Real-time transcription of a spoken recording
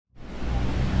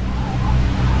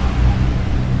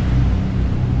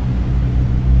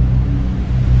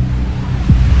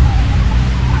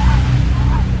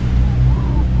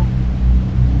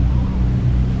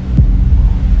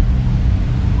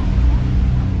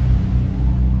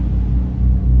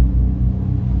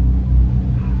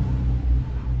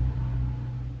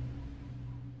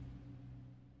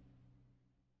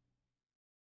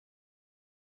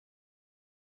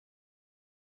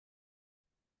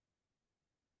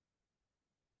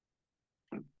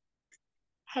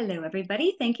Hello,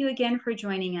 everybody. Thank you again for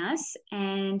joining us.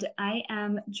 And I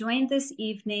am joined this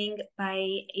evening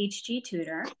by H.G.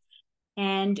 Tudor.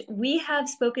 And we have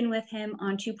spoken with him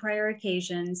on two prior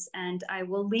occasions, and I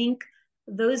will link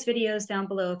those videos down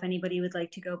below if anybody would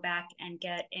like to go back and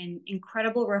get an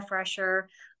incredible refresher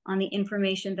on the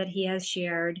information that he has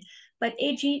shared. But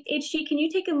HG, can you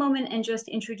take a moment and just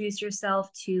introduce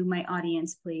yourself to my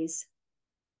audience, please?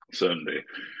 Certainly.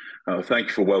 Thank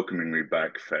you for welcoming me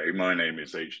back, Faye. My name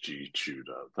is H.G.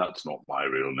 Tudor. That's not my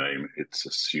real name, it's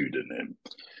a pseudonym.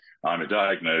 I'm a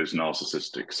diagnosed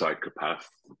narcissistic psychopath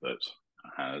that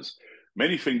has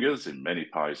many fingers in many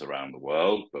pies around the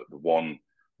world, but the one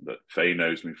that Faye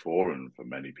knows me for, and for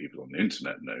many people on the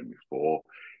internet know me for,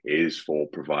 is for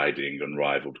providing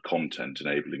unrivaled content,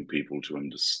 enabling people to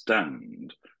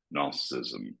understand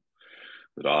narcissism.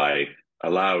 That I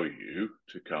allow you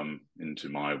to come into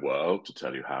my world to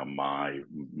tell you how my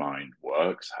mind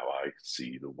works, how I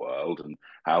see the world, and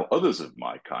how others of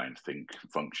my kind think,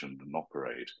 function, and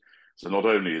operate. So not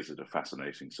only is it a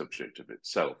fascinating subject of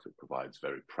itself, it provides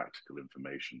very practical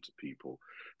information to people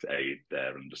to aid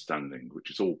their understanding, which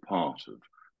is all part of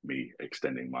me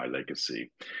extending my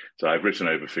legacy. So I've written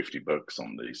over 50 books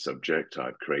on the subject.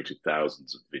 I've created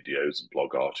thousands of videos and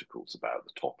blog articles about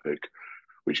the topic,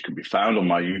 which can be found on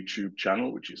my YouTube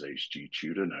channel, which is HG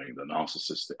Tudor, knowing the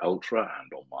Narcissist, the Ultra,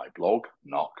 and on my blog,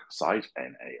 Narcsite,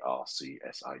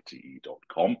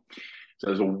 NARCSITE.com. So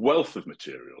there's a wealth of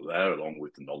material there, along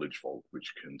with the Knowledge Vault,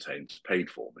 which contains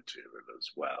paid-for material as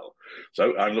well.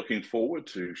 So I'm looking forward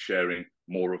to sharing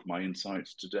more of my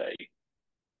insights today.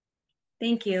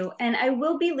 Thank you. And I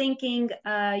will be linking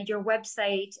your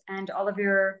website and all of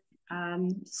your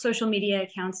social media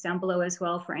accounts down below as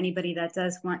well for anybody that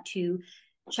does want to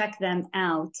check them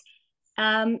out.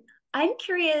 I'm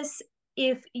curious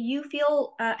if you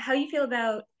feel how you feel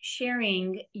about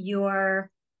sharing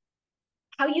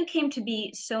how you came to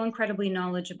be so incredibly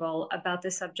knowledgeable about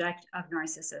the subject of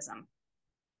narcissism.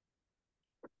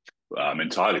 Well, I'm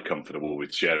entirely comfortable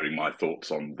with sharing my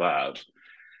thoughts on that.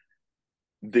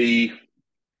 The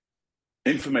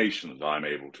information that I'm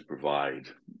able to provide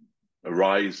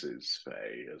arises,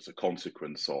 Faye, as a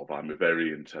consequence of I'm a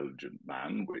very intelligent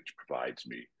man, which provides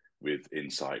me with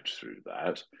insight through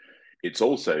that. It's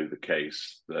also the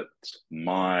case that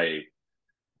my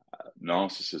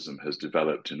narcissism has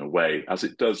developed in a way, as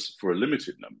it does for a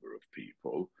limited number of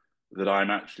people, that I'm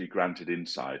actually granted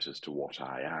insight as to what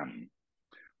I am.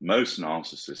 Most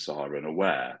narcissists are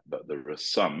unaware, but there are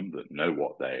some that know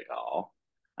what they are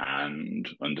and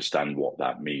understand what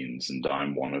that means, and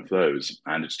I'm one of those.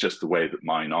 And it's just the way that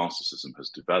my narcissism has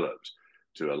developed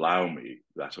to allow me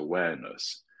that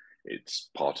awareness. It's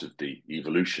part of the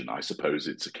evolution, I suppose.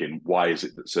 It's akin, why is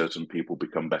it that certain people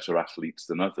become better athletes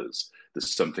than others?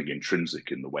 There's something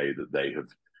intrinsic in the way that they have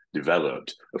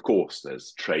developed. Of course,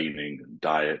 there's training and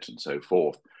diet and so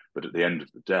forth, but at the end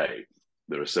of the day,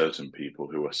 there are certain people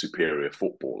who are superior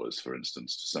footballers, for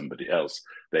instance, to somebody else.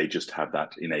 They just have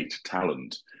that innate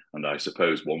talent. And I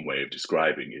suppose one way of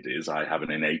describing it is I have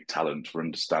an innate talent for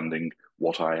understanding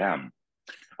what I am.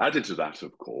 Added to that,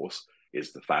 of course,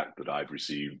 is the fact that I've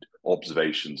received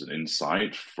observations and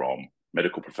insight from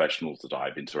medical professionals that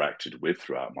I've interacted with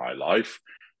throughout my life.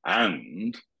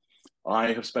 And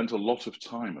I have spent a lot of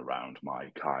time around my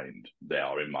kind. They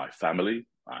are in my family.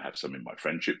 I have some in my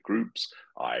friendship groups.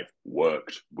 I've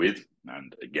worked with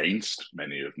and against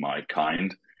many of my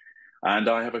kind. And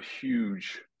I have a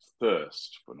huge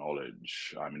thirst for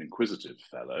knowledge. I'm an inquisitive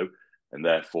fellow, and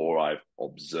therefore I've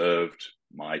observed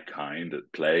my kind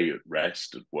at play, at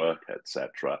rest, at work,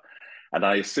 etc. And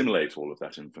I assimilate all of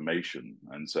that information.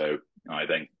 And so I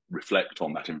then reflect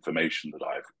on that information that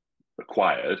I've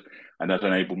acquired, and that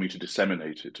enabled me to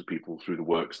disseminate it to people through the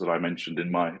works that I mentioned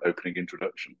in my opening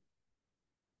introduction.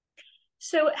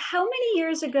 So how many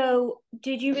years ago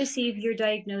did you receive your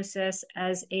diagnosis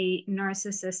as a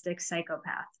narcissistic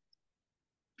psychopath?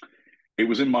 It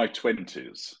was in my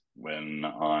 20s when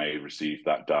I received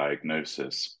that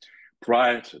diagnosis.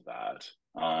 Prior to that,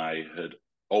 I had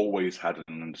always had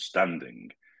an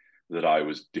understanding that I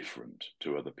was different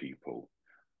to other people.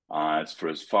 For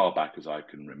as far back as I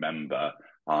can remember,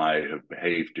 I have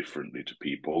behaved differently to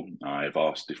people. I have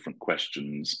asked different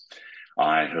questions.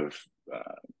 I have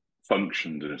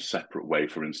functioned in a separate way,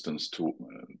 for instance, to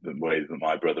the way that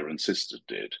my brother and sister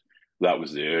did. That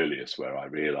was the earliest where I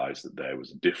realized that there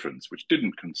was a difference, which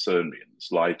didn't concern me in the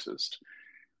slightest.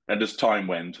 And as time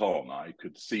went on, I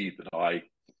could see that I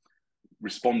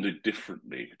responded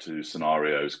differently to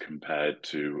scenarios compared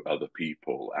to other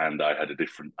people, and I had a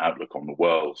different outlook on the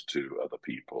world to other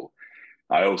people.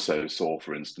 I also saw,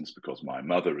 for instance, because my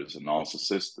mother is a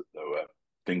narcissist, that there were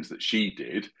things that she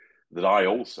did that I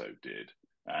also did,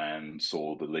 and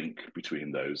saw the link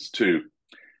between those two.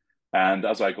 And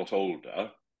as I got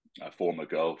older, a former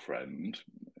girlfriend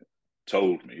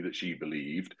told me that she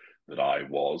believed that I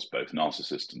was both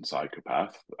narcissist and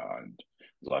psychopath. And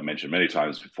as I mentioned many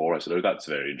times before, I said, "Oh, that's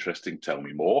very interesting. Tell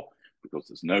me more," because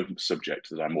there's no subject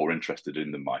that I'm more interested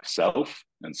in than myself.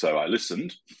 And so I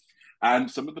listened, and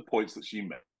some of the points that she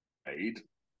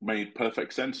made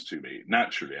perfect sense to me.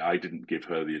 Naturally, I didn't give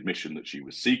her the admission that she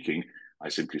was seeking. I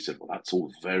simply said, "Well, that's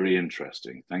all very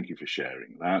interesting. Thank you for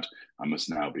sharing that. I must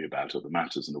now be about other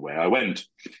matters," and away I went.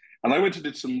 And I went and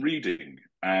did some reading,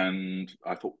 and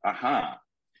I thought, aha,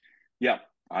 yeah,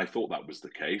 I thought that was the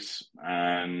case.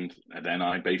 And then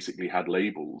I basically had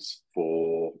labels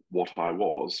for what I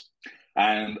was.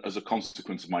 And as a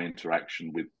consequence of my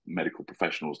interaction with medical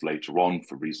professionals later on,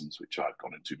 for reasons which I've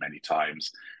gone into many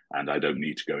times, and I don't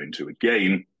need to go into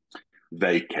again,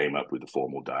 they came up with a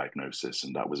formal diagnosis,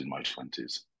 and that was in my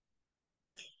 20s.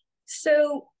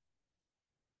 So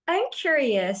I'm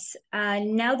curious,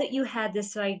 now that you had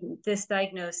this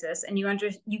diagnosis and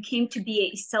you came to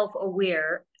be a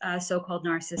self-aware so-called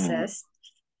narcissist,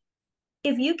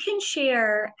 if you can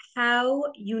share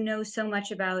how you know so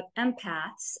much about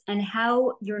empaths and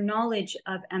how your knowledge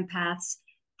of empaths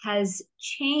has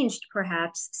changed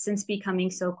perhaps since becoming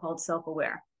so-called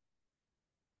self-aware.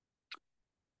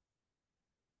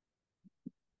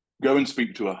 Go and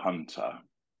speak to a hunter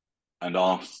and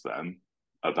ask them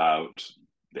about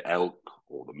the elk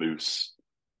or the moose,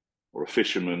 or a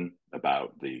fisherman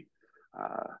about the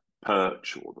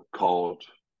perch or the cod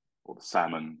or the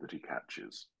salmon that he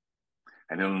catches.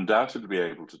 And he'll undoubtedly be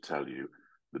able to tell you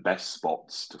the best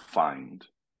spots to find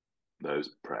those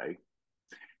prey.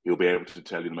 He'll be able to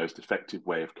tell you the most effective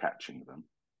way of catching them.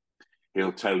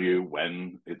 He'll tell you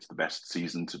when it's the best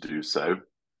season to do so.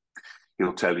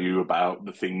 He'll tell you about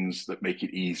the things that make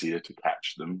it easier to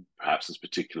catch them. Perhaps there's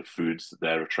particular foods that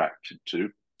they're attracted to.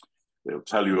 They'll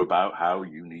tell you about how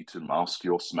you need to mask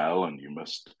your smell and you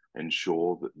must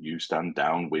ensure that you stand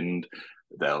downwind.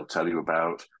 They'll tell you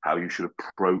about how you should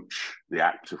approach the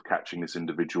act of catching this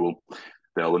individual.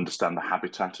 They'll understand the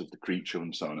habitat of the creature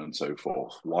and so on and so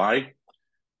forth. Why?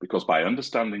 Because by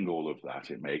understanding all of that,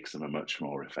 it makes them a much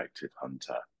more effective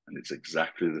hunter. And it's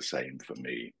exactly the same for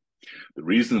me. The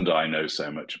reason that I know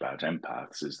so much about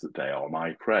empaths is that they are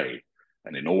my prey.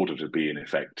 And in order to be an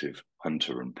effective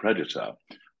hunter and predator,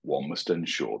 one must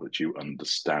ensure that you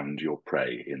understand your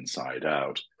prey inside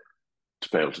out. To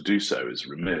fail to do so is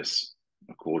remiss.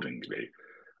 Accordingly,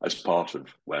 as part of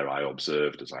where I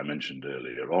observed, as I mentioned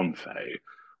earlier on, Faye,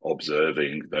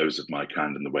 observing those of my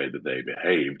kind and the way that they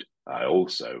behaved, I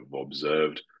also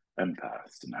observed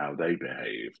empaths and how they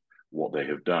behave, what they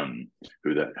have done,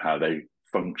 how they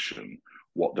function,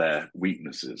 what their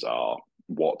weaknesses are,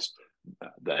 what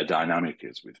their dynamic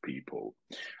is with people.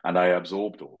 And I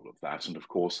absorbed all of that. And of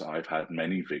course, I've had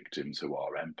many victims who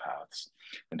are empaths,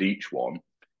 and each one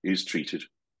is treated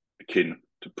akin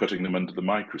to putting them under the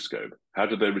microscope. How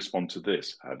do they respond to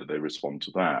this? How do they respond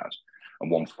to that? And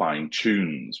one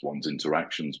fine-tunes one's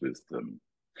interactions with them.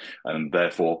 And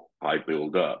therefore, I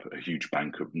build up a huge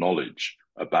bank of knowledge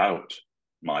about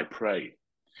my prey.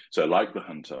 So like the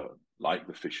hunter, like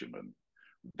the fisherman,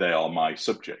 they are my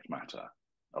subject matter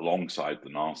alongside the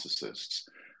narcissists.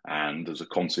 And as a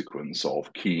consequence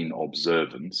of keen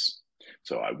observance,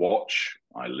 so I watch,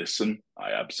 I listen,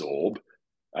 I absorb,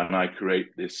 and I create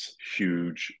this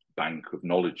huge bank of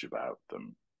knowledge about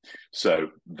them. So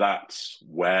that's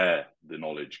where the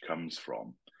knowledge comes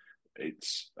from.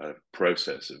 It's a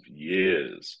process of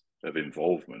years of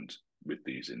involvement with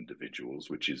these individuals,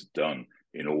 which is done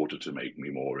in order to make me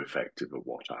more effective at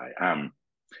what I am.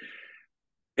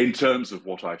 In terms of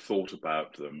what I thought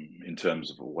about them, in terms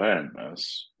of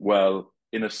awareness, well,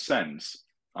 in a sense,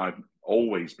 I've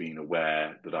always been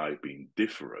aware that I've been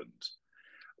different.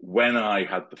 When I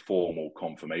had the formal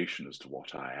confirmation as to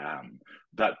what I am,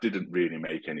 that didn't really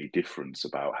make any difference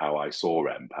about how I saw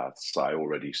empaths. I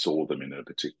already saw them in a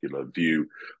particular view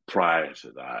prior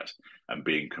to that, and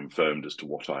being confirmed as to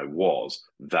what I was,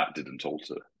 that didn't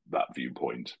alter that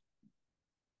viewpoint.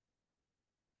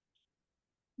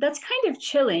 That's kind of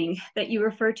chilling that you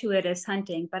refer to it as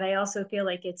hunting, but I also feel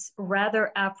like it's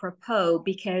rather apropos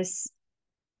because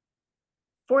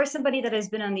for somebody that has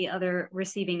been on the other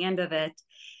receiving end of it,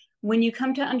 when you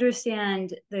come to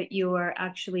understand that you are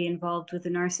actually involved with a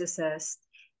narcissist,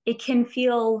 it can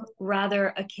feel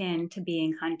rather akin to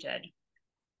being hunted.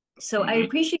 So I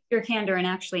appreciate your candor in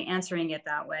actually answering it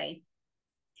that way.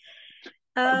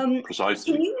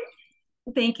 Precisely.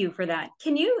 Thank you for that.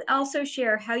 Can you also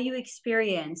share how you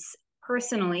experience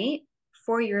personally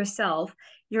for yourself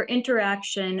your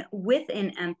interaction with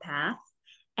an empath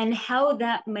and how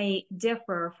that may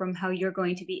differ from how you're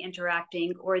going to be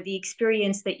interacting or the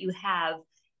experience that you have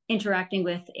interacting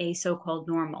with a so-called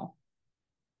normal.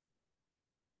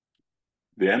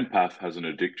 The empath has an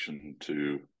addiction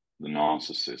to the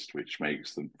narcissist, which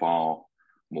makes them far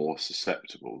more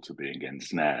susceptible to being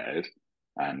ensnared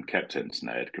and kept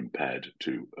ensnared compared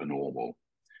to a normal.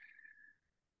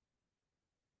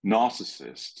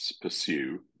 Narcissists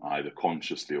pursue, either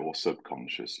consciously or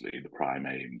subconsciously, the prime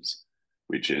aims,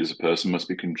 which is a person must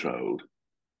be controlled,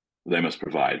 they must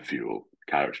provide fuel,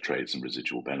 character traits, and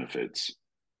residual benefits.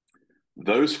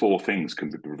 Those four things can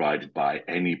be provided by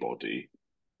anybody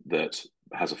that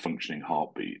has a functioning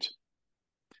heartbeat.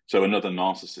 So another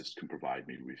narcissist can provide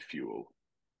me with fuel.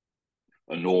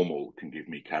 A normal can give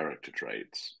me character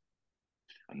traits.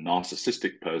 A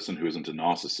narcissistic person who isn't a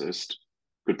narcissist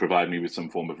could provide me with some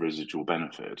form of residual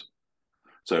benefit.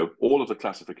 So all of the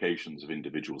classifications of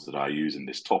individuals that I use in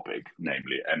this topic,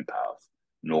 namely empath,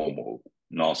 normal,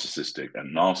 narcissistic,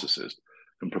 and narcissist,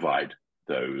 can provide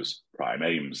those prime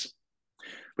aims.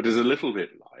 But it's a little bit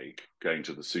like going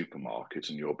to the supermarket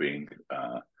and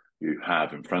you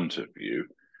have in front of you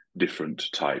different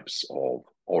types of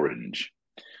orange.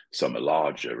 Some are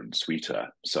larger and sweeter,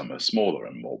 some are smaller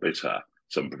and more bitter,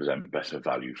 some present better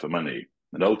value for money.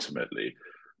 And ultimately,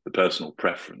 the personal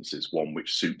preference is one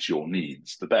which suits your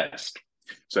needs the best.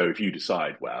 So if you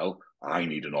decide, well, I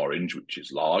need an orange which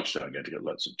is large, so I'm going to get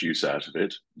lots of juice out of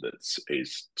it, that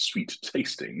is sweet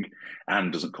tasting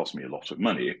and doesn't cost me a lot of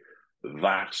money,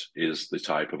 that is the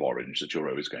type of orange that you're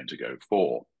always going to go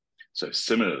for. So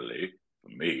similarly, for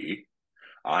me,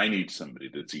 I need somebody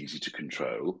that's easy to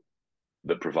control,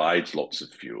 that provides lots of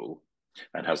fuel,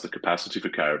 and has the capacity for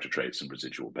character traits and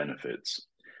residual benefits.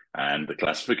 And the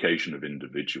classification of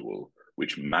individual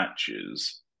which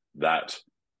matches that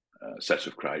set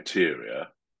of criteria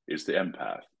is the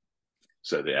empath.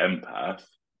 So the empath,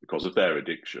 because of their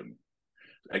addiction,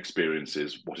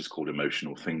 experiences what is called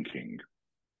emotional thinking.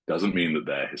 Doesn't mean that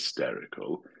they're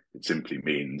hysterical. It simply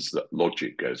means that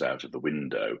logic goes out of the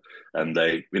window and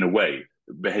they, in a way,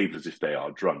 behave as if they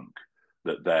are drunk,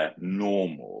 that their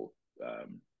normal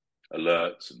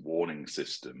alerts and warning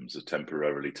systems are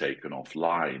temporarily taken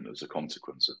offline as a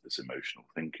consequence of this emotional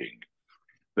thinking,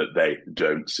 that they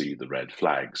don't see the red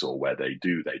flags, or where they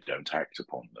do, they don't act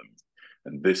upon them.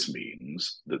 And this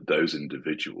means that those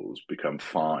individuals become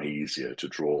far easier to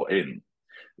draw in.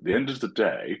 At the end of the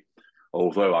day,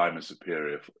 although I'm a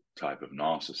superior type of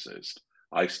narcissist,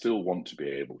 I still want to be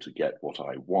able to get what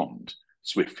I want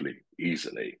swiftly,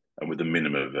 easily, and with a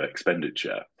minimum of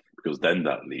expenditure, because then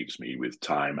that leaves me with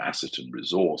time, asset, and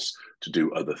resource to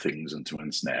do other things and to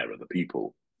ensnare other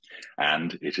people.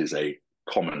 And it is a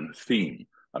common theme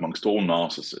amongst all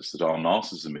narcissists that our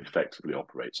narcissism effectively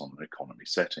operates on an economy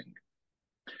setting.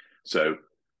 So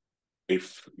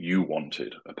if you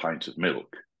wanted a pint of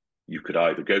milk, you could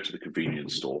either go to the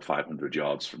convenience store 500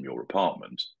 yards from your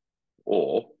apartment,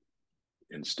 or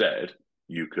instead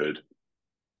you could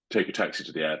take a taxi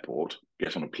to the airport,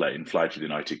 get on a plane, fly to the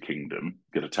United Kingdom,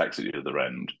 get a taxi at the other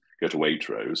end, go to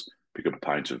Waitrose, pick up a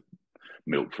pint of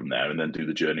milk from there, and then do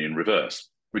the journey in reverse.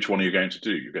 Which one are you going to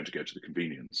do? You're going to go to the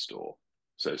convenience store.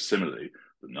 So similarly,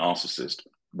 the narcissist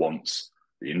wants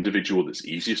the individual that's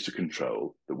easiest to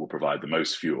control, that will provide the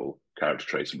most fuel, character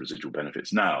traits, and residual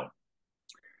benefits. Now,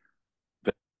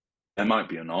 there might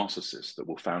be a narcissist that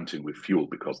will fountain with fuel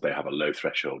because they have a low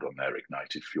threshold on their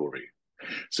ignited fury.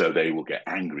 So they will get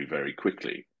angry very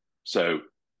quickly. So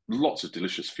lots of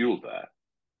delicious fuel there.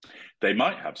 They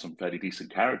might have some fairly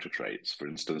decent character traits. For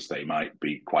instance, they might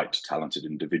be quite a talented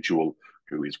individual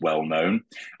who is well known,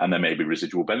 and there may be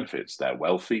residual benefits. They're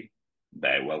wealthy,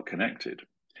 they're well connected,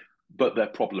 but they're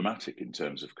problematic in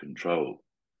terms of control.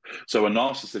 So a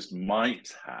narcissist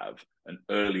might have an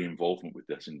early involvement with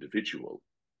this individual,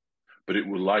 but it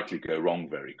will likely go wrong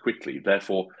very quickly.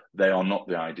 Therefore, they are not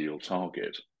the ideal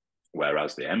target,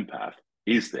 whereas the empath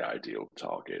is the ideal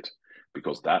target,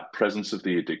 because that presence of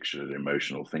the addiction and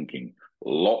emotional thinking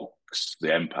locks the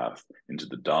empath into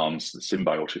the dance, the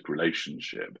symbiotic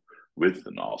relationship with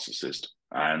the narcissist,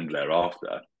 and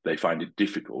thereafter they find it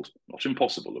difficult, not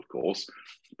impossible of course,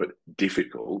 but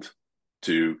difficult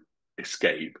to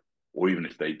escape, or even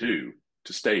if they do,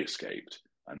 to stay escaped.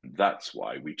 And that's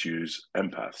why we choose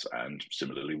empaths, and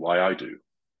similarly why I do.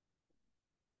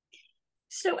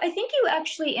 So I think you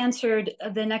actually answered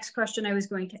the next question I was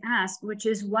going to ask, which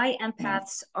is why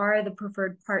empaths are the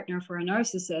preferred partner for a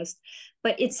narcissist.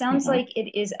 But it sounds like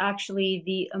it is actually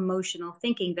the emotional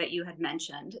thinking that you had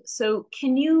mentioned. So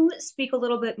can you speak a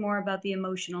little bit more about the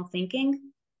emotional thinking?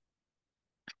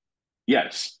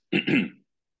 Yes.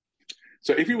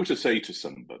 So if you were to say to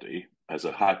somebody, as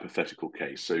a hypothetical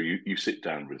case, so you sit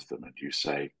down with them and you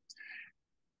say,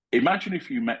 imagine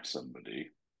if you met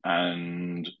somebody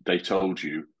and they told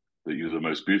you that you're the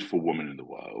most beautiful woman in the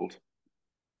world,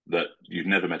 that you've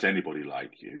never met anybody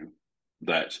like you,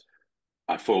 that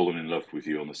I've fallen in love with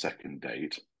you on the second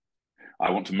date,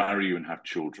 I want to marry you and have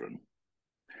children,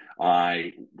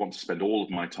 I want to spend all of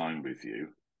my time with you,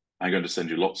 I'm going to send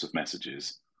you lots of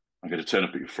messages, I'm going to turn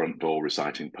up at your front door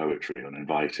reciting poetry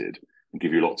uninvited and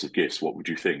give you lots of gifts, what would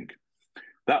you think?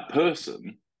 That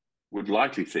person would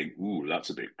likely think, ooh, that's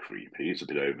a bit creepy, it's a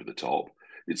bit over the top.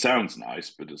 It sounds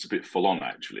nice, but it's a bit full on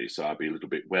actually, so I'd be a little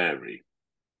bit wary.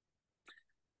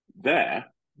 They're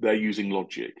using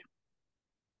logic.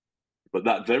 But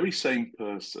that very same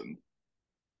person,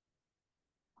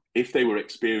 if they were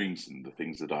experiencing the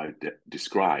things that I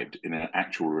described in an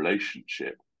actual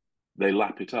relationship, they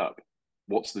lap it up.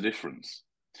 What's the difference?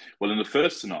 Well, in the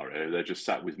first scenario, they're just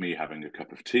sat with me having a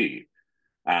cup of tea,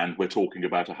 and we're talking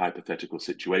about a hypothetical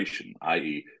situation,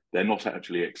 i.e., they're not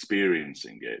actually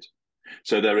experiencing it.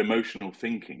 So their emotional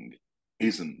thinking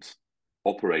isn't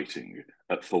operating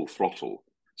at full throttle.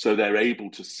 So they're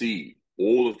able to see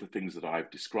all of the things that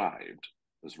I've described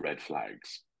as red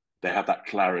flags. They have that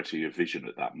clarity of vision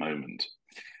at that moment.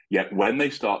 Yet when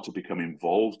they start to become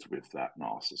involved with that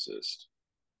narcissist,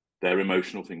 their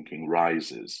emotional thinking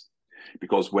rises.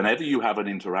 Because whenever you have an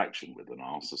interaction with a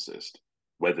narcissist,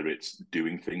 whether it's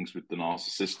doing things with the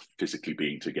narcissist, physically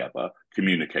being together,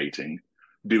 communicating,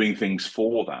 doing things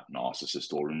for that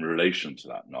narcissist or in relation to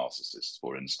that narcissist,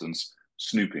 for instance,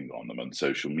 snooping on them on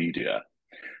social media,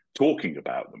 talking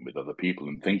about them with other people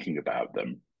and thinking about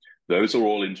them, those are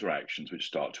all interactions which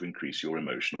start to increase your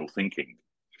emotional thinking.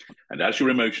 And as your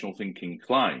emotional thinking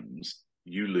climbs,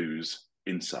 you lose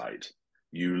insight.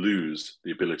 You lose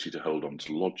the ability to hold on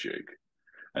to logic.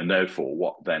 And therefore,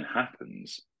 what then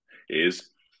happens is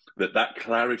that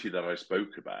clarity that I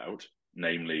spoke about,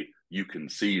 namely, you can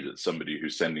see that somebody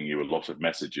who's sending you a lot of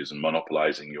messages and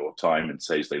monopolizing your time and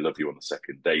says they love you on the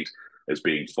second date as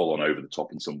being full on over the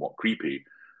top and somewhat creepy,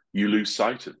 you lose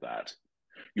sight of that.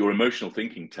 Your emotional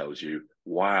thinking tells you,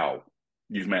 wow,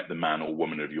 you've met the man or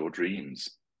woman of your dreams.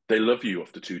 They love you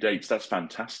after 2 dates. That's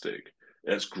fantastic.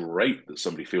 It's great that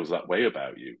somebody feels that way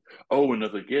about you. Oh,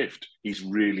 another gift. He's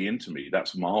really into me.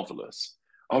 That's marvelous.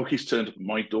 Oh, he's turned up at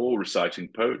my door reciting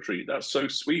poetry. That's so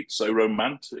sweet, so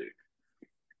romantic.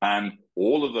 And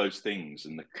all of those things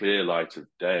in the clear light of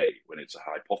day, when it's a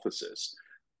hypothesis,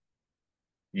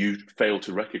 you fail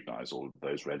to recognize all of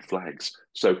those red flags.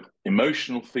 So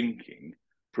emotional thinking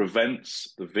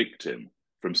prevents the victim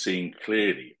from seeing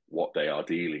clearly what they are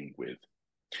dealing with.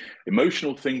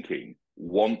 Emotional thinking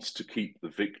wants to keep the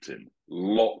victim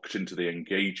locked into the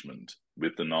engagement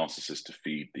with the narcissist to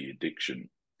feed the addiction.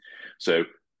 So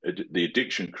the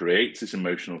addiction creates this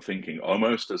emotional thinking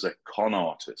almost as a con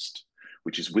artist,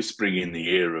 which is whispering in the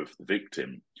ear of the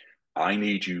victim, I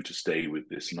need you to stay with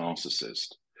this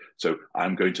narcissist. So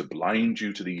I'm going to blind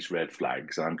you to these red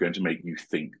flags. And I'm going to make you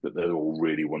think that they're all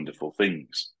really wonderful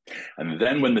things. And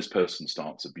then when this person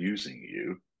starts abusing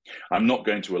you, I'm not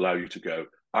going to allow you to go,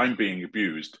 I'm being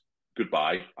abused.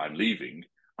 Goodbye. I'm leaving.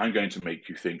 I'm going to make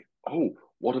you think, oh,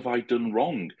 what have I done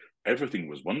wrong? Everything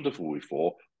was wonderful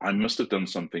before. I must have done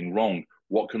something wrong.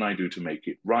 What can I do to make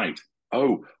it right?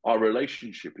 Oh, our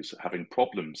relationship is having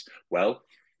problems. Well,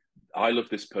 I love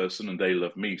this person and they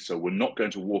love me, so we're not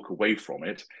going to walk away from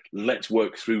it. Let's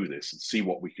work through this and see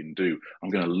what we can do. I'm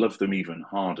going to love them even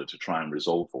harder to try and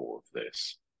resolve all of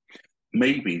this.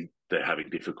 Maybe they're having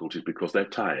difficulties because they're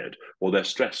tired or they're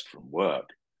stressed from work,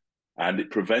 and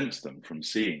it prevents them from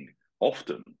seeing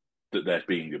often that they're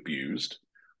being abused,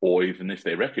 or even if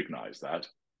they recognize that,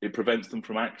 it prevents them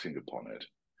from acting upon it.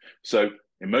 So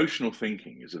emotional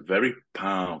thinking is a very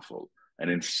powerful and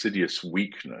insidious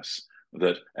weakness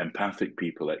that empathic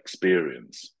people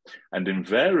experience. And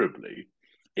invariably,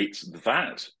 it's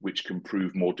that which can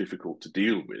prove more difficult to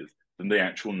deal with than the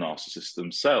actual narcissists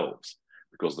themselves.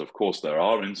 Because, of course, there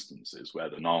are instances where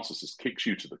the narcissist kicks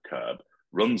you to the curb,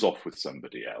 runs off with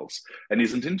somebody else, and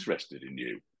isn't interested in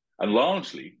you, and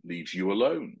largely leaves you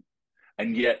alone.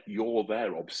 And yet you're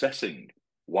there obsessing.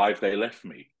 Why have they left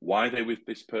me? Why are they with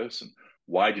this person?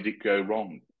 Why did it go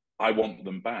wrong? I want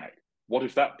them back. What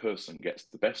if that person gets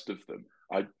the best of them?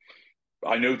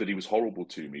 I know that he was horrible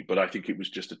to me, but I think it was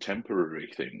just a temporary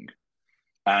thing.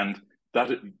 And that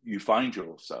you find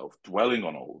yourself dwelling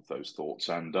on all of those thoughts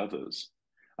and others.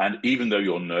 And even though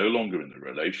you're no longer in the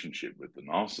relationship with the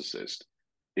narcissist,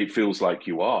 it feels like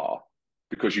you are,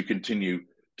 because you continue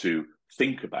to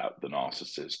think about the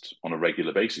narcissist on a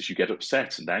regular basis. You get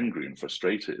upset and angry and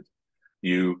frustrated.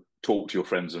 You talk to your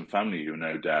friends and family who are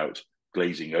no doubt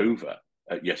glazing over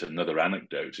at yet another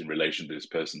anecdote in relation to this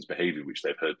person's behavior, which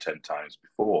they've heard 10 times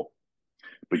before.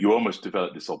 But you almost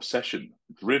develop this obsession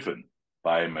driven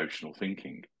by emotional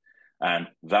thinking. And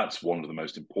that's one of the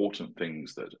most important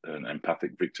things that an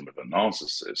empathic victim of a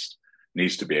narcissist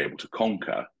needs to be able to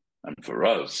conquer. And for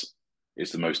us,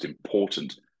 it's the most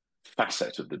important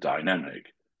facet of the dynamic,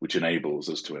 which enables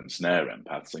us to ensnare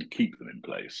empaths and keep them in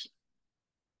place.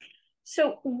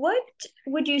 So, what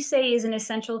would you say is an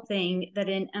essential thing that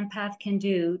an empath can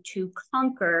do to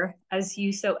conquer, as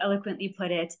you so eloquently put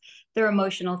it, their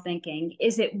emotional thinking?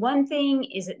 Is it one thing?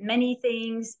 Is it many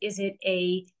things? Is it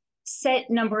a set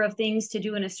number of things to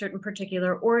do in a certain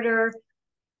particular order?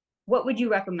 What would you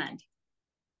recommend?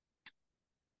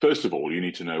 First of all, you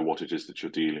need to know what it is that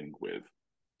you're dealing with.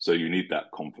 So you need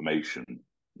that confirmation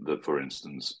that, for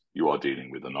instance, you are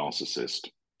dealing with a narcissist.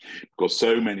 Because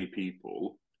so many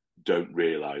people don't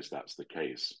realize that's the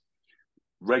case.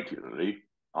 Regularly,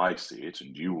 I see it,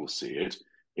 and you will see it,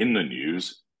 in the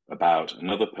news about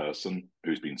another person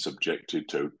who's been subjected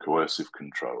to coercive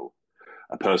control.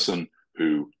 A person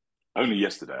who, only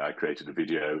yesterday, I created a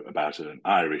video about an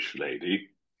Irish lady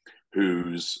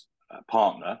whose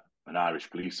partner, an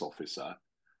Irish police officer,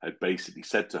 had basically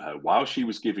said to her, while she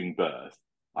was giving birth,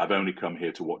 "I've only come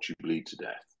here to watch you bleed to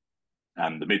death."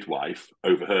 And the midwife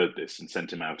overheard this and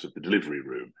sent him out of the delivery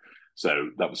room.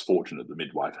 So that was fortunate the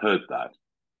midwife heard that.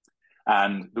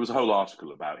 And there was a whole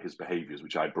article about his behaviors,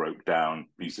 which I broke down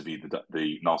vis-a-vis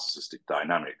the narcissistic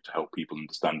dynamic to help people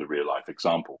understand a real-life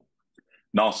example.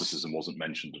 Narcissism wasn't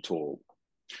mentioned at all.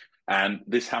 And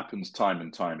this happens time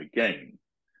and time again,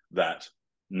 that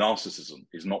narcissism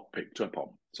is not picked up on.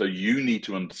 So you need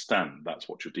to understand that's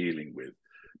what you're dealing with,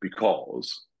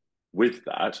 because with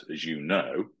that, as you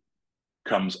know,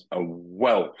 comes a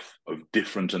wealth of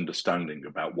different understanding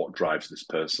about what drives this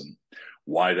person,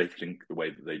 why they think the way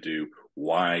that they do,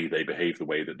 why they behave the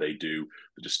way that they do,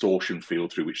 the distortion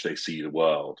field through which they see the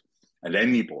world. And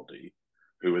anybody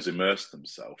who has immersed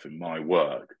themselves in my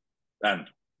work and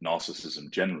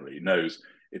narcissism generally knows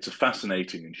it's a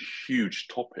fascinating and huge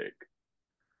topic.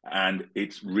 And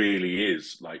it really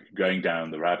is like going down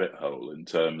the rabbit hole in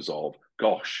terms of,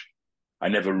 gosh, I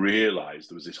never realized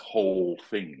there was this whole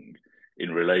thing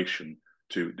in relation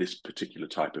to this particular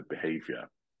type of behavior.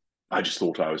 I just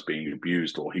thought I was being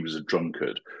abused, or he was a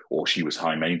drunkard, or she was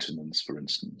high maintenance, for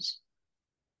instance.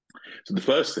 So the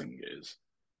first thing is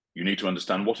you need to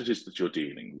understand what it is that you're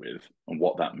dealing with and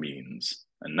what that means.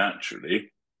 And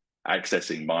naturally,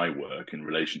 accessing my work in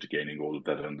relation to gaining all of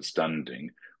that understanding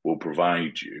will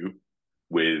provide you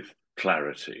with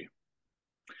clarity.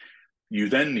 You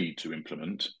then need to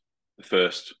implement the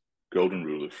first golden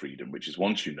rule of freedom, which is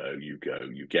once you know, you go,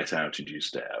 you get out and you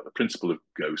stay out. The principle of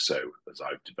go-so, as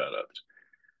I've developed.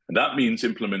 And that means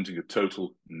implementing a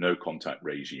total no contact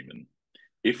regime.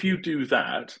 If you do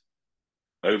that,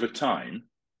 over time,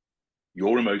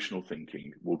 your emotional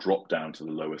thinking will drop down to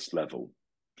the lowest level.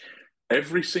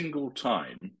 Every single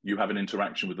time you have an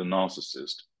interaction with a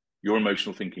narcissist, your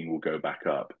emotional thinking will go back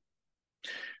up.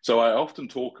 So I often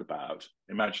talk about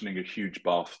imagining a huge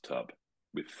bathtub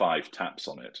with 5 taps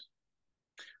on it.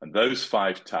 And those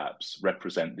 5 taps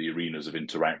represent the arenas of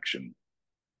interaction.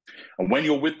 And when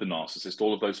you're with the narcissist,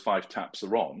 all of those 5 taps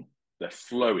are on, they're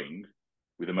flowing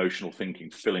with emotional thinking,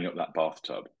 filling up that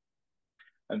bathtub.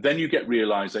 And then you get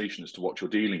realization as to what you're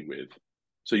dealing with.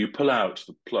 So you pull out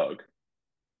the plug,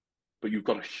 but you've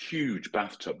got a huge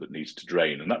bathtub that needs to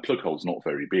drain, and that plug hole's not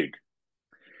very big.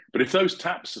 But if those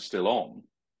taps are still on,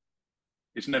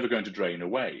 it's never going to drain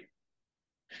away.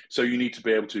 So you need to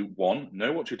be able to, one,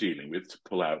 know what you're dealing with to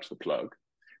pull out the plug,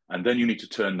 and then you need to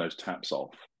turn those taps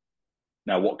off.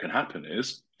 Now, what can happen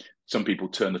is some people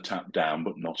turn the tap down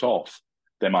but not off.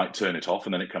 They might turn it off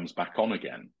and then it comes back on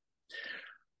again.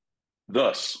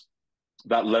 Thus,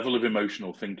 that level of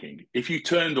emotional thinking, if you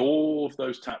turned all of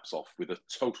those taps off with a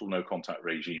total no contact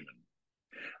regime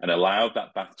and allowed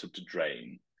that bathtub to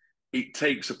drain, it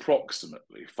takes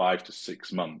approximately 5 to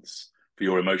 6 months for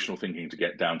your emotional thinking to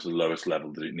get down to the lowest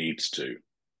level that it needs to.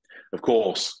 Of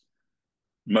course,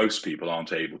 most people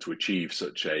aren't able to achieve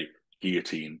such a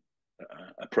guillotine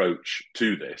approach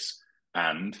to this,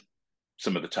 and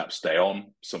some of the taps stay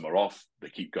on, some are off, they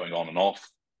keep going on and off,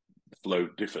 the flow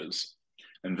differs,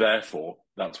 and therefore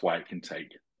that's why it can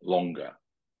take longer.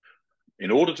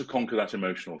 In order to conquer that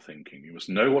emotional thinking, you must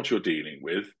know what you're dealing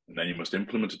with, and then you must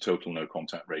implement a total no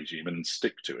contact regime and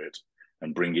stick to it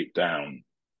and bring it down.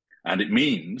 And it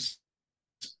means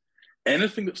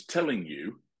anything that's telling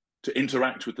you to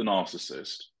interact with the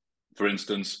narcissist, for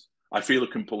instance, I feel a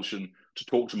compulsion to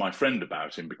talk to my friend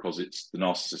about him because it's the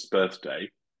narcissist's birthday,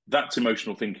 that's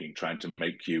emotional thinking trying to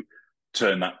make you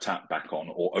turn that tap back on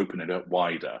or open it up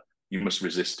wider. You must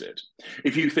resist it.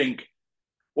 If you think,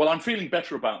 well, I'm feeling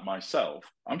better about myself,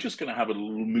 I'm just going to have a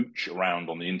little mooch around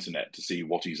on the internet to see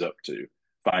what he's up to,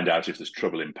 find out if there's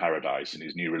trouble in paradise in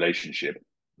his new relationship,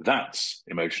 that's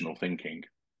emotional thinking.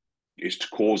 It's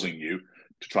causing you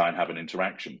to try and have an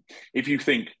interaction. If you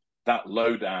think that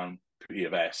low down P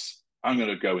of S, I'm going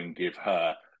to go and give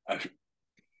her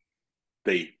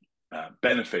the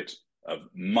benefit of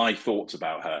my thoughts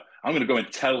about her. I'm going to go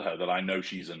and tell her that I know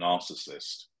she's a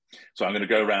narcissist. So I'm going to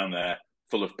go around there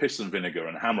full of piss and vinegar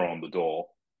and hammer on the door.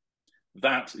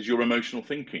 That is your emotional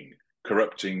thinking,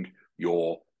 corrupting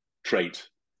your trait,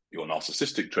 your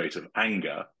narcissistic trait of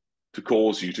anger, to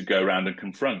cause you to go around and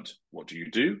confront. What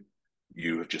do?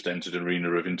 You have just entered an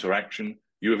arena of interaction.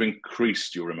 You have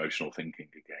increased your emotional thinking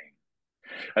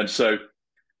again. And so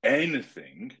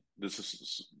anything, this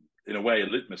is in a way a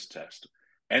litmus test,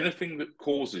 anything that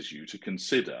causes you to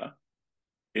consider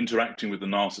interacting with the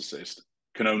narcissist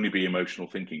can only be emotional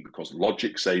thinking, because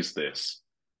logic says this: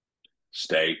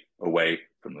 stay away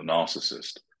from the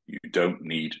narcissist. You don't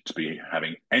need to be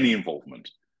having any involvement.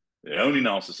 The only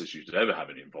narcissist you should ever have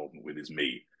any involvement with is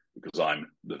me, because I'm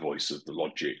the voice of the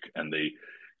logic and the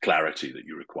clarity that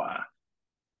you require.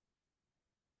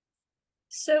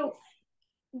 So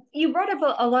you brought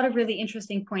up a lot of really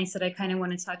interesting points that I kind of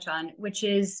want to touch on, which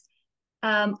is,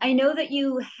 I know that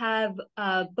you have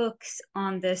books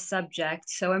on this subject,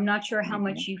 so I'm not sure how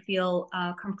much you feel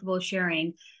comfortable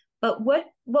sharing. But what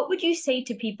would you say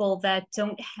to people that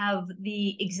don't have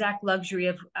the exact luxury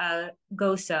of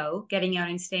GOSO, getting out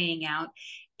and staying out,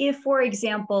 if, for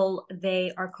example,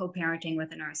 they are co-parenting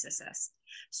with a narcissist?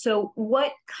 So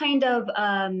what kind of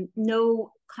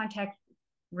no contact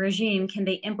regime can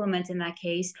they implement in that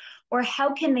case? Or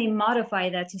how can they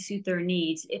modify that to suit their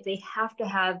needs if they have to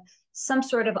have some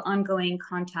sort of ongoing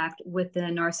contact with the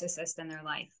narcissist in their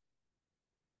life?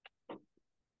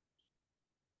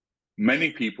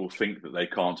 Many people think that they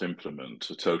can't implement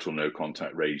a total no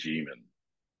contact regime,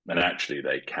 and actually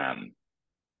they can.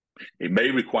 It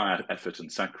may require effort and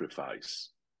sacrifice,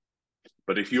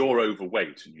 but if you're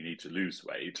overweight and you need to lose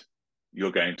weight,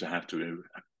 you're going to have to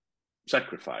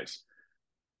sacrifice.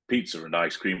 Pizza and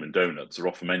ice cream and donuts are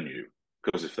off the menu,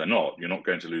 because if they're not, you're not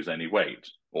going to lose any weight,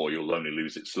 or you'll only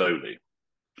lose it slowly.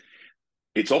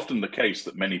 It's often the case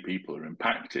that many people are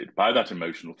impacted by that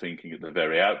emotional thinking at the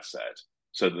very outset,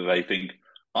 so that they think,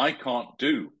 I can't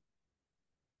do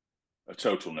a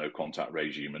total no contact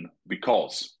regime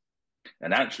because,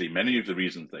 and actually many of the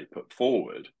reasons they put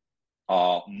forward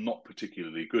are not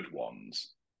particularly good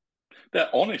ones.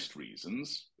 They're honest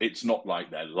reasons. It's not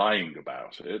like they're lying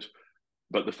about it.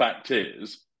 But the fact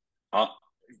is,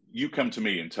 you come to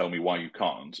me and tell me why you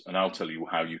can't, and I'll tell you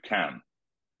how you can.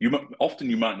 Often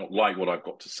you might not like what I've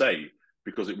got to say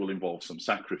because it will involve some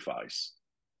sacrifice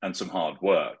and some hard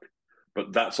work.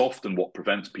 But that's often what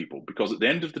prevents people, because at the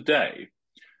end of the day,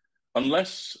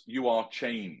 unless you are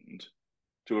chained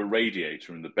to a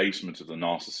radiator in the basement of the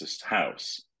narcissist's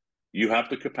house, you have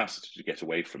the capacity to get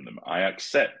away from them. I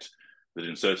accept that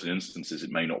in certain instances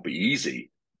it may not be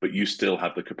easy, but you still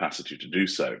have the capacity to do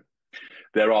so.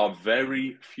 There are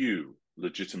very few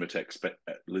legitimate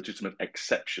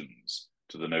exceptions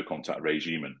to the no contact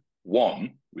regime. And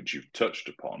one, which you've touched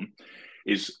upon,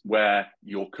 is where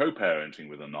you're co-parenting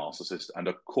with a narcissist and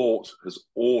a court has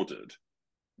ordered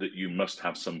that you must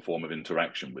have some form of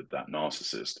interaction with that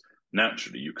narcissist.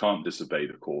 Naturally, you can't disobey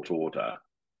the court order.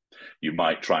 You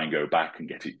might try and go back and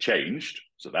get it changed.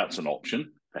 So that's an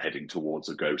option for heading towards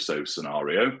a go-so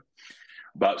scenario.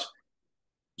 But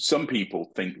some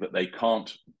people think that they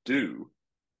can't do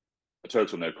a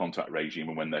total no contact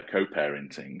regime when they're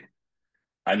co-parenting,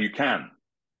 and you can.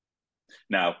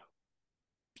 Now,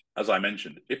 as I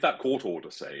mentioned, if that court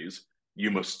order says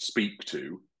you must speak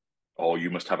to, or you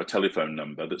must have a telephone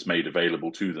number that's made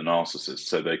available to the narcissist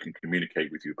so they can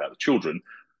communicate with you about the children,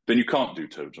 then you can't do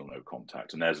total no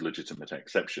contact, and there's a legitimate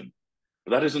exception.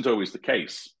 But that isn't always the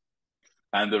case.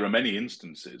 And there are many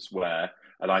instances where,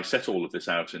 and I set all of this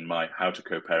out in my How to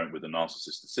Co-Parent with a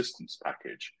Narcissist Assistance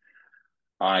package,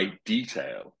 I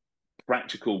detail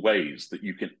practical ways that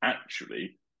you can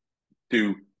actually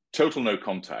do total no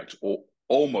contact or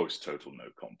almost total no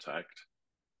contact,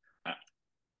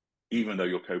 even though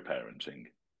you're co-parenting.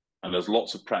 And there's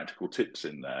lots of practical tips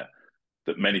in there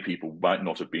that many people might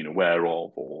not have been aware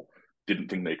of or didn't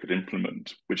think they could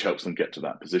implement, which helps them get to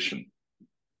that position.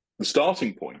 The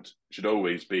starting point should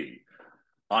always be,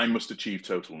 I must achieve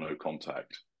total no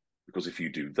contact, because if you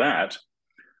do that,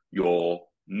 you're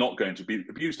not going to be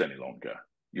abused any longer.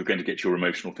 you're going to get your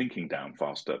emotional thinking down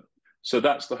faster. So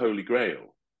that's the Holy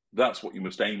Grail. That's what you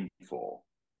must aim for.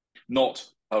 Not,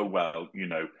 oh, well,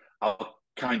 I'll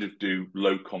kind of do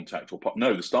low contact or pop.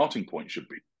 No, the starting point should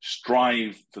be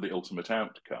strive for the ultimate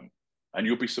outcome. And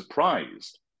you'll be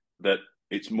surprised that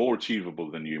it's more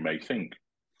achievable than you may think.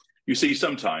 You see,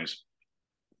 sometimes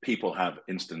people have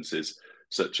instances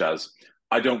such as,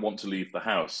 I don't want to leave the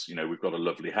house. We've got a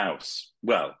lovely house.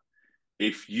 Well,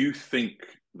 if you think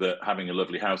that having a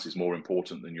lovely house is more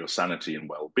important than your sanity and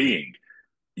well-being,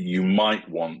 you might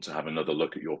want to have another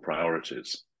look at your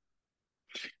priorities.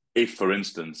 If, for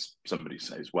instance, somebody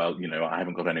says, well, I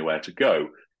haven't got anywhere to go,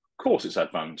 of course it's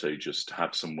advantageous to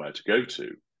have somewhere to go to,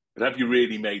 but have you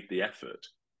really made the effort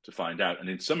to find out? And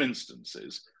in some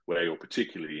instances where you're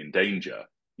particularly in danger,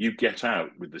 you get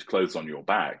out with the clothes on your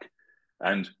back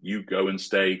and you go and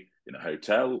stay in a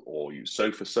hotel, or you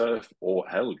sofa surf, or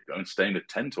hell, you go and stay in a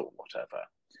tent or whatever.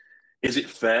 Is it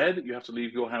fair that you have to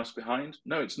leave your house behind?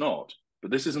 No, it's not. But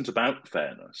this isn't about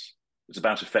fairness. It's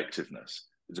about effectiveness.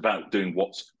 It's about doing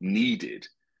what's needed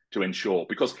to ensure,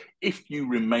 because if you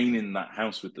remain in that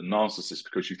house with the narcissist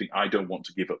because you think, I don't want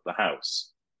to give up the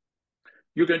house,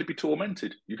 you're going to be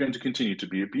tormented. You're going to continue to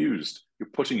be abused. You're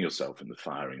putting yourself in the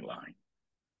firing line.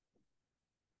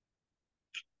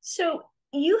 So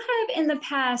you have in the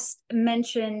past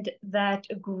mentioned that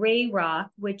gray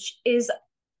rock, which is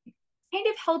kind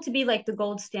of held to be like the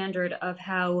gold standard of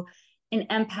how an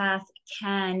empath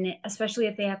can, especially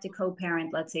if they have to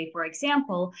co-parent, let's say, for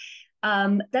example,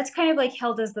 that's kind of like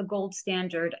held as the gold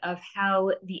standard of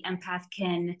how the empath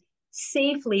can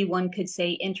safely, one could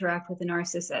say, interact with a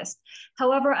narcissist.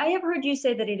 However, I have heard you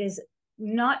say that it is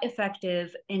not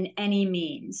effective in any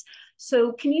means.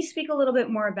 So can you speak a little bit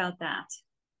more about that?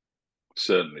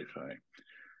 Certainly, Faye.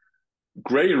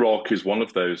 Grey rock is one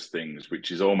of those things which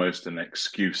is almost an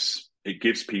excuse. It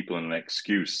gives people an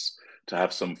excuse to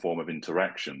have some form of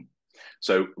interaction.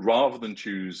 So rather than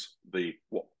choose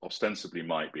what ostensibly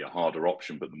might be a harder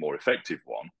option, but the more effective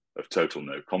one of total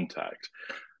no contact,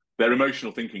 their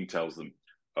emotional thinking tells them,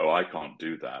 oh, I can't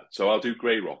do that, so I'll do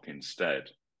grey rock instead.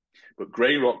 But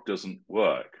grey rock doesn't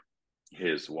work.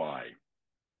 Here's why.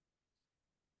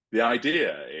 The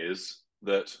idea is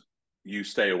that you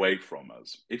stay away from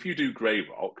us. If you do grey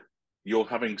rock, you're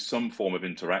having some form of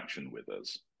interaction with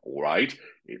us. All right,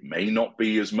 it may not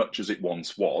be as much as it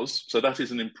once was, so that is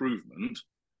an improvement,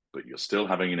 but you're still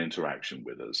having an interaction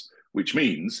with us, which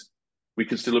means we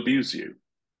can still abuse you.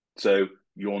 So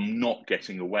you're not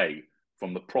getting away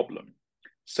from the problem.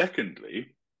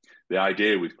 Secondly, the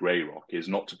idea with grey rock is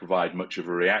not to provide much of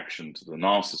a reaction to the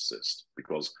narcissist,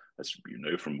 because, as you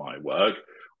know from my work,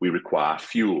 we require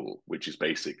fuel, which is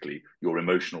basically your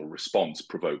emotional response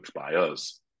provoked by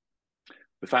us.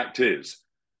 The fact is,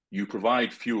 you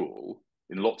provide fuel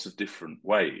in lots of different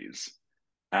ways.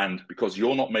 And because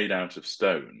you're not made out of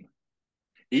stone,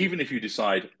 even if you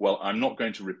decide, well, I'm not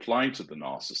going to reply to the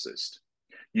narcissist,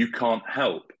 you can't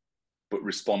help but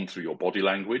respond through your body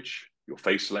language, your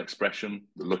facial expression,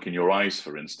 the look in your eyes,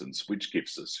 for instance, which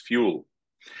gives us fuel.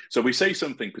 So we say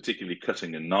something particularly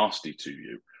cutting and nasty to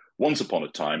you. Once upon a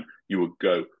time, you would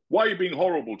go, why are you being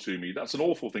horrible to me? That's an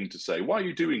awful thing to say. Why are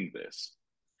you doing this?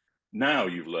 Now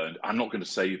you've learned, I'm not going to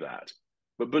say that.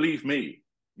 But believe me,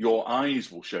 your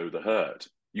eyes will show the hurt.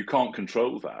 You can't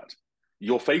control that.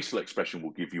 Your facial expression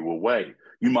will give you away.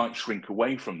 You might shrink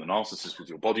away from the narcissist with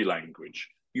your body language.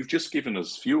 You've just given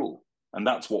us fuel, and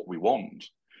that's what we want.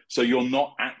 So you're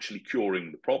not actually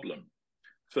curing the problem.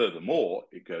 Furthermore,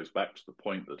 it goes back to the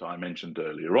point that I mentioned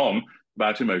earlier on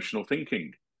about emotional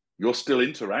thinking. You're still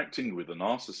interacting with a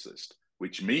narcissist,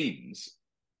 which means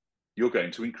you're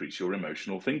going to increase your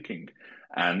emotional thinking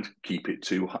and keep it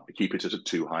at a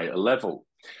too high a level.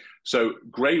 So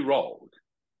grey rock,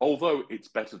 although it's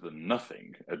better than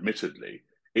nothing, admittedly,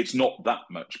 it's not that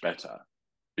much better,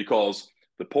 because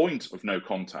the point of no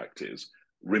contact is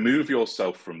remove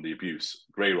yourself from the abuse.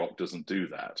 Grey rock doesn't do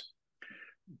that.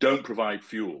 Don't provide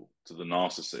fuel to the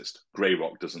narcissist. Grey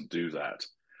rock doesn't do that.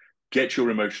 Get your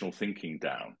emotional thinking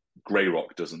down. Grey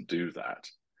rock doesn't do that.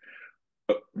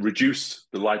 Reduce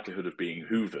the likelihood of being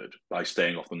hoovered by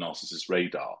staying off the narcissist's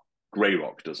radar. Grey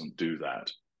rock doesn't do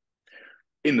that.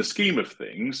 In the scheme of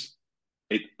things,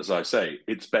 as I say,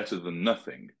 it's better than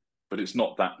nothing, but it's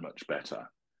not that much better.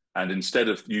 And instead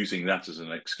of using that as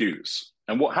an excuse,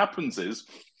 and what happens is,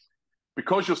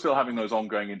 because you're still having those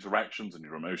ongoing interactions and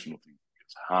your emotional thinking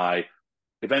is high,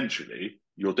 eventually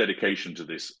your dedication to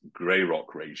this grey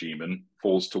rock regime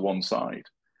falls to one side,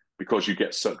 because you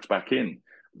get sucked back in.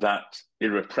 That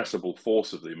irrepressible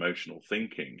force of the emotional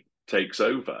thinking takes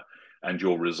over, and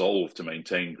your resolve to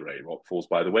maintain grey rock falls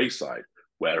by the wayside.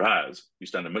 Whereas you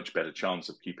stand a much better chance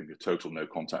of keeping a total no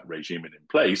contact regime in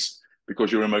place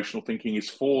because your emotional thinking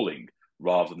is falling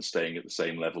rather than staying at the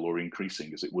same level or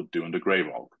increasing as it would do under grey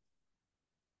rock.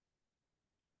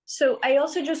 So I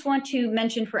also just want to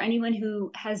mention, for anyone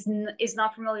who is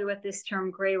not familiar with this term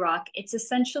grey rock, it's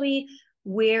essentially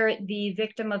where the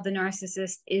victim of the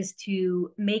narcissist is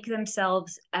to make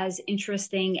themselves as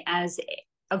interesting as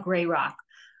a grey rock,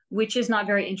 which is not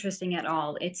very interesting at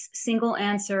all. It's single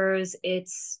answers.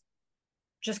 It's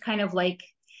just kind of like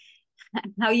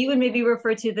how you would maybe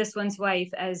refer to this one's wife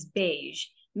as beige,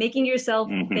 making yourself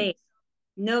beige.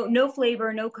 No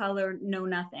flavor, no color, no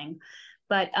nothing.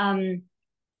 But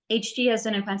HG has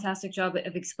done a fantastic job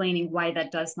of explaining why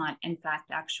that does not, in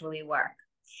fact, actually work.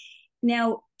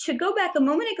 Now, to go back, a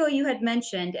moment ago, you had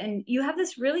mentioned, and you have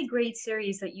this really great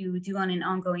series that you do on an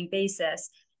ongoing basis,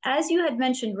 as you had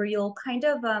mentioned, where you'll kind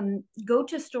of go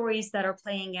to stories that are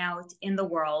playing out in the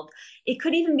world. It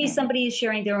could even be somebody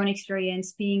sharing their own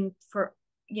experience being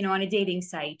on a dating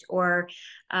site, or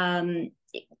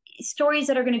stories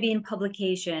that are going to be in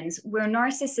publications where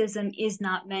narcissism is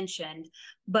not mentioned,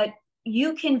 but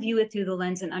you can view it through the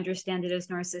lens and understand it as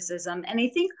narcissism. And I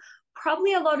think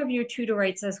probably a lot of your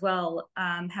Tudorites as well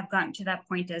have gotten to that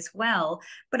point as well.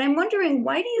 But I'm wondering,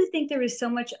 why do you think there is so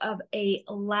much of a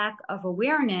lack of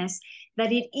awareness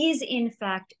that it is in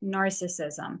fact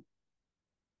narcissism?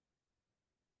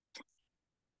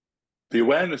 The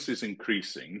awareness is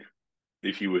increasing.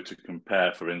 If you were to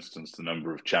compare, for instance, the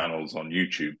number of channels on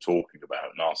YouTube talking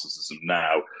about narcissism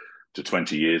now to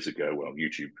 20 years ago, well,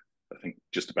 YouTube, I think,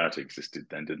 just about existed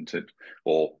then, didn't it?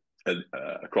 Or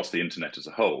across the internet as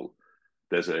a whole,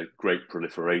 there's a great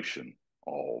proliferation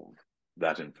of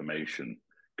that information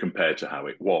compared to how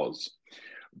it was.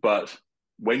 But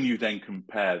when you then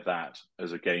compare that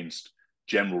as against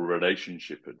general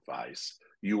relationship advice,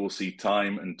 you will see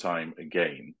time and time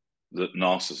again that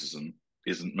narcissism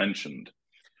isn't mentioned.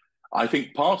 I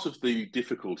think part of the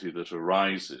difficulty that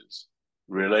arises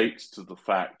relates to the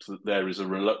fact that there is a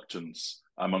reluctance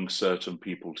among certain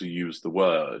people to use the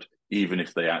word, even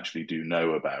if they actually do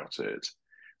know about it.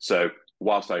 So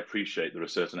whilst I appreciate there are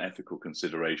certain ethical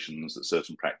considerations that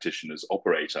certain practitioners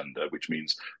operate under, which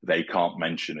means they can't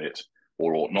mention it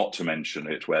or ought not to mention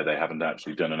it where they haven't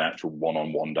actually done an actual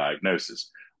one-on-one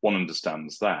diagnosis, one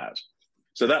understands that.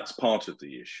 So that's part of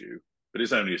the issue, but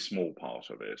it's only a small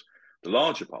part of it. The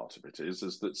larger part of it is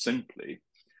that simply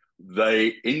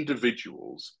the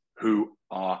individuals who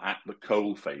are at the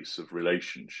coalface of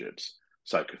relationships,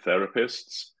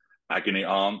 psychotherapists, agony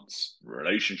aunts,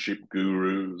 relationship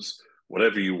gurus,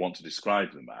 whatever you want to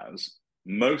describe them as,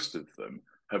 most of them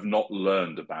have not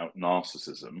learned about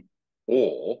narcissism,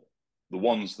 or the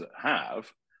ones that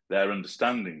have, their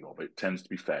understanding of it tends to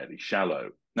be fairly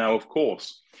shallow. Now, of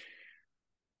course,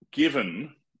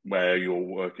 given where you're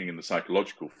working in the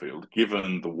psychological field,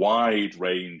 given the wide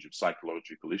range of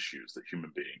psychological issues that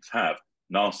human beings have,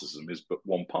 narcissism is but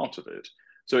one part of it.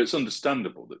 So it's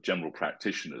understandable that general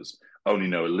practitioners only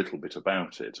know a little bit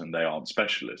about it and they aren't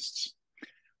specialists.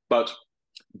 But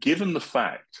given the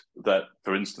fact that,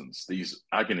 for instance, these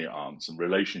agony aunts and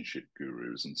relationship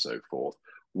gurus and so forth,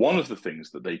 one of the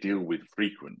things that they deal with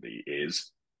frequently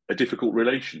is a difficult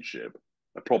relationship,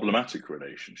 a problematic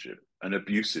relationship, an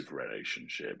abusive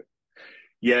relationship.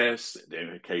 Yes, they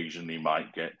occasionally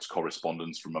might get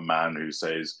correspondence from a man who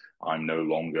says, I'm no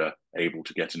longer able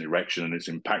to get an erection and it's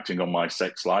impacting on my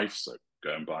sex life, so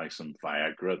go and buy some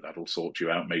Viagra, that'll sort you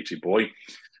out, matey boy.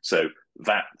 So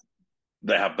that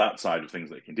they have that side of things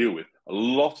they can deal with. A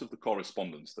lot of the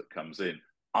correspondence that comes in,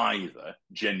 either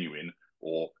genuine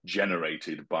or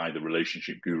generated by the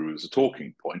relationship guru as a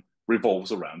talking point,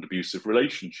 revolves around abusive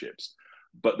relationships.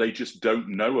 But they just don't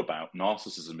know about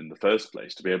narcissism in the first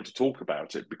place to be able to talk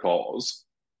about it, because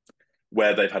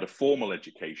where they've had a formal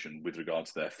education with regard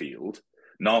to their field,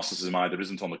 narcissism either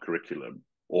isn't on the curriculum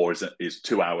or is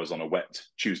 2 hours on a wet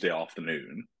Tuesday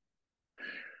afternoon.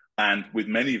 And with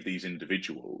many of these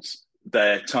individuals,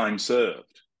 they're time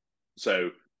served.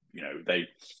 So,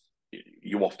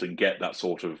 you often get that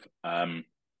sort of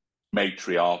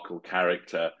matriarchal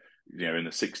character, in the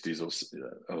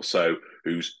 60s or so,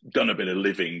 who's done a bit of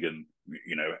living and,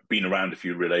 been around a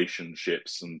few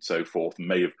relationships and so forth, and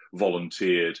may have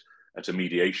volunteered at a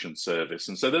mediation service.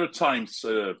 And so they're a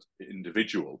time-served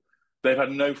individual. They've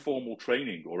had no formal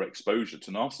training or exposure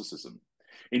to narcissism.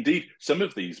 Indeed, some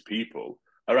of these people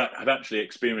have actually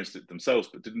experienced it themselves,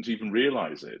 but didn't even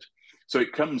realize it. So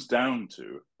it comes down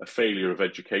to a failure of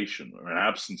education or an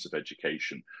absence of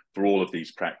education for all of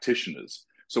these practitioners.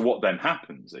 So what then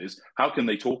happens is, how can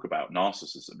they talk about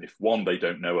narcissism if, one, they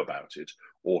don't know about it,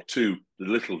 or two, the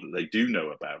little that they do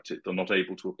know about it, they're not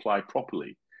able to apply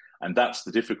properly. And that's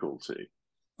the difficulty,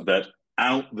 that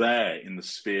out there in the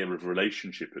sphere of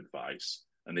relationship advice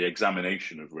and the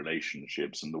examination of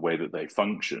relationships and the way that they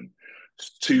function,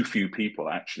 too few people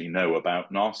actually know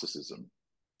about narcissism.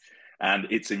 And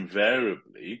it's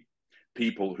invariably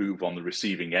people who've on the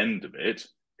receiving end of it,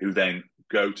 who then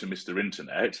go to Mr.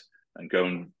 Internet and go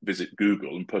and visit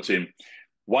Google and put in,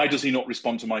 why does he not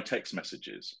respond to my text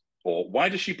messages? Or why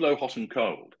does she blow hot and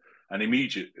cold? And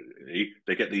immediately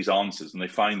they get these answers and they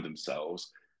find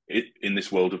themselves in this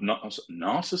world of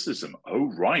narcissism.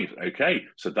 Oh, right, okay,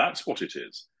 so that's what it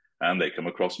is. And they come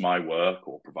across my work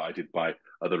or provided by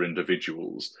other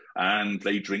individuals, and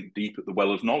they drink deep at the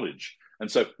well of knowledge.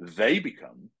 And so they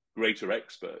become greater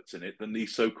experts in it than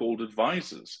these so-called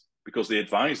advisors, because the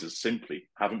advisors simply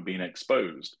haven't been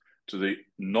exposed to the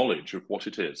knowledge of what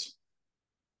it is.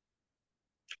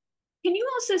 Can you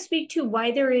also speak to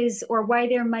why there is, or why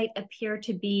there might appear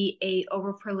to be, a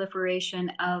overproliferation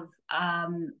of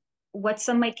what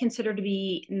some might consider to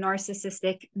be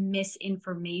narcissistic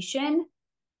misinformation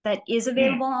that is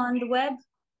available on the web?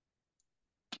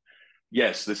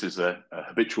 Yes, this is a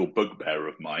habitual bugbear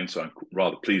of mine, so I'm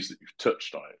rather pleased that you've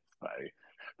touched on it, Faye.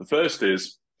 The first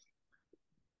is,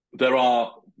 there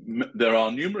are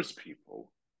numerous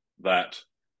people that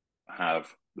have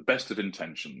the best of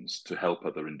intentions to help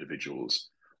other individuals.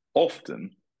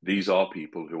 Often, these are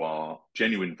people who are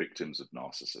genuine victims of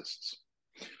narcissists.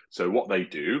 So what they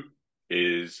do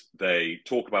is they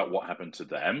talk about what happened to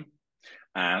them,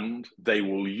 and they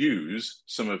will use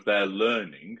some of their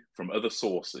learning from other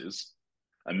sources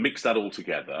and mix that all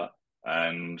together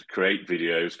and create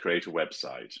videos, create a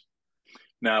website.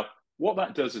 Now, what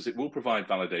that does is it will provide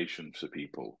validation to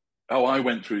people. Oh, I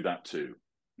went through that too.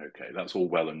 Okay, that's all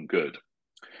well and good.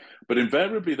 But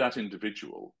invariably, that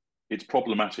individual, it's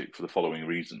problematic for the following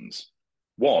reasons.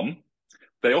 One,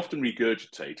 they often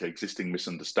regurgitate existing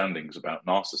misunderstandings about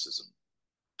narcissism.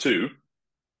 Two,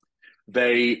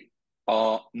 they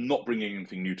are not bringing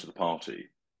anything new to the party.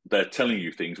 They're telling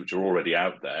you things which are already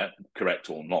out there, correct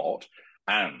or not,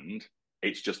 and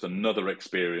it's just another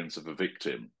experience of a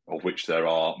victim, of which there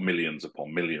are millions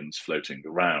upon millions floating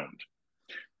around.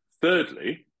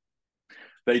 Thirdly,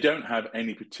 they don't have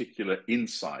any particular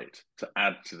insight to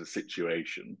add to the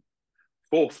situation.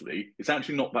 Fourthly, it's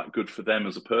actually not that good for them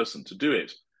as a person to do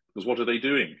it, because what are they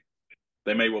doing?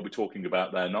 They may well be talking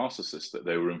about their narcissist that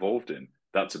they were involved in.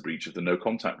 That's a breach of the no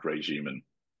contact regime.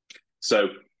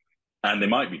 And they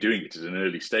might be doing it at an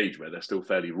early stage where they're still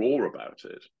fairly raw about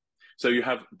it. So you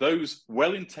have those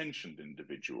well-intentioned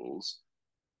individuals,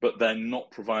 but they're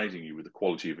not providing you with the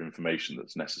quality of information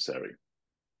that's necessary.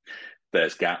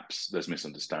 There's gaps, there's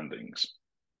misunderstandings.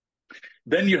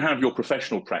 Then you have your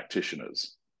professional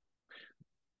practitioners.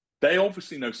 They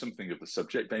obviously know something of the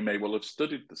subject. They may well have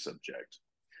studied the subject.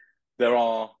 There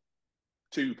are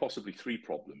two, possibly three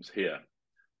problems here.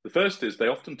 The first is they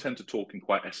often tend to talk in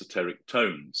quite esoteric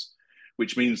tones,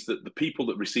 which means that the people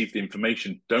that receive the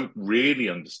information don't really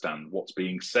understand what's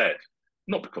being said.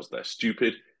 Not because they're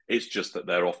stupid, it's just that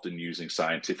they're often using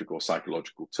scientific or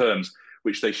psychological terms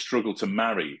which they struggle to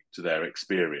marry to their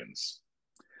experience.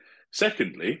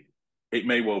 Secondly, it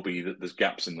may well be that there's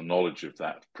gaps in the knowledge of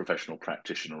that professional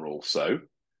practitioner also.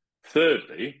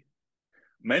 Thirdly,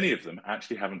 many of them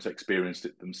actually haven't experienced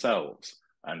it themselves.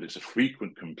 And it's a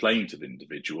frequent complaint of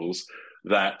individuals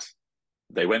that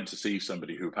they went to see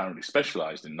somebody who apparently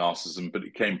specialized in narcissism, but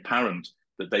it became apparent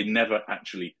that they never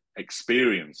actually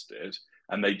experienced it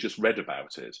and they just read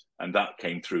about it. And that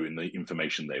came through in the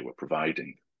information they were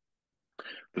providing.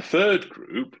 The third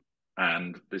group,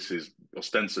 and this is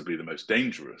ostensibly the most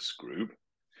dangerous group,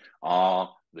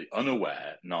 are the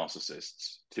unaware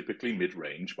narcissists, typically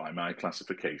mid-range by my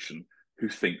classification, who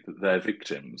think that they're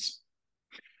victims.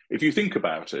 If you think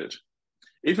about it,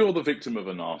 if you're the victim of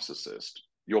a narcissist,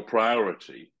 your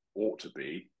priority ought to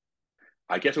be,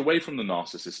 I get away from the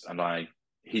narcissist and I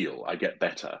heal, I get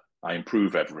better, I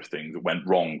improve everything that went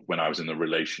wrong when I was in a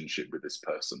relationship with this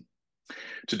person.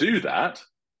 To do that,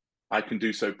 I can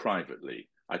do so privately.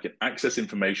 I can access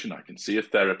information, I can see a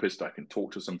therapist, I can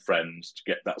talk to some friends to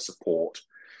get that support,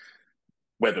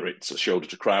 whether it's a shoulder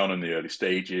to cry on in the early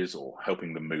stages or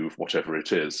helping them move, whatever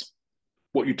it is.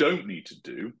 What you don't need to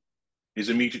do is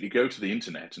immediately go to the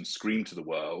internet and scream to the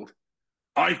world,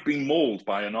 I've been mauled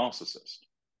by a narcissist.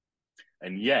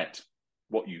 And yet,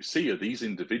 what you see are these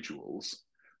individuals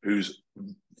whose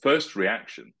first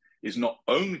reaction is not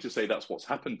only to say that's what's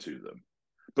happened to them,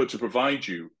 but to provide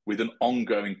you with an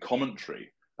ongoing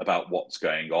commentary about what's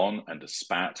going on and a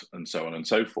spat and so on and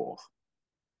so forth.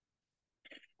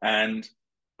 And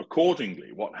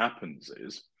accordingly, what happens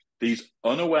is these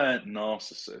unaware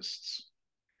narcissists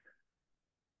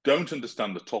don't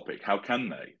understand the topic. How can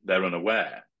they? They're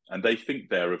unaware and they think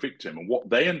they're a victim. And what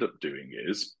they end up doing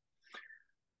is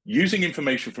using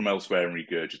information from elsewhere and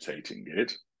regurgitating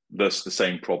it, thus the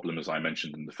same problem as I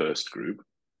mentioned in the first group,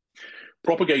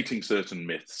 propagating certain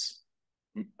myths,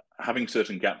 having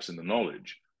certain gaps in the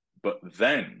knowledge, but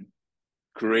then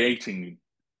creating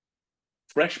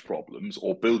fresh problems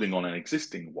or building on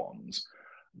existing ones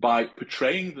by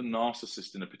portraying the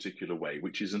narcissist in a particular way,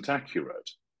 which isn't accurate.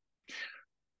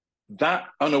 That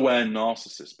unaware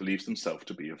narcissist believes themselves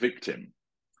to be a victim.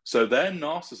 So their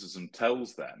narcissism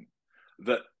tells them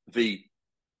that the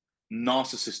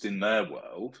narcissist in their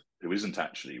world, who isn't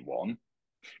actually one,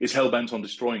 is hell-bent on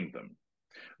destroying them,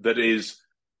 that is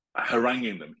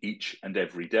haranguing them each and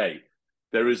every day.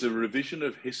 There is a revision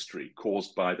of history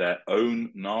caused by their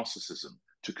own narcissism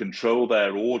to control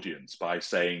their audience by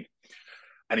saying,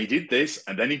 and he did this,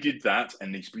 and then he did that,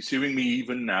 and he's pursuing me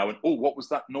even now, and oh, what was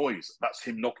that noise? That's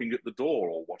him knocking at the door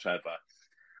or whatever.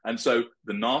 And so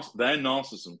their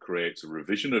narcissism creates a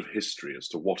revision of history as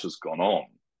to what has gone on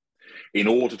in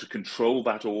order to control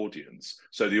that audience.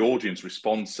 So the audience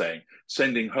responds saying,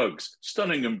 sending hugs,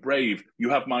 stunning and brave, you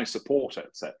have my support,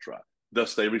 etc.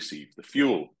 Thus they receive the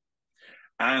fuel.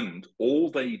 And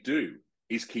all they do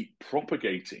is keep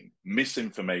propagating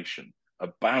misinformation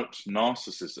about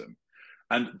narcissism.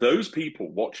 And those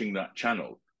people watching that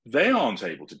channel, they aren't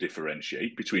able to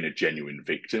differentiate between a genuine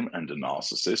victim and a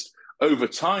narcissist. Over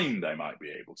time, they might be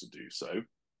able to do so.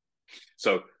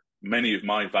 So many of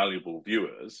my valuable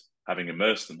viewers, having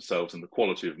immersed themselves in the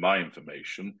quality of my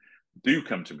information, do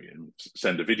come to me and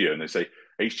send a video and they say,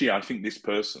 HG, I think this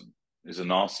person is a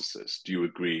narcissist. Do you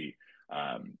agree?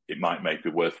 It might make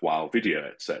a worthwhile video,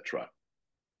 etc.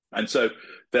 And so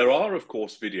there are, of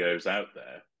course, videos out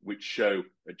there which show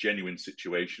a genuine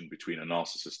situation between a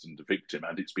narcissist and a victim,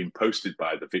 and it's been posted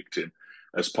by the victim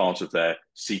as part of their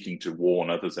seeking to warn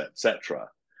others, etc.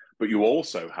 But you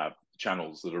also have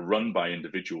channels that are run by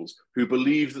individuals who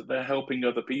believe that they're helping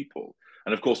other people.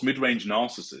 And of course, mid-range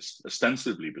narcissists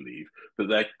ostensibly believe that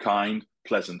they're kind,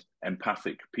 pleasant,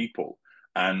 empathic people,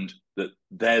 and that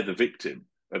they're the victim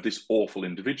of this awful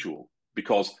individual.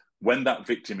 Because when that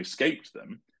victim escaped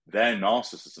them, their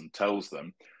narcissism tells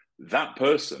them, that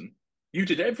person, you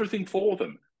did everything for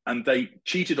them, and they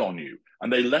cheated on you,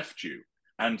 and they left you,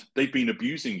 and they've been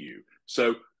abusing you.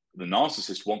 So the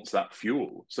narcissist wants that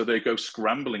fuel. So they go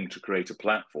scrambling to create a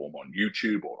platform on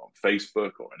YouTube or on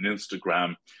Facebook or on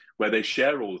Instagram where they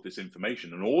share all of this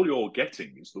information. And all you're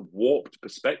getting is the warped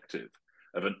perspective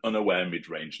of an unaware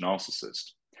mid-range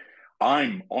narcissist.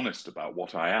 I'm honest about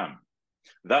what I am.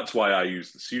 That's why I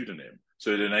use the pseudonym.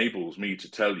 So it enables me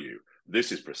to tell you,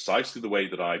 this is precisely the way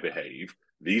that I behave.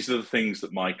 These are the things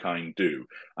that my kind do.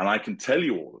 And I can tell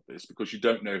you all of this because you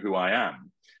don't know who I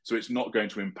am. So it's not going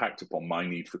to impact upon my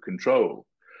need for control.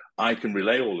 I can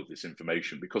relay all of this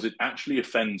information because it actually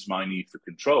offends my need for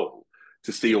control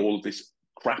to see all of this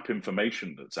crap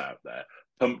information that's out there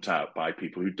pumped out by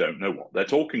people who don't know what they're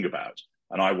talking about.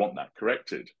 And I want that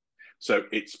corrected. So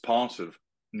it's part of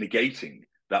negating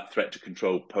that threat to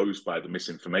control posed by the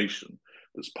misinformation.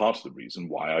 That's part of the reason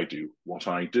why I do what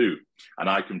I do. And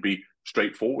I can be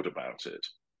straightforward about it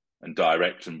and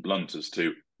direct and blunt as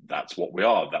to, that's what we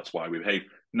are, that's why we behave.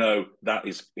 No, that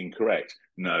is incorrect.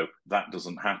 No, that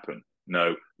doesn't happen.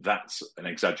 No, that's an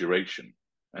exaggeration.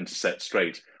 And to set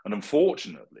straight. And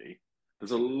unfortunately,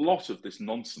 there's a lot of this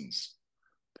nonsense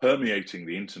permeating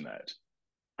the internet,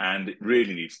 and it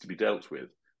really needs to be dealt with.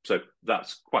 So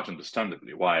that's quite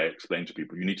understandably why I explain to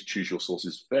people, you need to choose your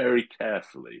sources very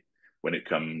carefully when it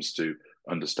comes to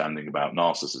understanding about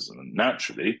narcissism. And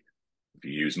naturally, if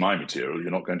you use my material,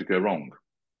 you're not going to go wrong.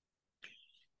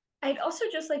 I'd also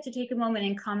just like to take a moment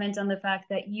and comment on the fact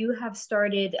that you have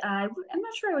started, I'm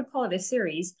not sure I would call it a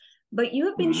series, but you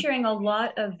have been sharing a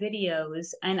lot of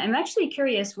videos, and I'm actually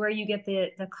curious where you get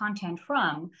the content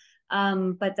from,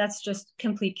 but that's just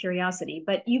complete curiosity.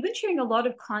 But you've been sharing a lot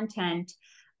of content,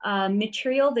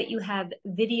 material that you have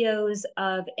videos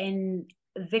of an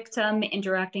victim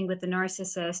interacting with the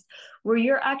narcissist, where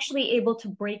you're actually able to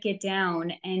break it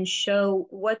down and show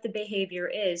what the behavior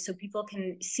is so people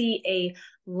can see a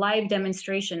live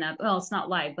demonstration of, well, it's not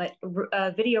live, but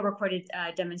a video recorded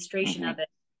demonstration of it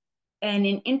and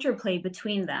an interplay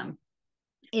between them.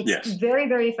 It's very,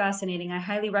 very fascinating. I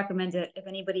highly recommend it if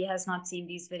anybody has not seen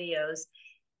these videos.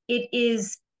 It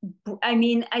is, I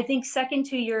mean, I think second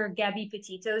to your Gabby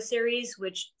Petito series,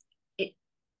 which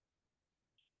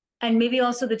And maybe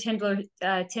also the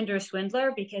Tinder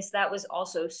swindler, because that was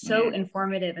also so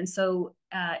informative and so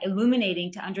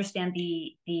illuminating to understand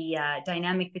the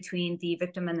dynamic between the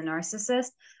victim and the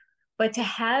narcissist. But to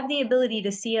have the ability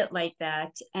to see it like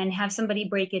that and have somebody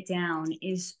break it down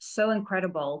is so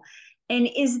incredible. And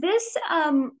is this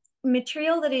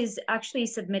material that is actually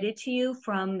submitted to you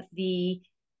from the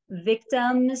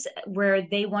victims where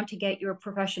they want to get your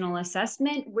professional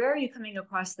assessment? Where are you coming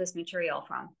across this material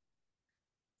from?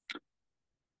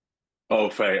 Oh,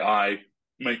 Faye, I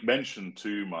make mention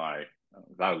to my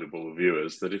valuable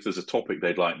viewers that if there's a topic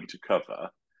they'd like me to cover,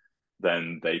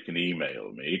 then they can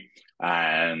email me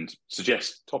and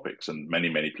suggest topics, and many,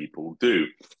 many people do.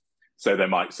 So they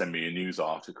might send me a news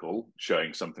article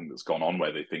showing something that's gone on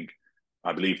where they think,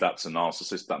 I believe that's a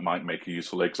narcissist, that might make a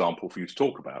useful example for you to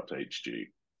talk about, HG.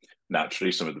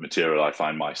 Naturally, some of the material I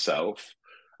find myself.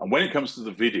 And when it comes to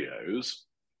the videos,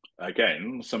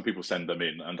 again, some people send them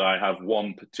in, and I have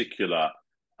one particular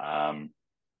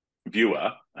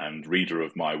viewer and reader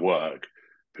of my work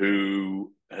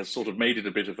who has sort of made it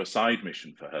a bit of a side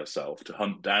mission for herself to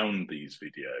hunt down these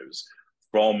videos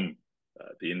from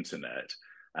the internet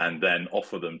and then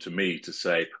offer them to me to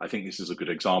say, I think this is a good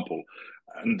example.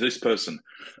 And this person,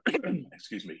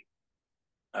 excuse me,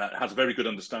 has a very good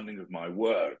understanding of my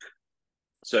work.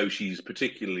 So she's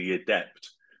particularly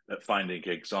adept at finding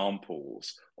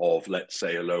examples of, let's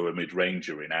say, a lower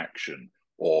mid-ranger in action,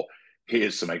 or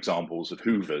here's some examples of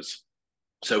hoovers.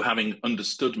 So having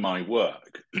understood my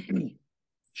work,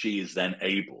 she is then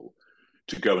able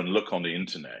to go and look on the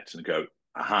internet and go,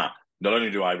 aha, not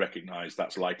only do I recognize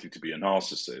that's likely to be a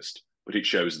narcissist, but it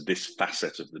shows this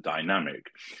facet of the dynamic.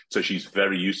 So she's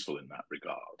very useful in that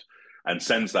regard and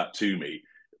sends that to me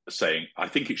saying, I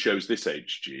think it shows this,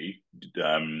 HG.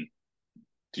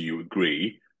 Do you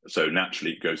agree? So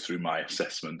naturally it goes through my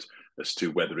assessment as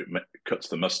to whether it cuts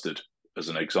the mustard as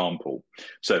an example.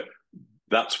 So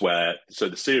that's where, so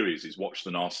the series is Watch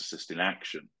the Narcissist in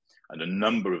Action. And a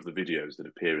number of the videos that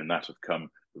appear in that have come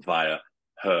via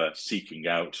her seeking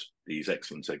out these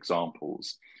excellent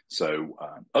examples. So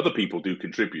other people do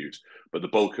contribute, but the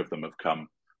bulk of them have come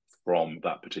from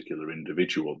that particular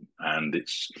individual. And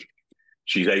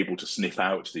she's able to sniff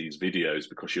out these videos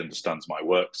because she understands my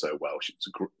work so well.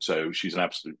 So she's an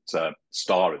absolute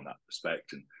star in that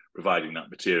respect in providing that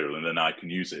material, and then I can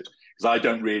use it. Because I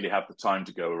don't really have the time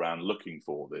to go around looking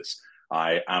for this.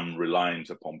 I am reliant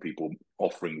upon people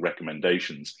offering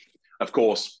recommendations. Of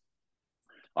course,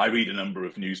 I read a number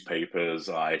of newspapers.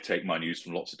 I take my news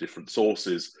from lots of different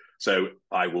sources. So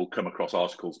I will come across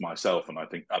articles myself and I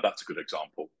think, oh, that's a good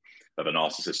example of a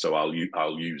narcissist, so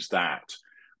I'll use that.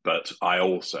 But I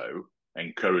also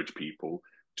encourage people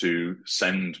to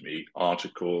send me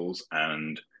articles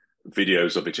and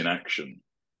videos of it in action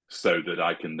so that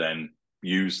I can then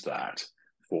use that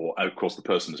for, of course, the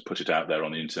person has put it out there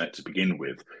on the internet to begin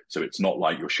with. So it's not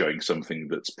like you're showing something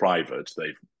that's private.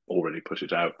 They've already put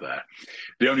it out there.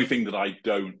 The only thing that I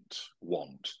don't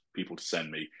want people to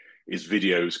send me is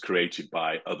videos created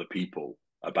by other people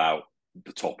about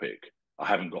the topic. I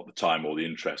haven't got the time or the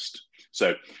interest.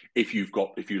 So if you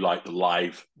like the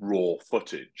live raw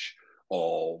footage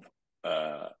of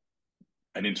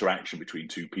an interaction between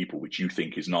two people, which you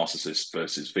think is narcissist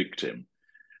versus victim,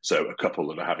 so a couple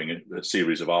that are having a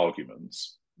series of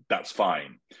arguments, that's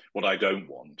fine. What I don't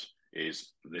want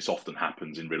is, this often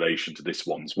happens in relation to this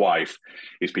one's wife,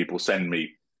 is people send me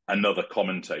another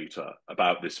commentator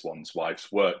about this one's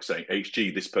wife's work saying,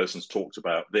 HG, this person's talked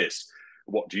about this.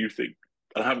 What do you think?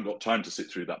 I haven't got time to sit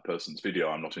through that person's video.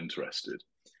 I'm not interested.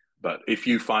 But if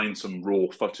you find some raw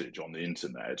footage on the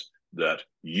internet that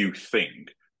you think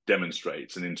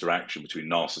demonstrates an interaction between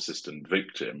narcissist and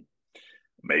victim,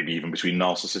 maybe even between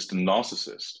narcissist and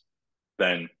narcissist,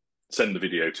 then send the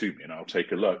video to me and I'll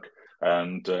take a look.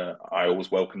 And I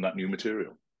always welcome that new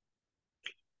material.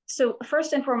 So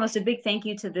first and foremost, a big thank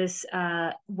you to this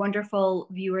wonderful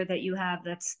viewer that you have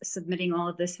that's submitting all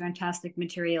of this fantastic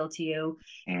material to you.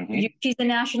 Mm-hmm. She's a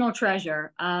national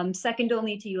treasure, second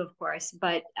only to you, of course,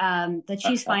 but that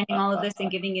she's finding all of this and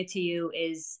giving it to you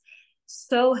is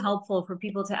so helpful for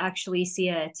people to actually see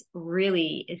it.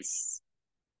 Really, it's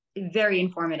very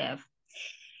informative.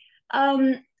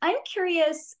 I'm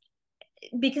curious,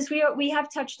 because we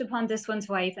have touched upon this one's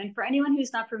wife, and for anyone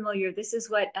who's not familiar, this is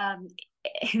what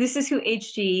this is who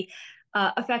HG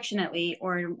affectionately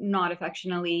or not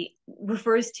affectionately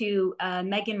refers to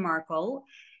Meghan Markle.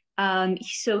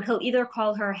 So he'll either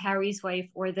call her Harry's wife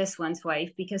or this one's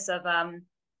wife because of a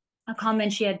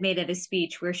comment she had made at a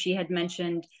speech where she had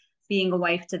mentioned being a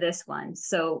wife to this one.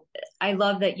 So I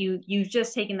love that you've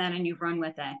just taken that and you've run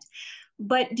with it.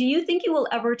 But do you think you will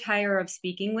ever tire of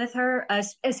speaking with her,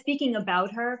 speaking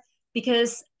about her?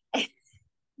 Because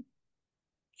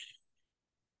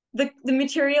the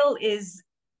material is,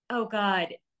 oh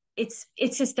God, it's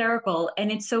hysterical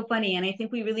and it's so funny. And I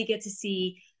think we really get to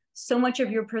see so much of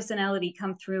your personality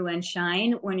come through and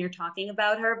shine when you're talking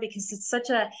about her, because it's such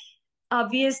a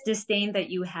obvious disdain that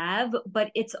you have,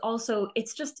 but it's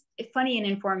just funny and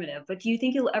informative. But do you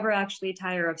think you'll ever actually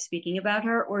tire of speaking about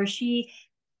her, or is she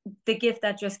the gift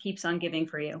that just keeps on giving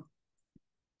for you?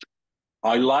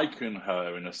 I liken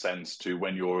her in a sense to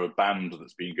when you're a band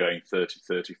that's been going 30,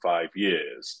 35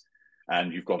 years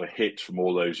and you've got a hit from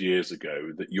all those years ago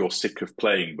that you're sick of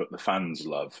playing, but the fans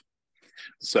love.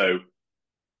 So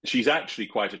she's actually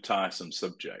quite a tiresome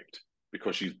subject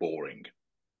because she's boring.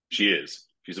 She is.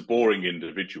 She's a boring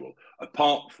individual,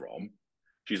 apart from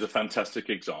she's a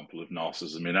fantastic example of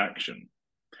narcissism in action.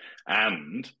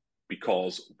 And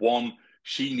because, one,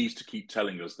 she needs to keep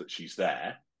telling us that she's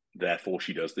there. Therefore,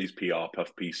 she does these PR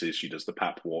puff pieces, she does the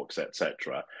pap walks,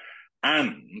 etc.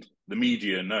 And the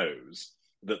media knows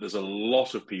that there's a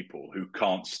lot of people who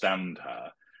can't stand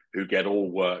her, who get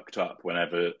all worked up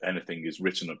whenever anything is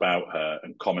written about her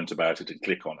and comment about it and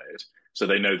click on it. So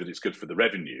they know that it's good for the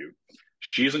revenue.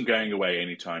 She isn't going away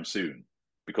anytime soon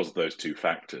because of those two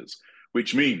factors,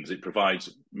 which means it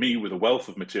provides me with a wealth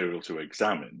of material to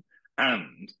examine,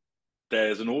 and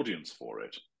there's an audience for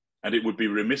it. And it would be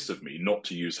remiss of me not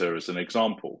to use her as an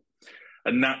example.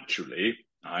 And naturally,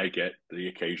 I get the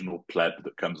occasional pleb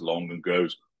that comes along and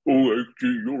goes, "Oh,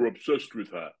 HG, you're obsessed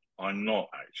with her." I'm not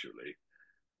actually.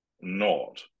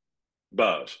 Not.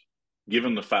 But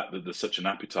given the fact that there's such an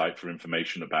appetite for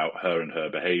information about her and her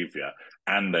behavior,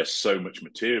 and there's so much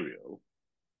material,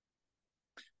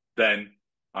 then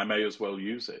I may as well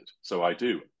use it. So I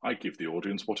do. I give the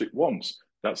audience what it wants.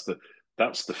 That's the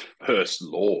first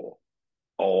law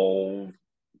of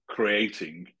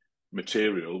creating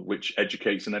material which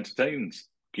educates and entertains.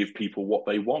 Give people what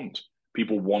they want.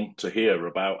 People want to hear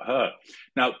about her.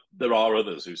 Now, there are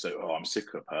others who say, "Oh, I'm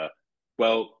sick of her."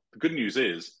 Well, the good news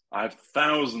is I have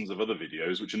thousands of other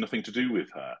videos which are nothing to do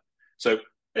with her. So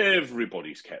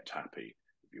everybody's kept happy.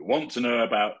 If you want to know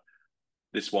about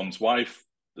this one's wife,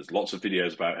 there's lots of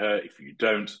videos about her. If you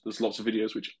don't, there's lots of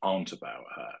videos which aren't about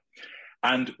her.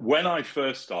 And when I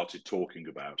first started talking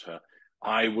about her,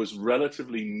 I was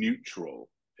relatively neutral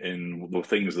in the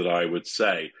things that I would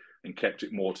say and kept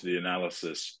it more to the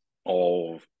analysis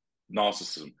of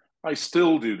narcissism. I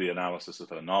still do the analysis of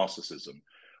her narcissism,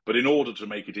 but in order to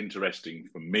make it interesting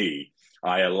for me,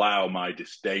 I allow my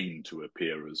disdain to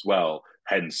appear as well,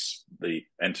 hence the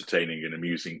entertaining and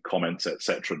amusing comments,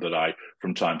 etc., that I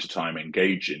from time to time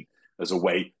engage in as a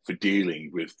way for dealing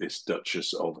with this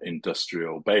Duchess of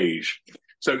Industrial Beige.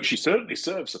 So she certainly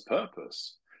serves a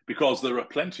purpose, because there are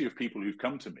plenty of people who've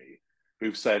come to me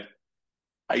who've said,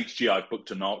 "HG, I've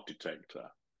booked a narc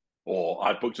detector," or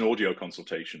 "I've booked an audio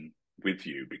consultation with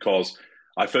you because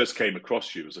I first came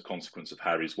across you as a consequence of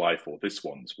Harry's wife or this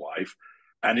one's wife,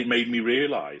 and it made me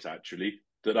realize actually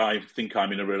that I think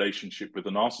I'm in a relationship with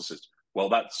a narcissist." Well,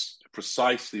 that's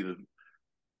precisely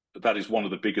that is one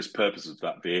of the biggest purposes of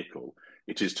that vehicle.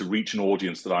 It is to reach an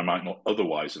audience that I might not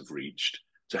otherwise have reached,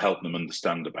 to help them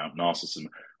understand about narcissism.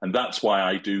 And that's why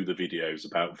I do the videos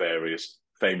about various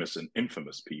famous and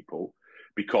infamous people,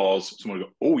 because someone will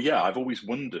go, "Oh yeah, I've always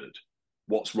wondered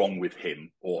what's wrong with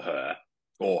him or her,"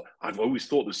 or "I've always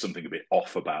thought there's something a bit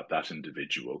off about that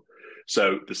individual."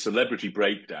 So the celebrity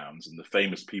breakdowns and the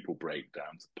famous people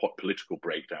breakdowns, the political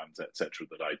breakdowns, etc.,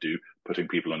 that I do, putting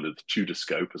people under the Tudor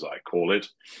scope, as I call it,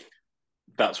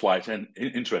 that's why it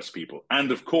interests people.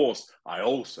 And of course, I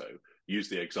also use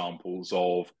the examples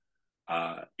of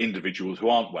individuals who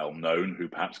aren't well known, who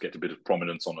perhaps get a bit of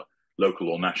prominence on a local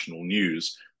or national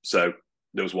news. So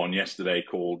there was one yesterday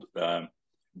called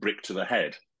Brick to the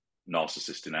Head,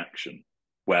 Narcissist in Action,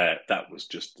 where that was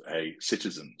just a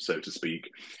citizen, so to speak,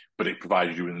 but it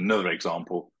provided you with another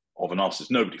example of a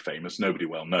narcissist, nobody famous, nobody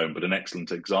well known, but an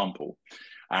excellent example.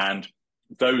 And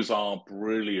those are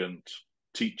brilliant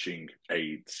teaching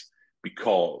aids,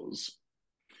 because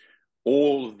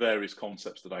all the various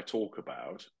concepts that I talk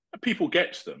about, people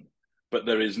get them, but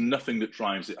there is nothing that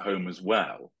drives it home as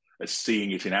well as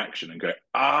seeing it in action and going,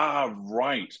 "Ah,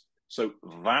 right, so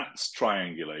that's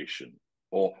triangulation,"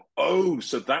 or "Oh,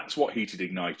 so that's what heated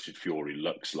ignited fury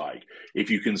looks like."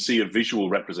 If you can see a visual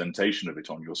representation of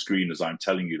it on your screen as I'm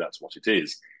telling you that's what it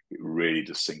is, it really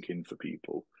does sink in for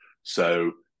people.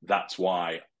 So that's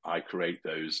why I create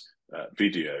those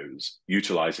videos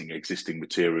utilizing existing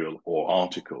material or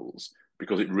articles,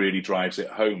 because it really drives it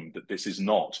home that this is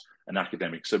not an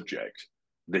academic subject.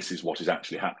 This is what is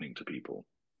actually happening to people.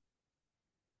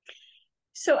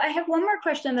 So I have one more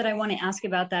question that I want to ask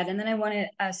about that, and then I want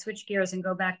to switch gears and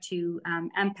go back to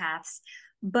empaths.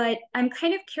 But I'm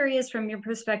kind of curious from your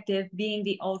perspective, being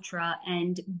the ultra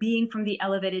and being from the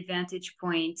elevated vantage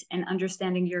point and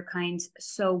understanding your kind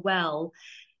so well.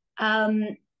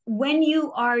 Um, when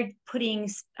you are putting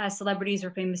celebrities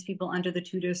or famous people under the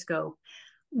Tudor scope,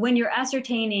 when you're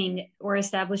ascertaining or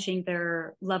establishing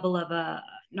their level of a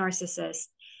narcissist,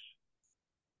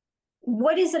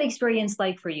 what is that experience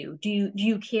like for you? Do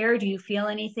you care? Do you feel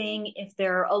anything if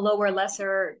they're a lower,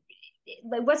 lesser?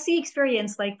 Like, what's the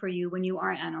experience like for you when you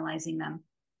are analyzing them?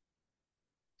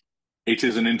 It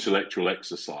is an intellectual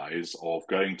exercise of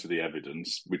going to the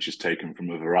evidence, which is taken from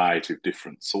a variety of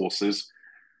different sources: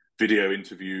 video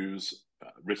interviews,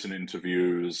 written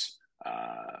interviews,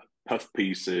 puff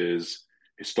pieces,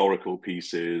 historical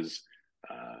pieces,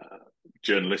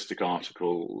 journalistic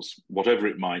articles, whatever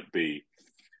it might be.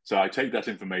 So I take that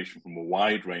information from a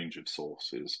wide range of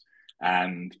sources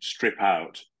and strip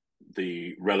out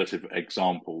the relative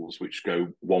examples which go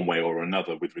one way or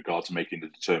another with regard to making the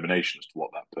determination as to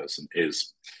what that person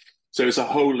is. So it's a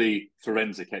wholly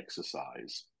forensic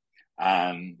exercise.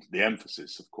 And the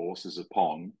emphasis, of course, is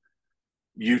upon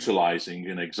utilizing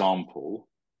an example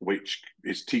which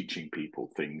is teaching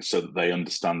people things so that they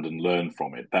understand and learn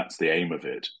from it. That's the aim of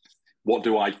it. What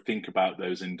do I think about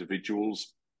those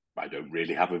individuals? I don't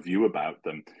really have a view about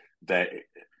them. They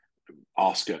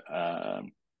ask a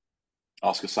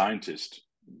scientist,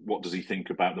 what does he think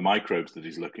about the microbes that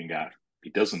he's looking at? He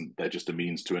doesn't. They're just a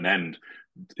means to an end.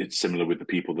 It's similar with the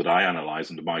people that I analyze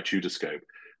under my Tudorscope.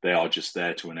 They are just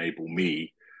there to enable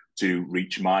me to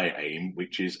reach my aim,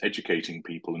 which is educating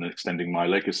people and extending my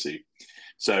legacy.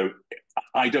 So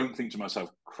I don't think to myself,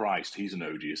 Christ, he's an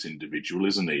odious individual,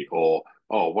 isn't he? Or,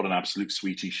 oh, what an absolute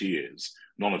sweetie she is.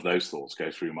 None of those thoughts go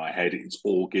through my head. It's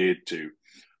all geared to,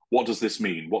 what does this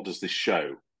mean? What does this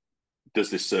show?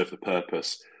 Does this serve the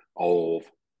purpose of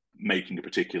making a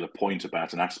particular point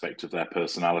about an aspect of their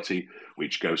personality,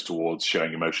 which goes towards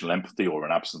showing emotional empathy or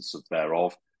an absence of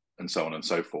thereof, and so on and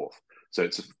so forth? So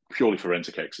it's a purely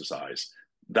forensic exercise.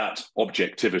 That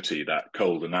objectivity, that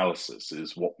cold analysis,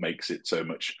 is what makes it so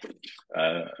much,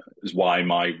 is why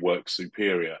my work's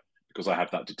superior, because I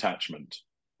have that detachment.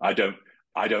 I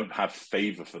don't have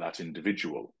favor for that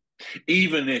individual.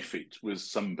 Even if it was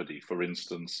somebody, for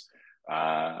instance,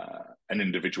 an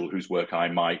individual whose work I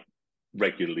might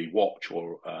regularly watch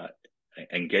or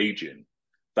engage in,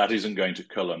 that isn't going to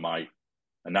color my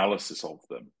analysis of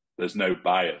them. There's no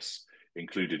bias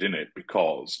included in it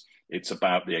because it's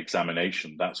about the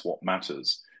examination. That's what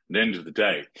matters. At the end of the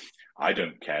day, I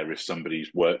don't care if somebody's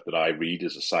work that I read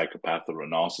is a psychopath or a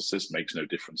narcissist, makes no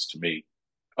difference to me.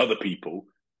 Other people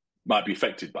might be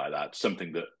affected by that,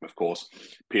 something that, of course,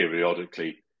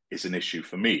 periodically is an issue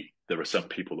for me. There are some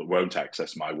people that won't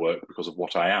access my work because of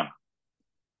what I am.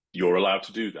 You're allowed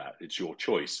to do that. It's your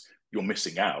choice. You're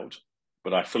missing out.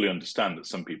 But I fully understand that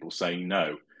some people say,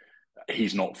 no,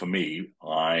 he's not for me.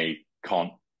 I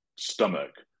can't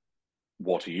stomach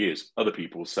what he is. Other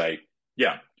people say,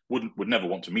 yeah, would never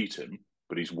want to meet him,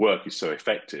 but his work is so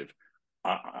effective.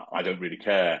 I don't really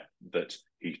care that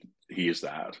he is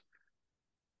that.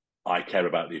 I care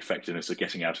about the effectiveness of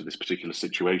getting out of this particular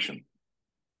situation.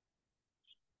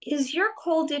 Is your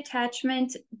cold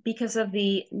detachment because of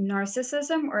the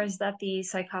narcissism, or is that the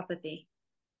psychopathy?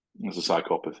 It's a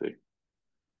psychopathy.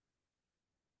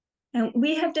 And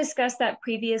we have discussed that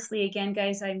previously. Again,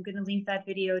 guys, I'm going to link that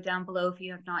video down below if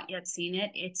you have not yet seen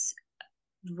it. It's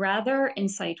rather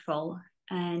insightful,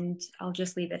 and I'll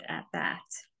just leave it at that.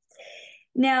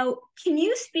 Now, can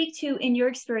you speak to, in your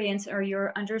experience or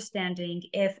your understanding,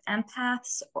 if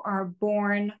empaths are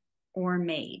born or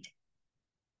made?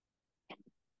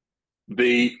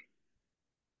 An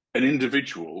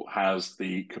individual has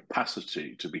the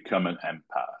capacity to become an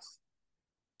empath.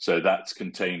 So that's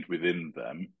contained within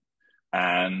them.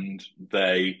 And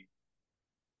they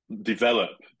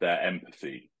develop their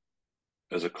empathy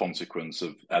as a consequence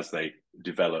of as they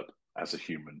develop as a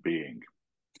human being.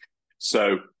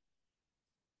 So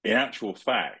in actual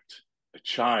fact,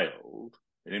 an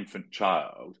infant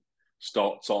child,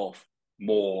 starts off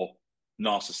more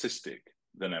narcissistic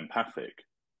than empathic,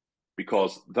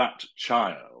 because that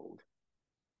child,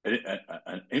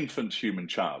 an infant human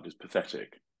child, is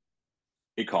pathetic.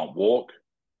 It can't walk,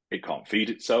 it can't feed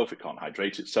itself, it can't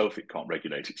hydrate itself, it can't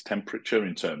regulate its temperature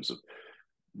in terms of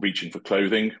reaching for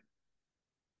clothing,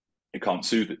 it can't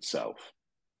soothe itself.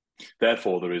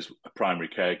 Therefore, there is a primary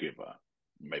caregiver,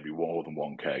 maybe more than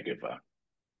one caregiver.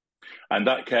 And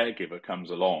that caregiver comes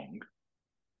along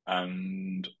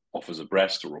and offers a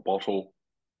breast or a bottle,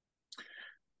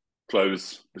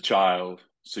 clothes the child,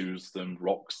 soothes them,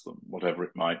 rocks them, whatever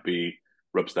it might be,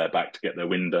 rubs their back to get their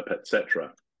wind up,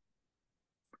 etc.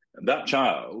 And that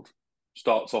child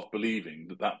starts off believing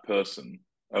that that person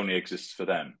only exists for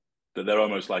them, that they're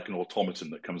almost like an automaton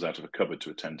that comes out of a cupboard to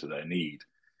attend to their need.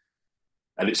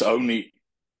 And it's only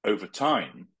over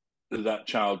time that that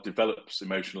child develops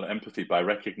emotional empathy by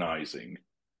recognizing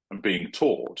and being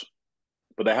taught,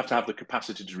 but they have to have the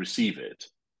capacity to receive it,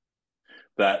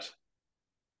 that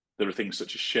there are things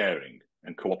such as sharing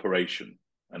and cooperation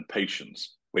and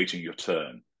patience, waiting your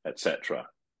turn, etc.,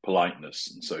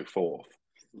 politeness and so forth,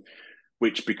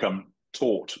 which become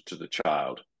taught to the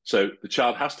child. So the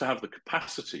child has to have the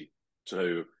capacity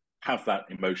to have that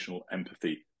emotional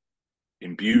empathy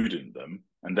imbued in them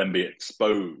and then be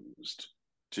exposed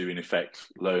to, in effect,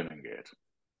 learning it.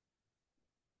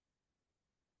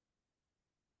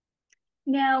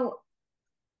 Now,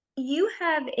 you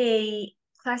have a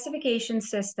classification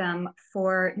system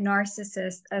for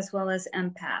narcissists as well as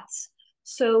empaths.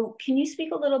 So can you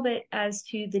speak a little bit as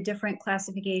to the different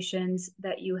classifications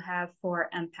that you have for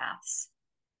empaths?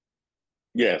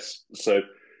 Yes. So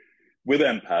with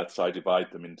empaths, I divide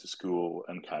them into school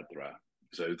and cadre.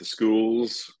 So the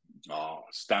schools are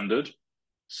standard,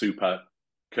 super,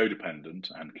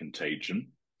 codependent, and contagion.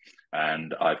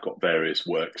 And I've got various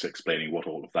works explaining what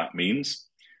all of that means.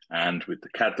 And with the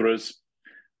cadres,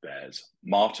 there's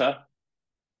martyr,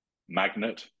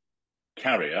 magnet,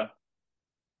 carrier,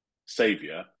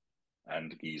 savior,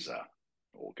 and geezer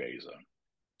or gazer.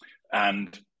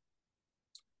 And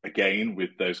again,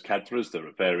 with those cadres, there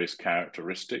are various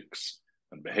characteristics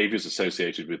and behaviors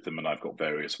associated with them, and I've got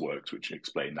various works which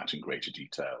explain that in greater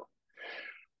detail.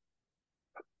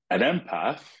 An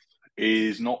empath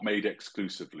is not made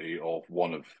exclusively of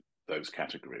one of those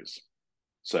categories.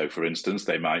 So, for instance,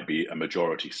 they might be a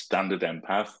majority standard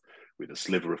empath with a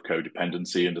sliver of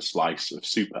codependency and a slice of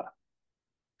super,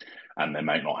 and they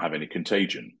might not have any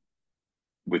contagion.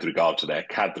 With regard to their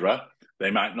cadre,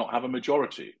 they might not have a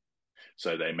majority.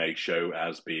 So they may show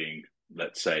as being,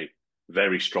 let's say,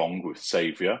 very strong with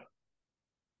savior,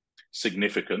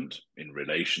 significant in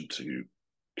relation to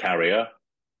carrier,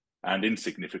 and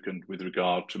insignificant with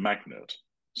regard to magnet.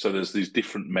 So there's these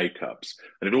different makeups,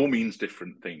 and it all means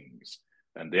different things.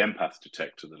 And the empath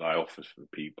detector that I offer for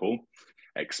people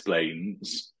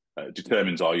explains,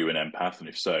 determines are you an empath, and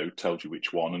if so, tells you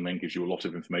which one, and then gives you a lot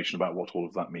of information about what all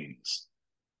of that means.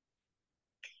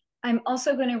 I'm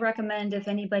also going to recommend, if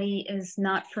anybody is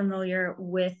not familiar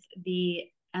with the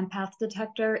empath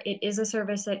detector, it is a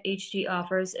service that HG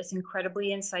offers. It's incredibly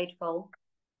insightful.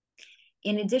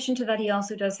 In addition to that, he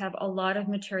also does have a lot of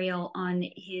material on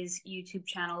his YouTube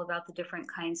channel about the different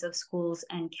kinds of schools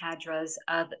and cadres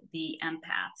of the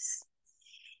empaths.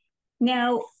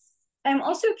 Now, I'm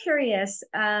also curious,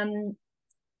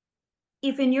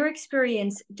 if in your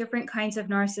experience, different kinds of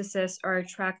narcissists are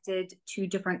attracted to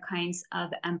different kinds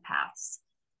of empaths.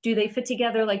 Do they fit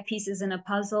together like pieces in a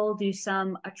puzzle? Do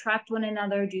some attract one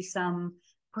another? Do some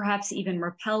perhaps even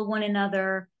repel one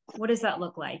another? What does that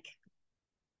look like?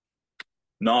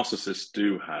 Narcissists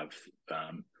do have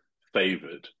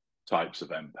favored types of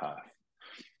empath.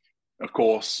 Of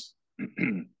course,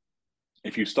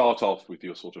 if you start off with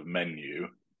your sort of menu,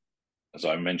 as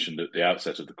I mentioned at the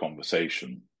outset of the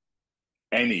conversation,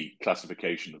 any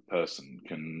classification of person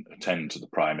can attend to the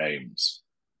prime aims,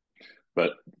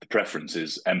 but the preference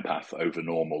is empath over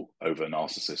normal, over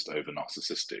narcissist, over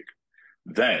narcissistic.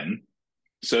 Then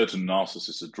certain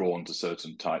narcissists are drawn to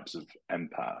certain types of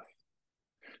empath.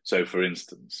 So, for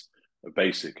instance, a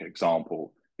basic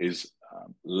example is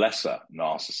lesser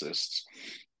narcissists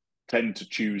tend to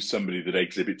choose somebody that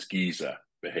exhibits geezer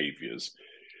behaviors,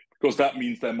 because that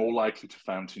means they're more likely to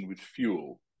fountain with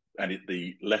fuel. And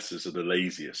the lessers are the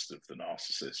laziest of the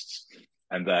narcissists.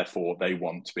 And therefore, they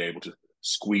want to be able to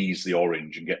squeeze the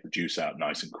orange and get the juice out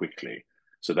nice and quickly.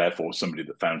 So therefore, somebody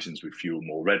that fountains with fuel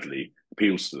more readily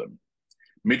appeals to them.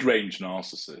 Mid-range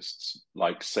narcissists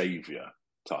like savior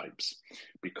types,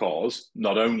 because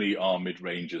not only are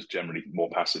mid-rangers generally more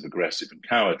passive-aggressive and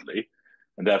cowardly,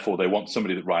 and therefore they want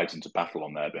somebody that rides into battle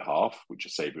on their behalf, which a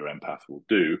savior empath will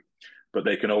do, but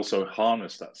they can also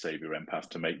harness that savior empath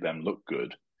to make them look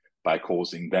good by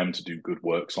causing them to do good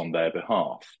works on their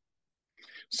behalf.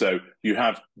 So you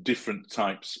have different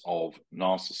types of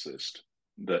narcissist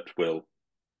that will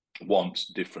want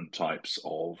different types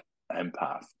of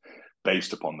empath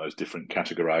based upon those different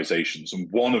categorizations. And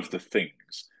one of the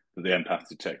things that the empath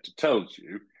detector tells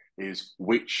you is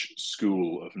which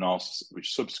school of narcissist,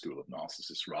 which sub-school of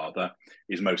narcissists rather,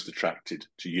 is most attracted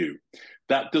to you.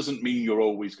 That doesn't mean you're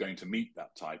always going to meet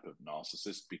that type of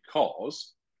narcissist,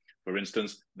 because For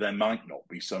instance, there might not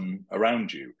be some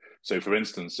around you. So, for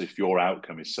instance, if your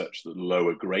outcome is such that the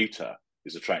lower greater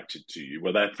is attracted to you,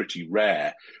 well, they're pretty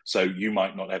rare. So you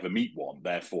might not ever meet one.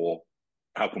 Therefore,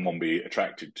 how can one be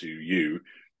attracted to you?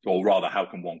 Or rather, how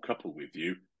can one couple with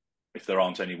you if there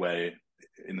aren't anywhere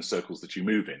in the circles that you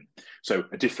move in? So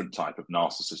a different type of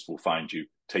narcissist will find you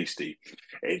tasty.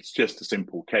 It's just a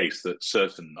simple case that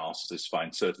certain narcissists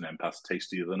find certain empaths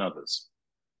tastier than others.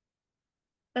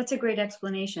 That's a great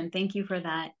explanation. Thank you for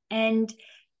that. And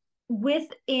with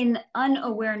an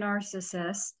unaware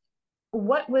narcissist,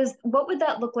 what would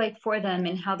that look like for them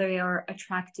and how they are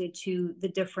attracted to the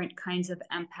different kinds of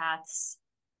empaths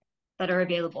that are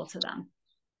available to them?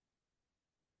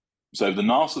 So the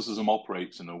narcissism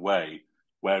operates in a way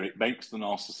where it makes the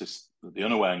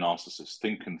unaware narcissist,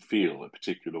 think and feel a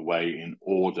particular way in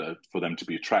order for them to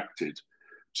be attracted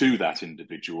to that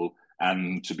individual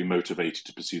and to be motivated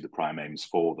to pursue the prime aims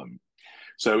for them.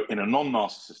 So in a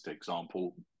non-narcissistic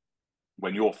example,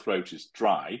 when your throat is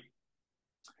dry,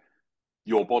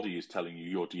 your body is telling you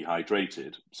you're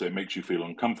dehydrated, so it makes you feel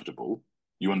uncomfortable.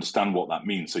 You understand what that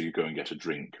means, so you go and get a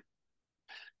drink.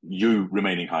 You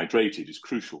remaining hydrated is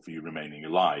crucial for you remaining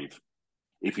alive.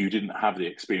 If you didn't have the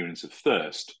experience of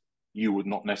thirst, you would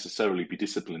not necessarily be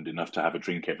disciplined enough to have a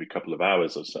drink every couple of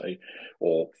hours, or say,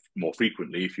 or more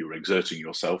frequently if you were exerting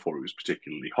yourself or it was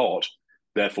particularly hot.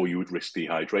 Therefore, you would risk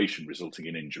dehydration, resulting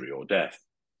in injury or death.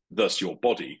 Thus, your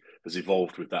body has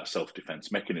evolved with that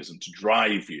self-defense mechanism to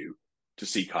drive you to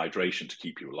seek hydration to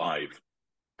keep you alive.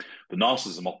 The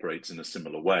narcissism operates in a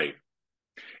similar way.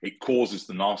 It causes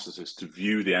the narcissist to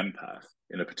view the empath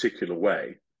in a particular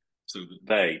way so that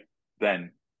they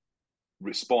then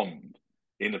respond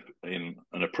in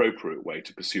an appropriate way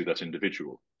to pursue that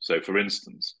individual. So, for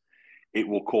instance, it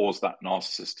will cause that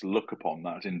narcissist to look upon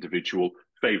that individual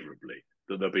favorably,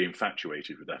 that they'll be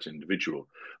infatuated with that individual,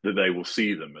 that they will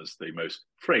see them as the most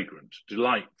fragrant,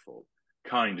 delightful,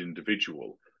 kind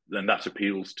individual, then that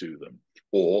appeals to them.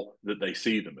 Or that they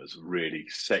see them as really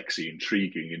sexy,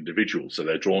 intriguing individuals, so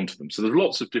they're drawn to them. So there's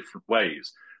lots of different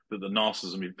ways that the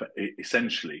narcissism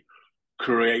essentially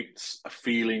creates a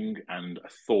feeling and a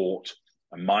thought,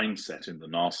 a mindset in the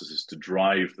narcissist to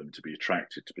drive them to be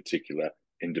attracted to particular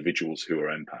individuals who are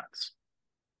empaths.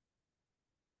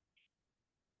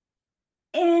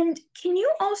 And can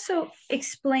you also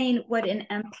explain what an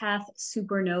empath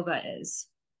supernova is?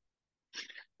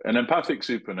 An empathic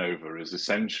supernova is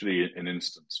essentially an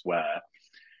instance where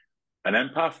an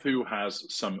empath who has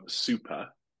some super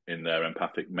in their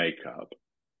empathic makeup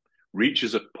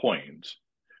reaches a point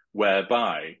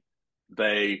whereby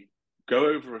they go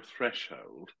over a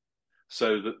threshold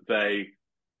so that they,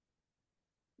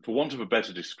 for want of a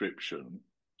better description,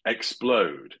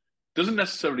 explode. Doesn't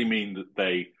necessarily mean that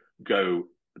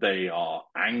they are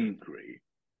angry.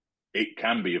 It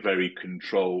can be a very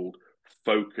controlled,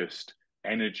 focused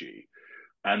energy.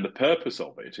 And the purpose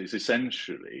of it is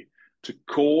essentially to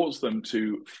cause them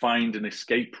to find an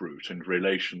escape route in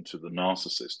relation to the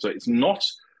narcissist. So it's not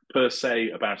per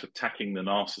se about attacking the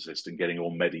narcissist and getting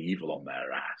all medieval on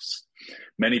their ass.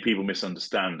 Many people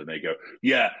misunderstand and they go,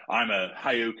 yeah, I'm a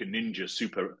Hyoka ninja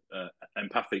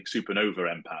empathic supernova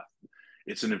empath.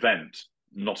 It's an event,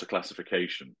 not a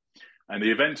classification. And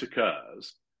the event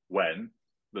occurs when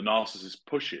the narcissist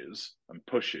pushes and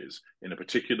pushes in a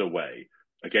particular way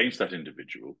against that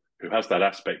individual who has that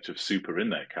aspect of super in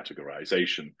their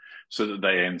categorization so that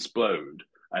they explode.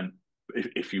 And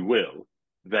if you will,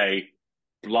 they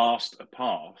blast a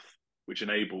path which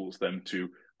enables them to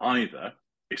either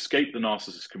escape the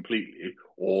narcissist completely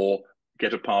or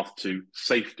get a path to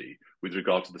safety with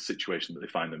regard to the situation that they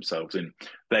find themselves in.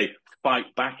 They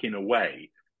fight back in a way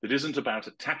that isn't about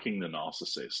attacking the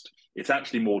narcissist. It's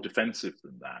actually more defensive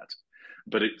than that.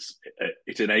 But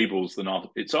it enables the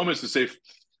narcissist. It's almost as if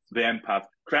the empath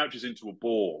crouches into a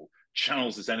ball,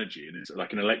 channels his energy, and it's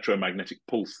like an electromagnetic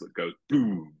pulse that goes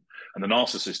boom. And the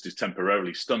narcissist is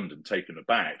temporarily stunned and taken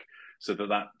aback so that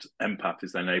that empath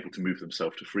is then able to move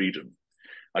themselves to freedom.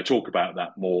 I talk about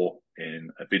that more in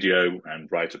a video and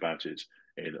write about it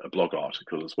in a blog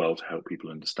article as well to help people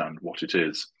understand what it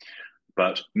is.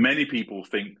 But many people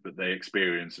think that they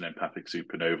experience an empathic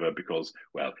supernova because,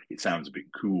 well, it sounds a bit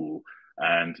cool,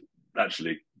 and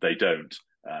actually they don't.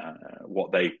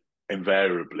 What they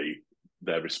invariably,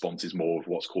 their response is more of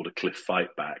what's called a cliff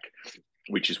fight back,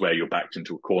 which is where you're backed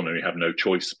into a corner and you have no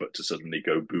choice but to suddenly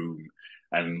go boom.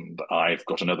 And I've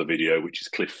got another video, which is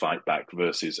cliff fight back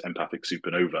versus empathic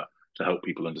supernova, to help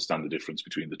people understand the difference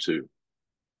between the two.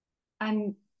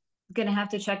 I'm gonna have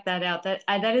to check that out.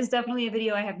 That is definitely a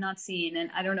video I have not seen, and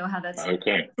I don't know how that's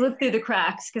okay. Look through the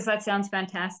cracks because that sounds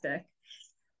fantastic.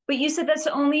 But you said that's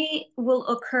only will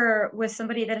occur with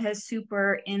somebody that has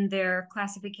super in their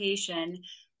classification.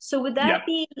 So would Yeah, that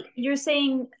be, you're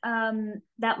saying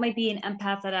that might be an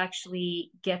empath that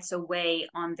actually gets away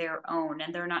on their own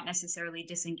and they're not necessarily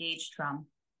disengaged from?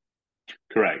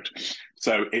 correct.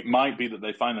 So it might be that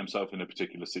they find themselves in a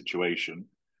particular situation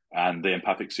and the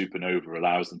empathic supernova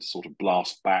allows them to sort of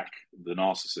blast back the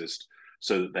narcissist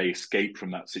so that they escape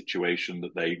from that situation,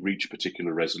 that they reach a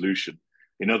particular resolution.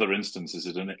 In other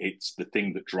instances, it's the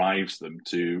thing that drives them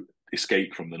to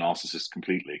escape from the narcissist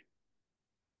completely.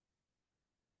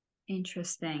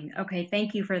 Interesting. Okay,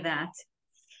 thank you for that.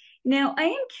 Now, I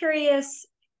am curious,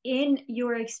 in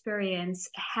your experience,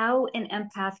 how an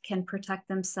empath can protect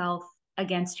themselves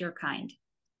against your kind.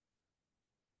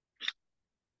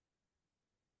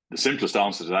 The simplest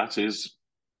answer to that is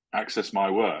access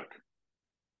my work.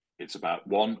 It's about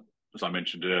one, as I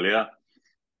mentioned earlier,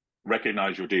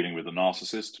 recognize you're dealing with a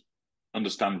narcissist,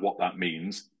 understand what that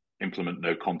means, implement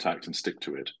no contact and stick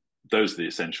to it. Those are the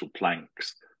essential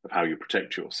planks of how you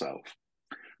protect yourself.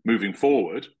 Moving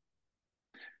forward,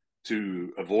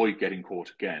 to avoid getting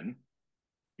caught again,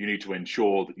 you need to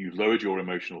ensure that you've lowered your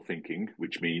emotional thinking,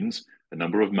 which means a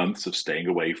number of months of staying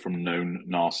away from known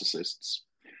narcissists.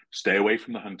 Stay away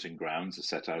from the hunting grounds as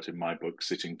set out in my book,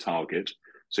 Sitting Target,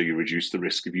 so you reduce the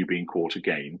risk of you being caught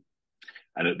again.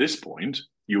 And at this point,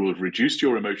 you will have reduced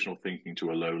your emotional thinking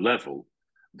to a low level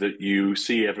that you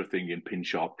see everything in pin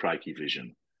sharp crikey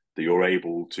vision, that you're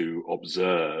able to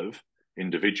observe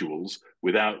individuals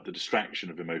without the distraction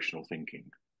of emotional thinking.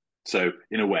 So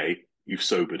in a way, you've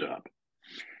sobered up.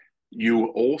 You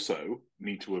also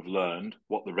need to have learned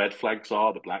what the red flags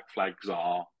are, the black flags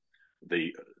are,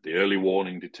 the early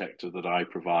warning detector that I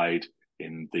provide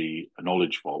in the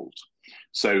knowledge vault,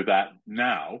 so that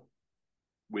now,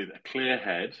 with a clear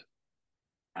head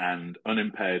and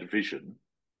unimpaired vision,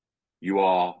 you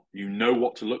know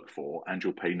what to look for and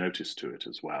you'll pay notice to it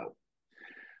as well.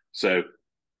 So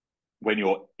when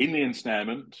you're in the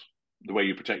ensnarement, the way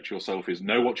you protect yourself is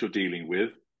know what you're dealing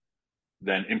with,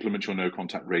 then implement your no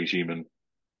contact regime and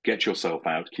get yourself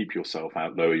out, keep yourself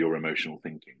out, lower your emotional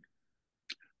thinking.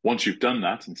 Once you've done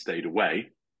that and stayed away,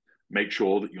 make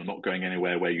sure that you're not going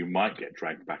anywhere where you might get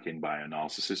dragged back in by a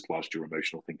narcissist whilst your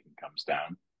emotional thinking comes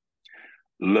down.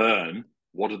 Learn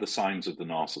what are the signs of the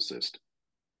narcissist.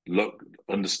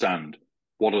 Understand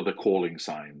what are the calling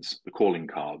signs, the calling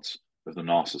cards of the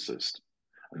narcissist.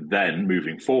 And then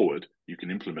moving forward, you can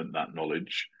implement that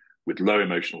knowledge with low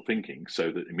emotional thinking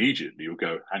so that immediately you'll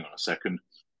go, hang on a second,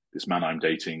 this man I'm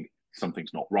dating,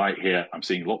 something's not right here. I'm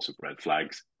seeing lots of red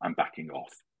flags. I'm backing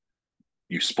off.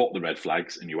 You spot the red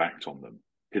flags and you act on them.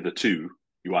 Hitherto,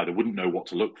 you either wouldn't know what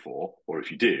to look for, or if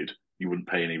you did, you wouldn't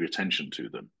pay any attention to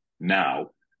them. Now,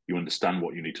 you understand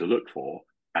what you need to look for,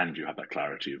 and you have that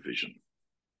clarity of vision.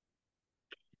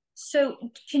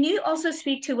 So can you also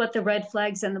speak to what the red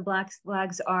flags and the black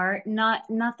flags are? Not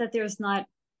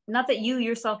that you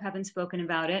yourself haven't spoken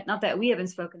about it, not that we haven't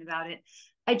spoken about it.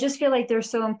 I just feel like they're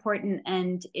so important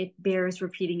and it bears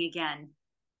repeating again.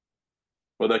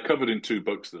 Well, they're covered in 2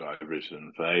 books that I've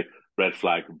written, Faye, Red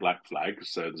Flag and Black Flag.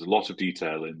 So there's a lot of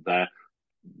detail in there.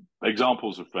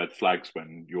 Examples of red flags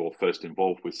when you're first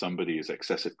involved with somebody is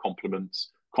excessive compliments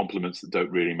that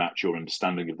don't really match your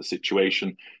understanding of the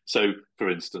situation. So, for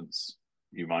instance,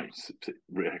 you might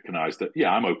recognize that,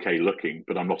 yeah, I'm okay looking,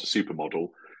 but I'm not a supermodel.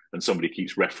 And somebody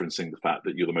keeps referencing the fact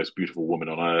that you're the most beautiful woman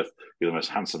on earth, you're the most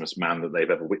handsomest man that they've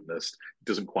ever witnessed. It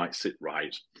doesn't quite sit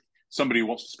right. Somebody who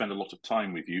wants to spend a lot of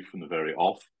time with you from the very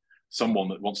off, someone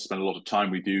that wants to spend a lot of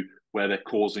time with you where they're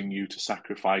causing you to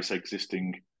sacrifice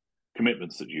existing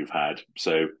commitments that you've had.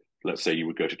 So let's say you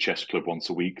would go to chess club once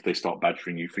a week, they start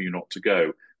badgering you for you not to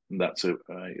go. And that's a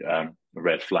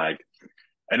red flag.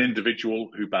 An individual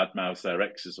who badmouths their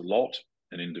exes a lot,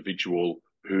 an individual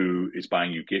who is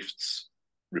buying you gifts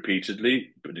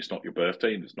repeatedly, but it's not your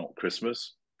birthday and it's not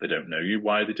Christmas. They don't know you.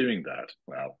 Why are they doing that?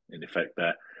 Well, in effect,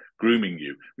 they're grooming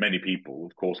you. Many people,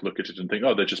 of course, look at it and think,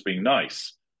 oh, they're just being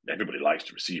nice. Everybody likes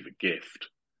to receive a gift.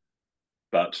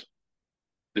 But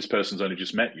this person's only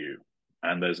just met you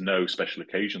and there's no special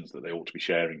occasions that they ought to be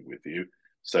sharing with you.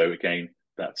 So again,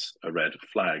 that's a red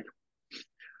flag.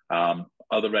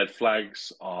 Other red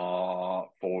flags are,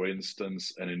 for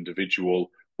instance, an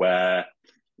individual where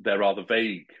they're rather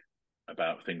vague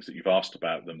about things that you've asked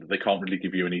about them, that they can't really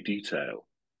give you any detail.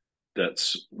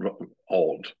 That's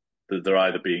odd, that they're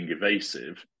either being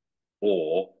evasive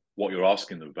or what you're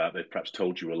asking them about, they've perhaps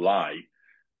told you a lie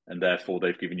and therefore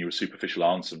they've given you a superficial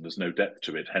answer and there's no depth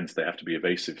to it. Hence, they have to be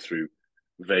evasive through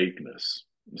vagueness.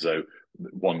 So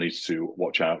one needs to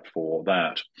watch out for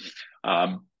that.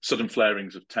 Sudden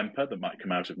flarings of temper that might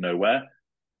come out of nowhere.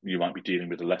 you might be dealing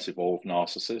with a less evolved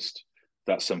narcissist.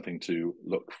 That's something to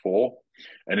look for.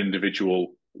 An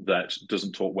individual that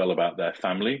doesn't talk well about their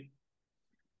family,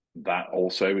 that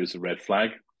also is a red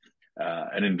flag.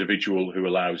 An individual who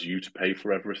allows you to pay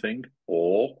for everything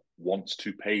or wants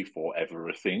to pay for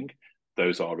everything,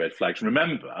 those are red flags.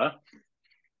 Remember,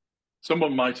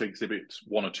 someone might exhibit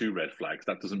one or two red flags.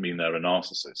 That doesn't mean they're a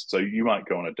narcissist. So you might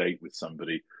go on a date with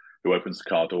somebody who opens the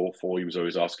car door for you, is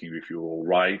always asking you if you're all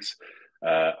right,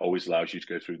 always allows you to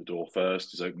go through the door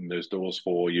first, is opening those doors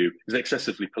for you, is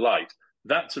excessively polite.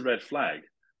 That's a red flag.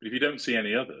 But if you don't see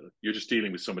any other, you're just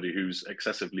dealing with somebody who's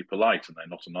excessively polite and they're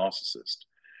not a narcissist.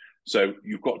 So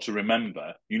you've got to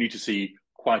remember, you need to see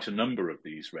quite a number of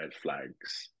these red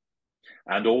flags.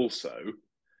 And also,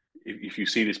 if you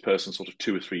see this person sort of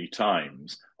 2 or 3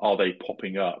 times, are they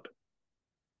popping up,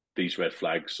 these red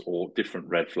flags or different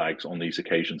red flags on these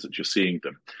occasions that you're seeing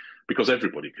them? Because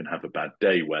everybody can have a bad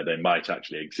day where they might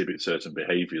actually exhibit certain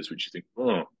behaviors which you think,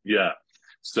 oh, yeah.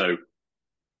 So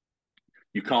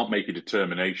you can't make a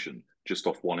determination just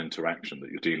off one interaction that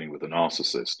you're dealing with a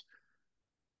narcissist.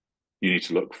 You need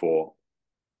to look for,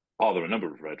 are there a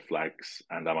number of red flags,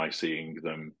 and am I seeing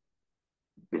them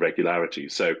with regularity?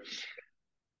 So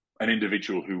an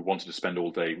individual who wanted to spend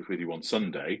all day with you on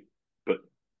Sunday, but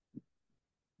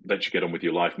lets you get on with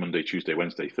your life Monday, Tuesday,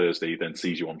 Wednesday, Thursday, then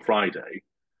sees you on Friday,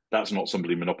 that's not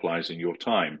somebody monopolizing your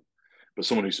time. But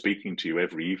someone who's speaking to you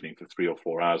every evening for 3 or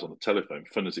 4 hours on the telephone,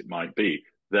 fun as it might be,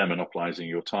 they're monopolizing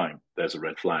your time. There's a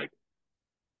red flag.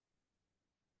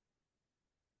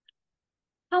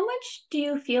 How much do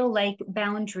you feel like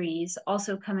boundaries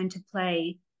also come into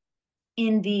play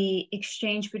in the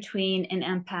exchange between an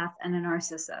empath and a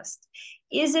narcissist?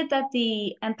 Is it that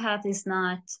the empath is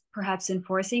not perhaps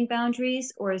enforcing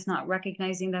boundaries, or is not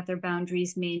recognizing that their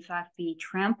boundaries may in fact be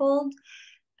trampled?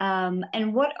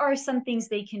 And what are some things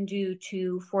they can do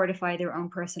to fortify their own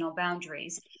personal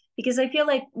boundaries? Because I feel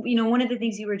like, one of the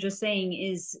things you were just saying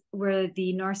is where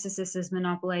the narcissist is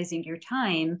monopolizing your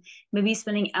time, maybe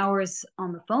spending hours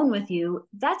on the phone with you,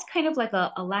 that's kind of like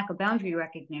a lack of boundary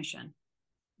recognition.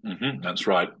 That's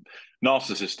right.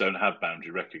 Narcissists don't have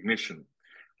boundary recognition,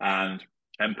 and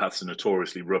empaths are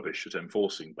notoriously rubbish at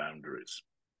enforcing boundaries.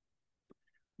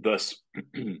 Thus,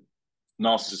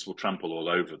 narcissists will trample all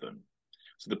over them.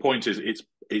 So the point is,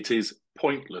 it is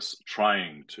pointless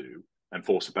trying to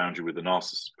enforce a boundary with the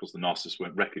narcissist because the narcissist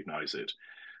won't recognize it.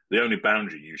 The only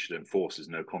boundary you should enforce is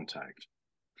no contact.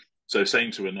 So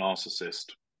saying to a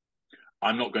narcissist,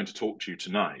 I'm not going to talk to you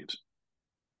tonight,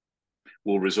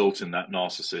 will result in that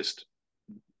narcissist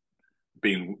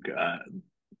being,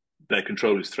 their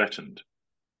control is threatened.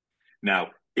 Now,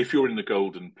 if you're in the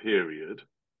golden period,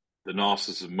 the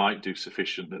narcissist might do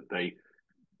sufficient that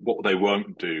what they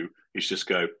won't do is just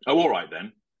go, oh, all right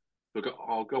then,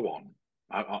 I'll go on.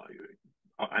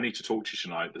 I need to talk to you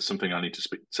tonight. There's something I need to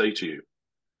say to you.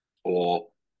 Or,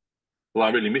 well,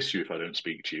 I really miss you if I don't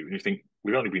speak to you. And you think,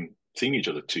 we've only been seeing each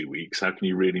other 2 weeks. How can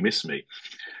you really miss me?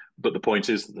 But the point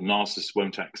is that the narcissist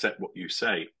won't accept what you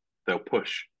say. They'll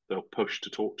push to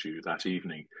talk to you that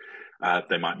evening.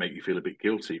 They might make you feel a bit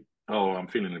guilty. Oh, I'm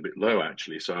feeling a bit low,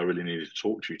 actually, so I really needed to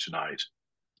talk to you tonight.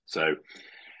 So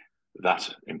that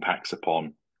impacts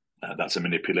upon, that's a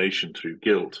manipulation through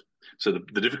guilt. So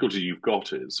the difficulty you've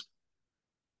got is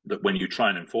that when you try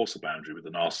and enforce a boundary with the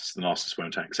narcissist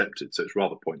won't accept it. So it's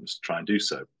rather pointless to try and do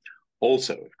so.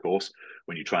 Also, of course,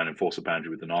 when you try and enforce a boundary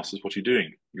with the narcissist, what are you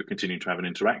doing? You're continuing to have an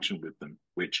interaction with them,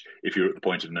 which, if you're at the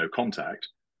point of no contact,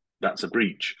 that's a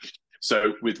breach.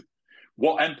 So with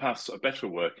what empaths are better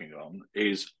working on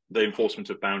is the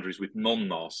enforcement of boundaries with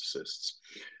non-narcissists,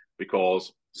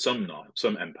 because some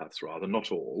empaths, rather,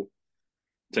 not all,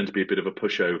 tend to be a bit of a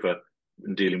pushover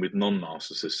in dealing with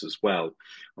non-narcissists as well.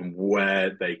 And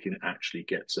where they can actually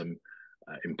get some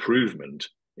improvement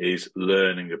is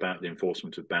learning about the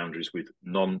enforcement of boundaries with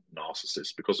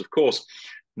non-narcissists. Because, of course,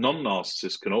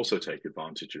 non-narcissists can also take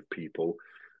advantage of people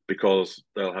because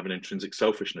they'll have an intrinsic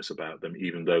selfishness about them,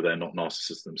 even though they're not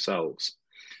narcissists themselves.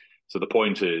 So the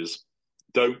point is,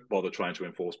 don't bother trying to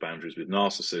enforce boundaries with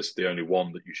narcissists. The only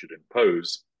one that you should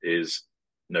impose is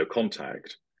no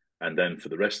contact. And then for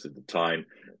the rest of the time,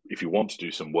 if you want to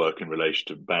do some work in relation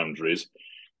to boundaries,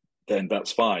 then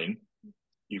that's fine.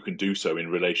 You can do so in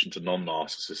relation to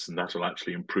non-narcissists, and that will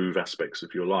actually improve aspects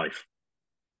of your life.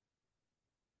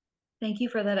 Thank you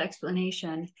for that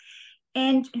explanation.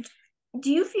 And do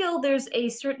you feel there's a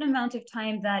certain amount of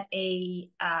time that a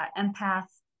empath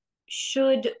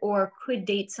should or could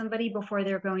date somebody before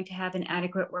they're going to have an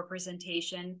adequate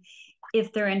representation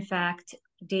if they're in fact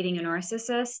dating a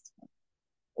narcissist?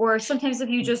 Or sometimes if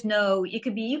you just know, you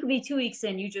could be 2 weeks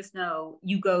in, you just know,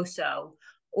 you go so.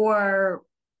 Or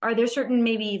are there certain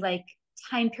maybe like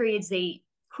time periods they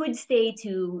could stay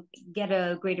to get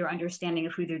a greater understanding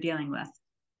of who they're dealing with?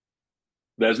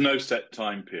 There's no set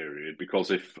time period,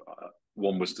 because if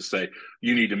one was to say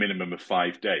you need a minimum of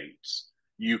 5 dates,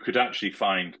 you could actually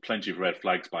find plenty of red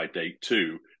flags by date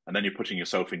 2, and then you're putting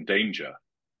yourself in danger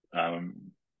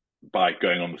by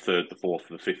going on the 3rd, the 4th,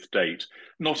 the 5th date,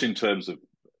 not in terms of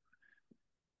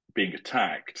being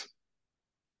attacked,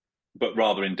 but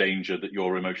rather in danger that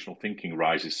your emotional thinking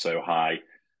rises so high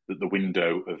that the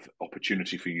window of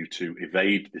opportunity for you to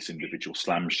evade this individual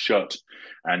slams shut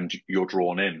and you're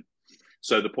drawn in.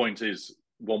 So the point is,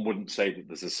 one wouldn't say that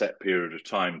there's a set period of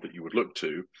time that you would look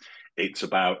to. It's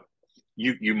about,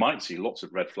 you might see lots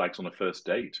of red flags on a first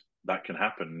date. That can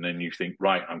happen. And then you think,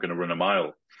 right, I'm going to run a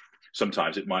mile.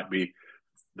 Sometimes it might be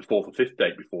the 4th or 5th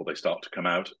date before they start to come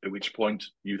out, at which point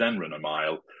you then run a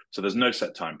mile. So there's no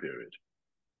set time period.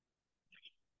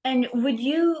 And would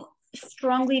you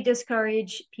strongly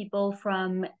discourage people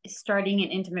from starting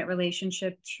an intimate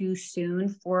relationship too soon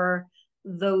for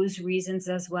those reasons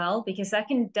as well? Because that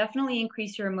can definitely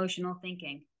increase your emotional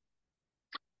thinking.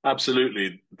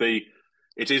 Absolutely.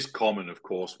 It is common, of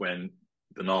course, when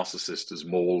the narcissist has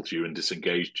mauled you and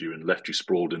disengaged you and left you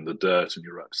sprawled in the dirt and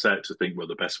you're upset, to think, well,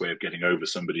 the best way of getting over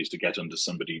somebody is to get under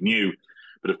somebody new.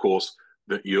 But of course,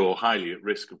 that you're highly at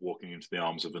risk of walking into the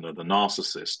arms of another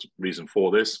narcissist. Reason for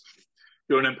this: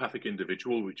 you're an empathic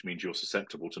individual, which means you're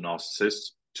susceptible to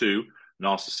narcissists. 2,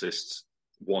 narcissists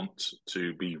want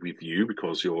to be with you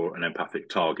because you're an empathic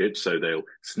target, so they'll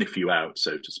sniff you out,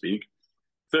 so to speak.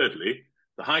 Thirdly,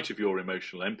 the height of your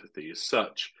emotional empathy is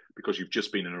such, because you've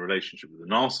just been in a relationship with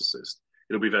a narcissist,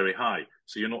 it'll be very high.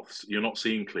 So you're not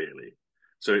seeing clearly.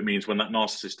 So it means when that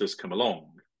narcissist does come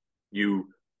along, you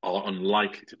are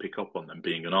unlikely to pick up on them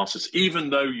being a narcissist, even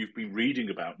though you've been reading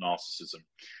about narcissism.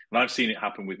 And I've seen it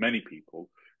happen with many people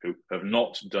who have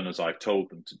not done as I've told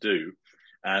them to do,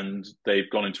 and they've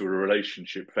gone into a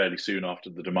relationship fairly soon after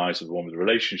the demise of the one with the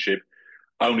relationship,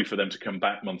 only for them to come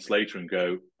back months later and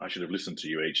go, I should have listened to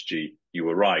you, HG. You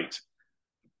were right.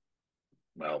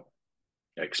 Well,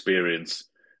 experience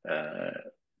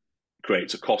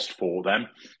creates a cost for them,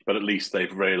 but at least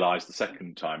they've realized the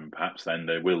second time, perhaps then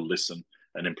they will listen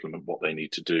and implement what they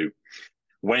need to do.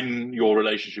 When your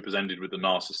relationship has ended with the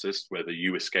narcissist, whether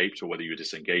you escaped or whether you were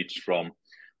disengaged from,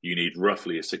 you need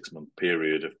roughly a 6-month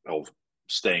period of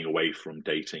staying away from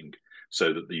dating,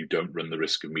 so that you don't run the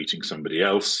risk of meeting somebody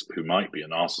else who might be a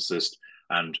narcissist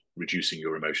and reducing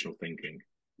your emotional thinking.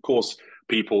 Of course,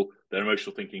 people, their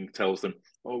emotional thinking tells them,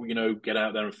 oh, get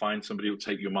out there and find somebody who'll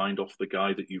take your mind off the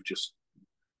guy that you've just,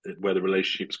 where the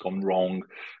relationship's gone wrong.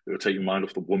 It'll take your mind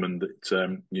off the woman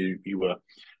that you were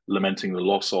lamenting the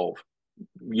loss of.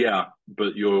 Yeah,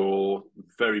 but you're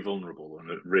very vulnerable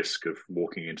and at risk of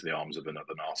walking into the arms of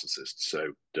another narcissist, so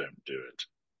don't do it.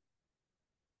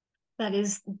 That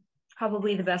is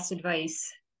probably the best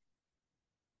advice.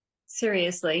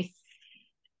 Seriously.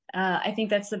 I think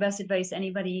that's the best advice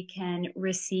anybody can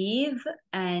receive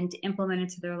and implement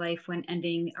into their life when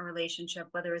ending a relationship,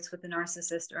 whether it's with a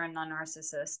narcissist or a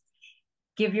non-narcissist.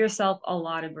 Give yourself a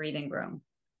lot of breathing room.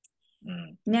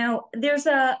 Now, there's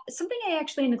something I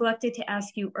actually neglected to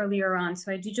ask you earlier on,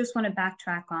 so I do just want to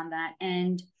backtrack on that.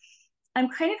 And I'm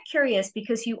kind of curious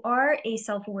because you are a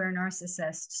self-aware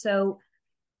narcissist. So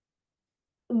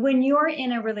when you're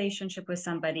in a relationship with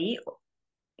somebody,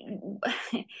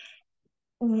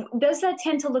 does that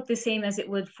tend to look the same as it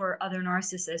would for other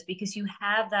narcissists because you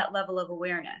have that level of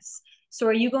awareness? So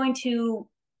are you going to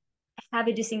have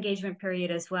a disengagement period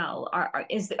as well?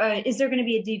 Is there going to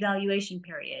be a devaluation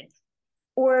period?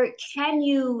 Or can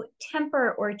you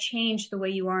temper or change the way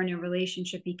you are in a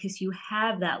relationship because you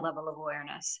have that level of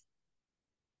awareness?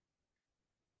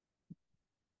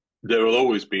 There will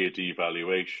always be a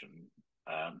devaluation.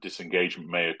 Disengagement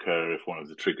may occur if one of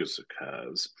the triggers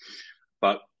occurs.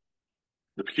 But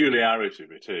the peculiarity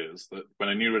of it is that when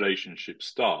a new relationship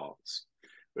starts,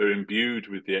 we're imbued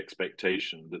with the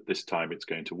expectation that this time it's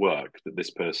going to work, that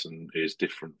this person is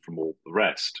different from all the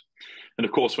rest. And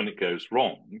of course, when it goes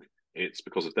wrong, it's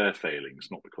because of their failings,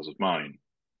 not because of mine.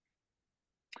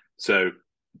 So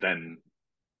then,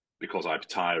 because I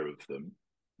tire of them,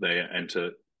 they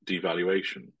enter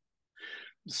devaluation.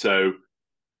 So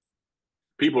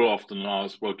people often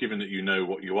ask, well, given that you know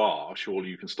what you are, surely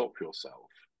you can stop yourself.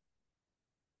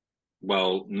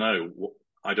 Well, no,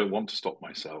 I don't want to stop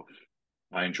myself.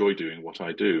 I enjoy doing what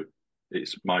I do.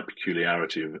 It's my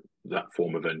peculiarity of that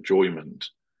form of enjoyment.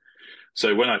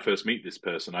 So when I first meet this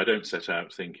person, I don't set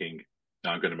out thinking,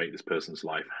 I'm going to make this person's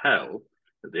life hell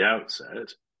at the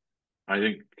outset. I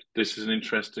think this is an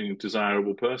interesting,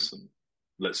 desirable person.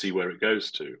 let's see where it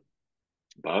goes to.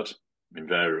 But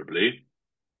invariably,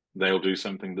 they'll do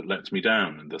something that lets me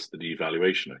down, and thus the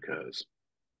devaluation occurs.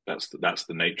 That's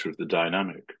the nature of the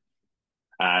dynamic.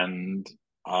 And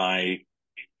I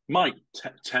might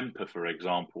temper, for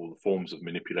example, the forms of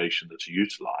manipulation that are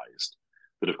utilized.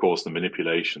 But of course, the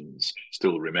manipulations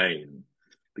still remain.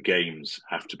 The games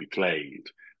have to be played.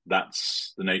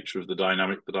 That's the nature of the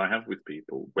dynamic that I have with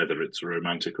people, whether it's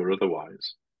romantic or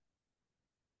otherwise.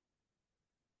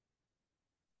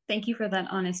 Thank you for that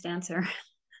honest answer.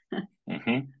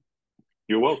 Mm-hmm.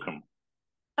 You're welcome.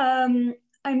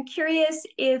 I'm curious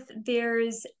if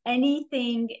there's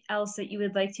anything else that you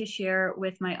would like to share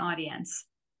with my audience.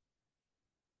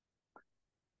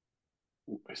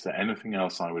 Is there anything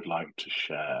else I would like to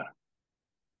share?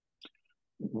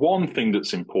 One thing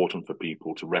that's important for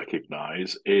people to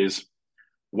recognize is,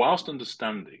 whilst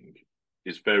understanding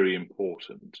is very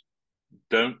important,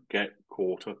 don't get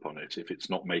caught up on it if it's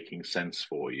not making sense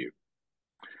for you.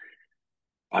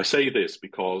 I say this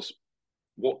because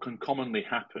what can commonly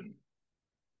happen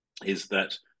is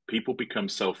that people become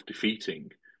self-defeating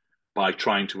by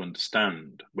trying to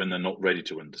understand when they're not ready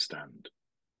to understand.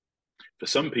 For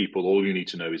some people, all you need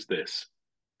to know is this: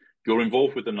 you're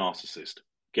involved with a narcissist,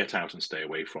 get out and stay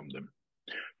away from them.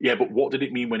 Yeah, but what did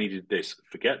it mean when he did this?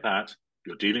 Forget that.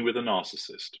 You're dealing with a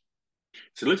narcissist.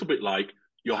 It's a little bit like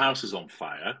your house is on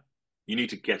fire. You need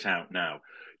to get out now.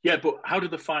 Yeah, but how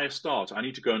did the fire start? I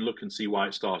need to go and look and see why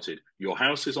it started. Your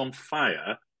house is on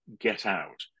fire. Get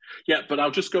out. Yeah, but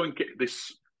I'll just go and get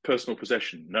this personal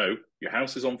possession. No, your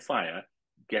house is on fire.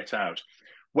 Get out.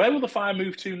 Where will the fire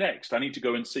move to next? I need to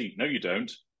go and see. No, you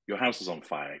don't. Your house is on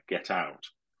fire. Get out.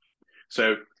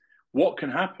 So what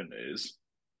can happen is,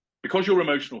 because your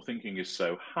emotional thinking is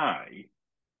so high,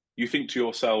 you think to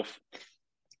yourself,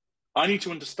 I need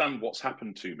to understand what's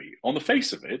happened to me. On the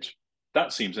face of it,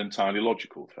 that seems entirely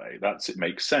logical, Faye. It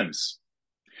makes sense.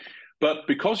 But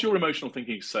because your emotional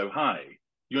thinking is so high,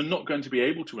 you're not going to be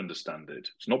able to understand it.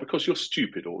 It's not because you're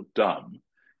stupid or dumb.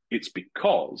 It's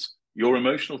because your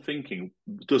emotional thinking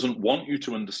doesn't want you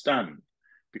to understand.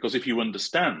 Because if you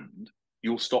understand,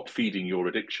 you'll stop feeding your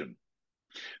addiction.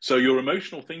 So your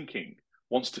emotional thinking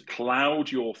wants to cloud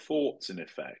your thoughts, in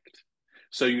effect.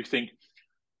 So you think,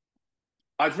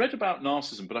 I've read about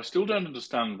narcissism, but I still don't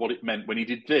understand what it meant when he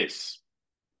did this.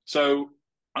 So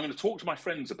I'm going to talk to my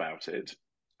friends about it,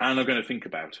 and I'm going to think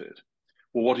about it.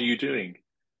 Well, what are you doing?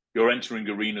 You're entering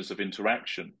arenas of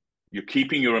interaction. You're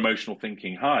keeping your emotional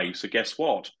thinking high. So guess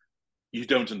what? You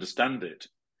don't understand it.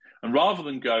 And rather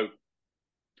than go,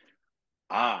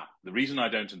 the reason I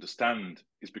don't understand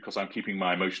is because I'm keeping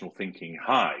my emotional thinking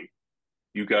high,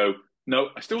 you go, no,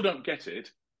 I still don't get it.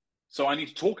 So I need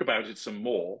to talk about it some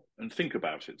more and think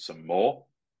about it some more,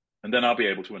 and then I'll be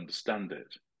able to understand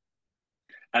it.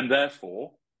 And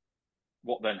therefore,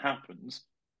 what then happens,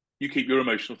 you keep your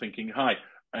emotional thinking high,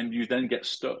 and you then get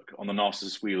stuck on the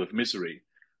narcissist wheel of misery,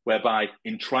 whereby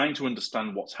in trying to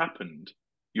understand what's happened,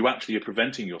 you actually are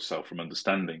preventing yourself from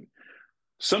understanding.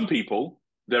 Some people,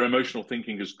 their emotional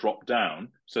thinking has dropped down,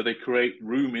 so they create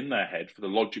room in their head for the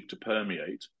logic to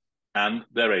permeate, and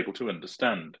they're able to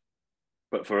understand.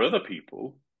 But for other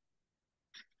people,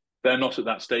 they're not at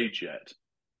that stage yet.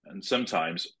 And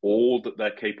sometimes all that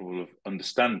they're capable of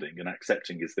understanding and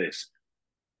accepting is this: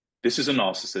 this is a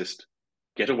narcissist,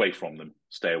 get away from them,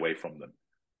 stay away from them.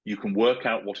 You can work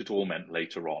out what it all meant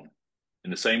later on.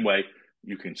 In the same way,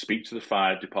 you can speak to the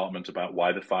fire department about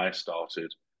why the fire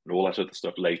started and all that other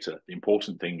stuff later. The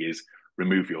important thing is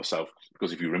remove yourself,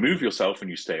 because if you remove yourself and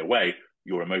you stay away,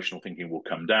 your emotional thinking will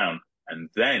come down, and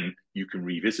then you can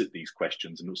revisit these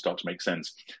questions and it'll start to make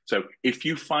sense. So if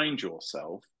you find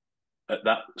yourself at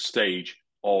that stage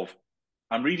of,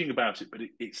 I'm reading about it, but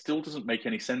it still doesn't make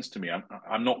any sense to me,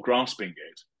 I'm not grasping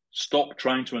it, stop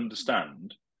trying to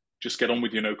understand, just get on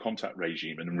with your no contact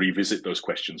regime and revisit those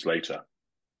questions later.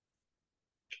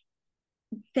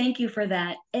 Thank you for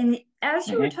that. And as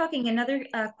you were talking, another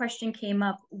question came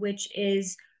up, which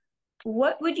is,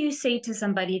 what would you say to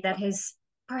somebody that has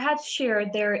perhaps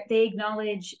shared they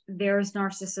acknowledge there's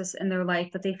narcissists in their life,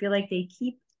 but they feel like they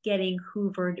keep getting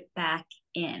hoovered back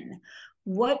in?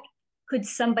 What could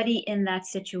somebody in that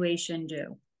situation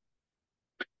do?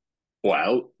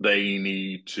 Well, they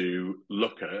need to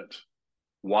look at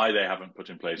why they haven't put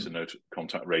in place a no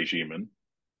contact regime,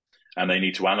 and they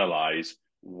need to analyze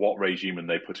what regime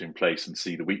they put in place and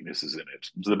see the weaknesses in it.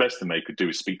 So the best thing they could do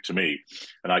is speak to me,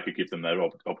 and I could give them their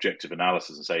objective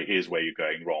analysis and say, here's where you're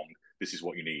going wrong, this is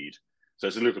what you need. So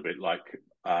it's a little bit like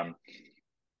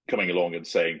coming along and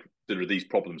saying, there are these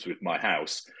problems with my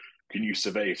house, can you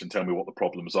survey it and tell me what the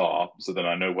problems are, so then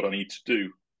I know what I need to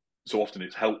do? So often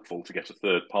it's helpful to get a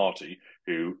third party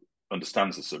who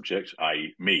understands the subject,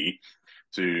 i.e. me,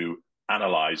 to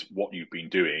analyze what you've been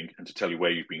doing and to tell you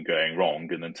where you've been going wrong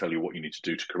and then tell you what you need to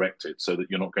do to correct it so that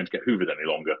you're not going to get hoovered any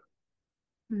longer.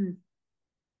 Hmm.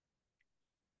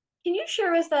 Can you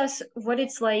share with us what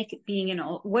it's like being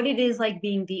what it is like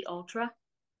being the ultra?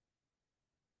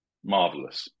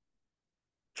 Marvelous.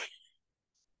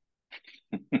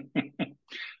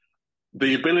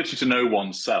 The ability to know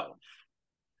oneself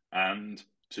and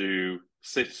to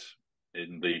sit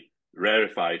in the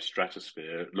rarefied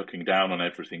stratosphere, looking down on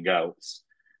everything else,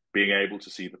 being able to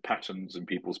see the patterns in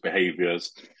people's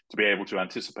behaviors, to be able to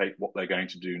anticipate what they're going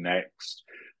to do next,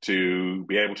 to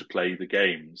be able to play the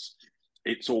games.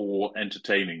 It's all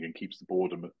entertaining and keeps the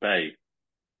boredom at bay.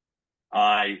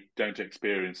 I don't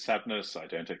experience sadness. I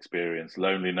don't experience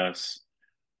loneliness.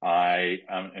 I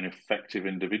am an effective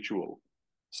individual.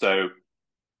 So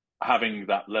having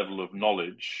that level of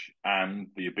knowledge and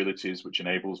the abilities which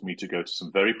enables me to go to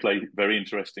some very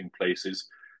interesting places,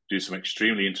 do some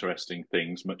extremely interesting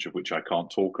things, much of which I can't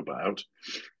talk about,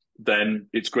 then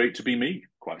it's great to be me,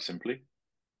 quite simply.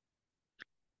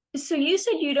 So you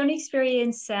said you don't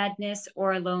experience sadness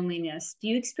or loneliness. Do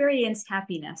you experience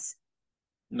happiness?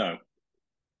 No.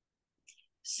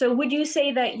 So would you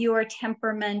say that your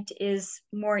temperament is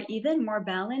more even, more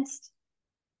balanced?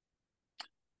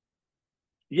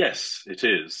 Yes, it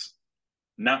is.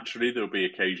 Naturally, there'll be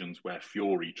occasions where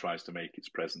fury tries to make its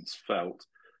presence felt,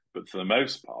 but for the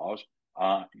most part,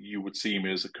 you would see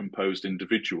me as a composed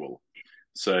individual.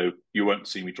 So you won't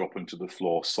see me drop onto the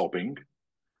floor sobbing.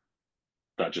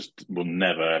 That just will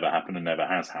never ever happen and never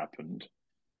has happened.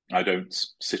 I don't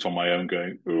sit on my own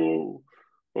going,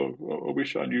 I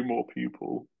wish I knew more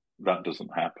people. That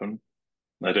doesn't happen.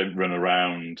 I don't run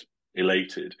around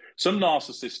elated. Some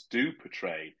narcissists do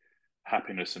portray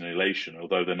happiness and elation,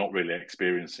 although they're not really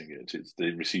experiencing it. It's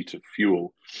the receipt of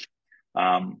fuel.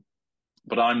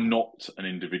 But I'm not an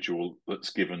individual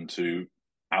that's given to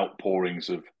outpourings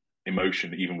of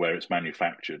emotion, even where it's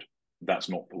manufactured. That's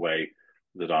not the way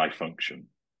that I function.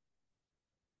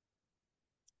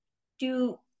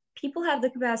 Do people have the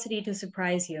capacity to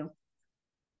surprise you?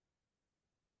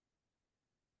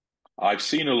 I've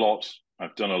seen a lot,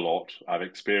 I've done a lot, I've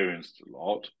experienced a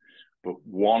lot, but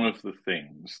one of the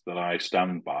things that I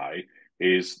stand by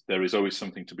is there is always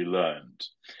something to be learned.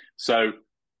 So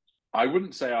I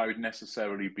wouldn't say I would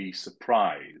necessarily be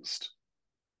surprised,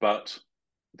 but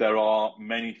there are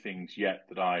many things yet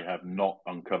that I have not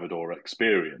uncovered or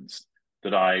experienced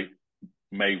that I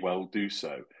may well do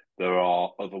so. There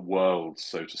are other worlds,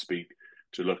 so to speak,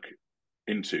 to look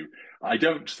into. I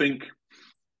don't think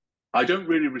I don't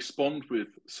really respond with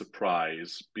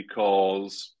surprise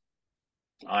because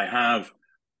I have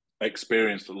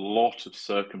experienced a lot of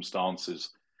circumstances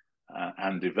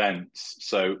and events.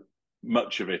 So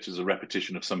much of it is a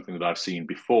repetition of something that I've seen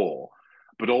before.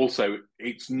 But also,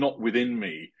 it's not within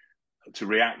me to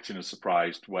react in a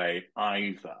surprised way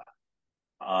either.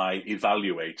 I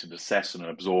evaluate and assess and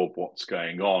absorb what's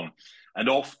going on. And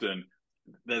often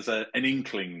there's an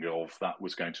inkling of that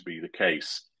was going to be the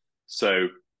case. So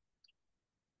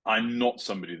I'm not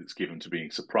somebody that's given to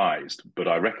being surprised, but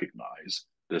I recognize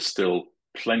there's still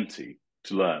plenty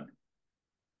to learn.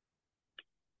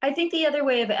 I think the other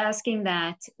way of asking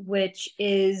that, which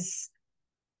is,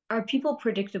 are people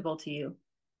predictable to you?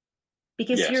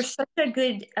 Because you're Yes. such a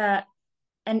good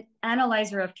an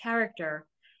analyzer of character.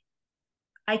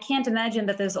 I can't imagine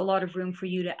that there's a lot of room for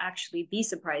you to actually be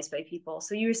surprised by people.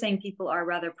 So you were saying people are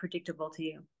rather predictable to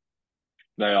you.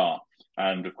 They are.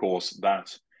 And of course,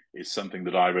 that is something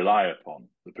that I rely upon,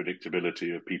 the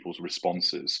predictability of people's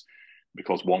responses,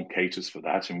 because one caters for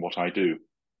that in what I do.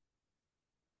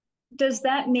 Does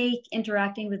that make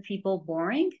interacting with people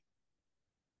boring?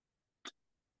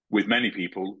 With many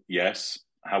people, yes.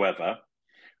 However,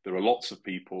 there are lots of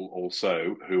people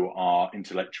also who are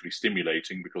intellectually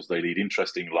stimulating because they lead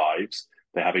interesting lives,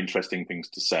 they have interesting things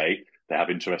to say, they have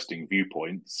interesting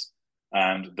viewpoints,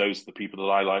 and those are the people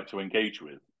that I like to engage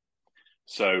with.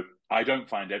 So I don't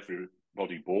find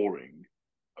everybody boring.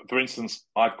 For instance,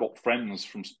 I've got friends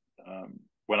from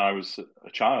when I was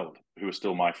a child who are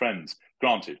still my friends.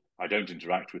 Granted, I don't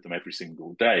interact with them every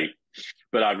single day,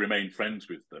 but I remain friends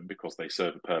with them because they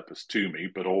serve a purpose to me,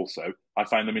 but also I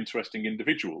find them interesting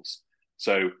individuals.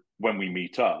 So when we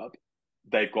meet up,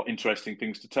 they've got interesting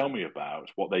things to tell me about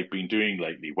what they've been doing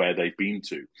lately, where they've been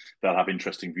to. They'll have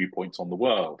interesting viewpoints on the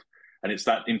world. And it's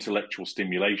that intellectual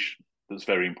stimulation that's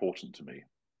very important to me.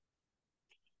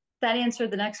 That answered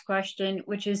the next question,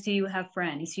 which is, do you have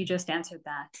friends? You just answered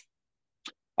that.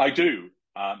 I do.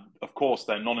 Of course,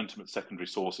 they're non-intimate secondary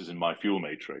sources in my fuel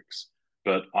matrix.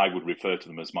 but I would refer to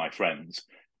them as my friends.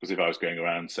 Because if I was going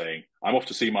around saying, I'm off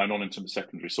to see my non-intimate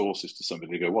secondary sources to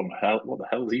somebody, they go, what the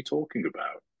hell is he talking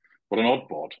about? What an odd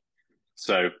bod.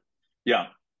 So, yeah.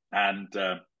 And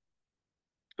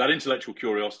that intellectual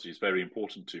curiosity is very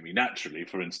important to me. Naturally,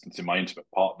 for instance, in my intimate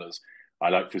partners, I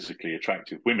like physically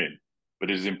attractive women, but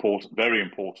it is important, very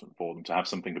important for them to have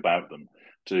something about them,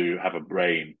 to have a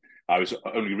brain. I was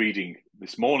only reading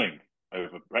this morning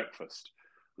over breakfast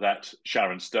that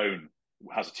Sharon Stone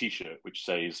has a T-shirt which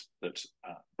says that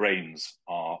brains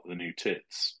are the new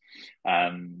tits,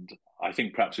 and I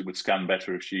think perhaps it would scan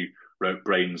better if she wrote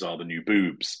brains are the new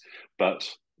boobs. But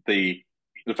the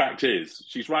fact is,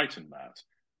 she's right in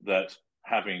that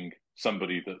having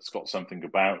somebody that's got something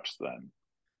about them,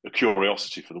 a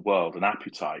curiosity for the world, an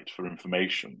appetite for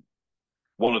information.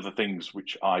 One of the things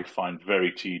which I find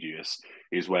very tedious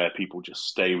is where people just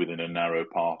stay within a narrow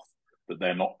path, that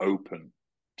they're not open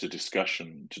to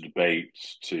discussion, to debate,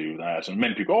 to that. And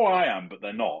many people, oh, I am, but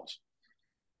they're not.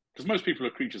 Because most people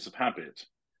are creatures of habit.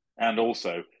 And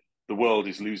also, the world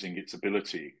is losing its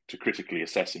ability to critically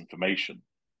assess information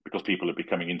because people are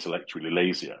becoming intellectually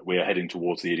lazier. We are heading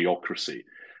towards the idiocracy,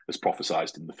 as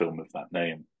prophesied in the film of that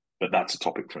name. But that's a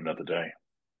topic for another day.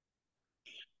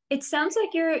 It sounds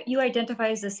like you identify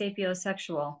as a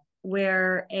sapiosexual,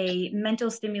 where a mental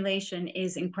stimulation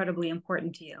is incredibly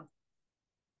important to you.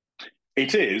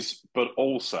 It is, but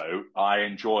also I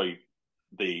enjoy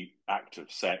the act of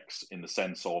sex in the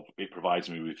sense of it provides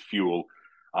me with fuel.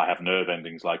 I have nerve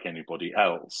endings like anybody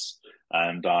else,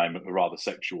 and I'm a rather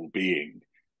sexual being.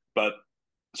 But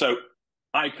so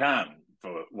I can,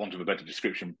 for want of a better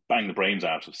description, bang the brains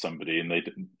out of somebody, and they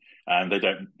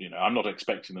don't, I'm not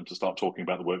expecting them to start talking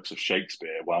about the works of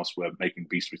Shakespeare whilst we're making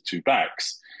Beast with Two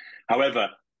Backs. However,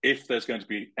 if there's going to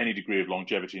be any degree of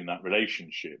longevity in that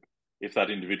relationship, if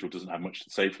that individual doesn't have much to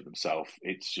say for themselves,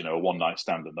 it's, a one-night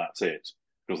stand and that's it.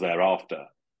 Because thereafter,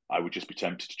 I would just be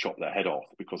tempted to chop their head off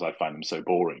because I find them so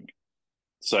boring.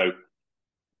 So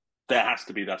there has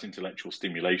to be that intellectual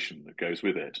stimulation that goes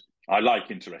with it. I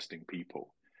like interesting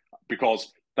people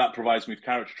because that provides me with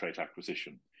character trait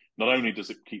acquisition. Not only does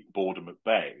it keep boredom at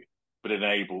bay, but it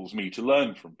enables me to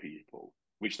learn from people,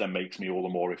 which then makes me all the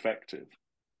more effective.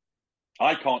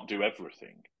 I can't do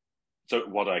everything. So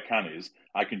what I can is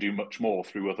I can do much more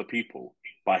through other people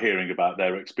by hearing about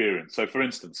their experience. So, for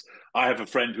instance, I have a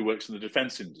friend who works in the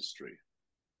defense industry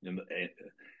in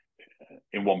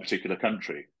one particular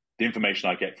country. The information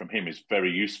I get from him is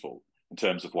very useful in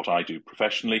terms of what I do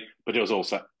professionally, but it was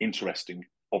also interesting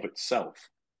of itself.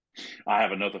 I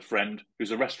have another friend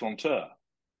who's a restaurateur.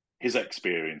 His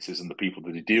experiences and the people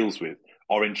that he deals with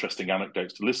are interesting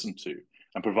anecdotes to listen to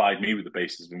and provide me with the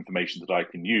basis of information that I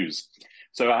can use.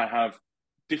 So I have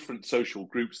different social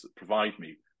groups that provide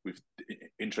me with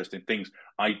interesting things.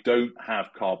 I don't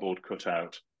have cardboard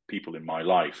cutout people in my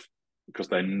life because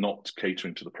they're not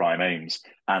catering to the prime aims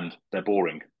and they're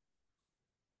boring.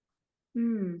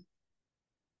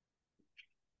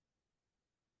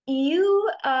 You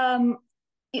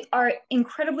are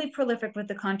incredibly prolific with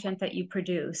the content that you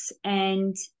produce,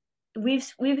 and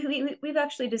we've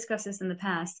actually discussed this in the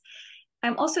past.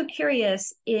 I'm also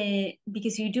curious,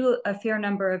 because you do a fair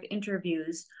number of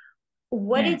interviews,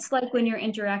 what it's like when you're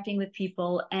interacting with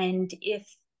people, and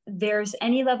if there's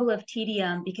any level of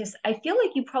tedium, because I feel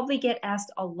like you probably get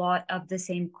asked a lot of the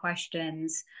same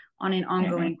questions on an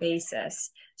ongoing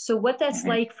basis. So what that's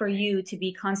like for you to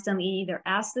be constantly either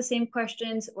asked the same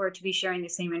questions or to be sharing the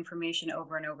same information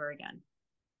over and over again.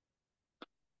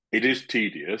 It is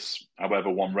tedious. However,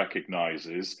 one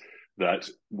recognizes that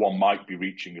one might be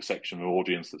reaching a section of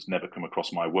audience that's never come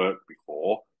across my work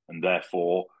before, and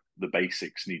therefore the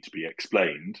basics need to be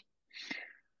explained.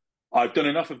 I've done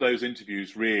enough of those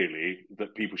interviews, really,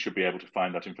 that people should be able to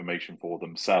find that information for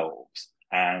themselves.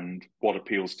 And what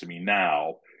appeals to me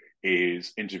now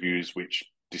is interviews which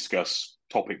discuss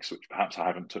topics which perhaps I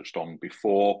haven't touched on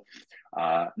before.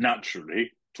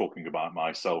 Naturally, talking about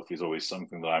myself is always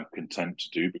something that I'm content to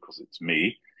do because it's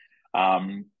me.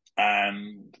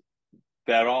 And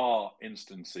there are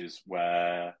instances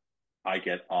where I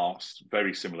get asked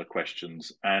very similar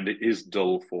questions and it is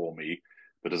dull for me.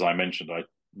 But as I mentioned, I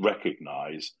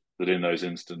recognize that in those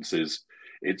instances,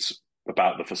 it's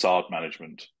about the facade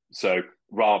management. So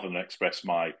rather than express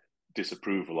my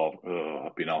disapproval of, oh,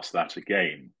 I've been asked that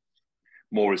again,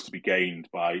 more is to be gained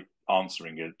by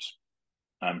answering it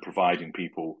and providing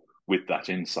people with that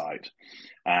insight.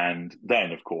 And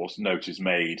then, of course, note is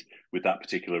made with that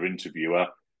particular interviewer.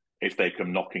 If they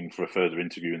come knocking for a further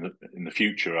interview in the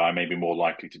future, I may be more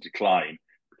likely to decline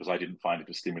because I didn't find it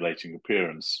a stimulating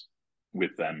appearance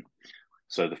with them.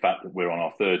 So the fact that we're on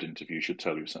our third interview should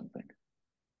tell you something.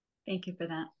 Thank you for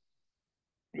that.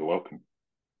 You're welcome.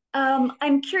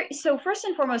 I'm curious. So first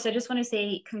and foremost, I just want to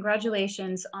say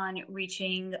congratulations on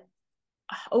reaching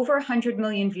over 100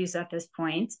 million views at this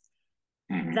point.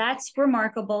 Mm-hmm. That's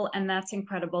remarkable and that's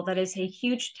incredible. That is a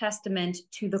huge testament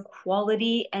to the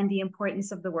quality and the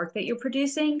importance of the work that you're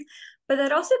producing. But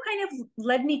that also kind of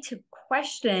led me to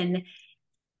question,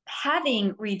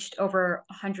 having reached over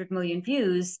 100 million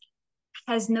views,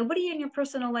 has nobody in your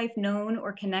personal life known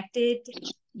or connected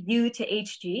you to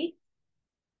HG?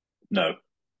 No.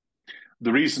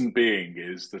 The reason being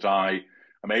is that I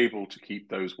am able to keep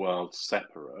those worlds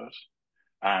separate,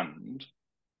 and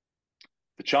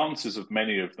the chances of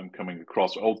many of them coming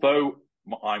across, although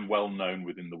I'm well known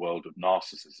within the world of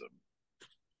narcissism,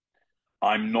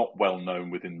 I'm not well known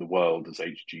within the world as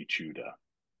H.G. Tudor.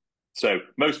 So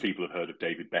most people have heard of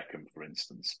David Beckham, for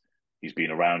instance. He's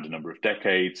been around a number of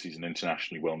decades. He's an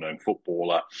internationally well-known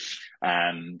footballer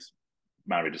and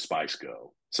married a Spice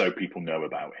Girl. So people know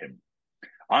about him.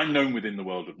 I'm known within the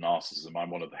world of narcissism.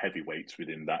 I'm one of the heavyweights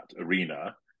within that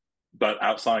arena. But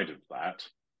outside of that,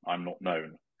 I'm not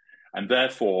known. And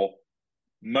therefore,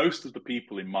 most of the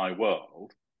people in my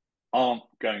world aren't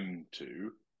going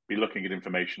to be looking at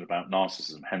information about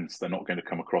narcissism. Hence, they're not going to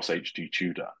come across H.G.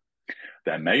 Tudor.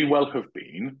 There may well have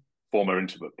been former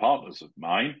intimate partners of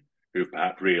mine who've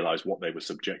perhaps realized what they were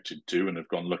subjected to and have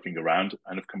gone looking around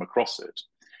and have come across it.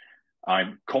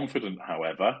 I'm confident,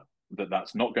 however, that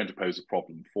that's not going to pose a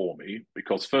problem for me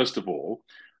because, first of all,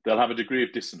 they'll have a degree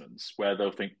of dissonance where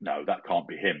they'll think, no, that can't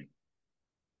be him.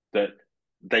 That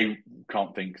they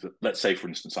can't think that, let's say, for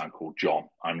instance, I'm called John.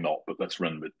 I'm not, but let's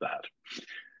run with that.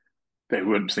 They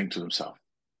wouldn't think to themselves,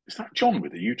 is that John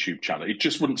with a YouTube channel? It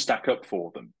just wouldn't stack up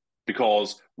for them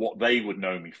because what they would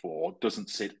know me for doesn't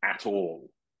sit at all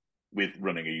with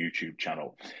running a YouTube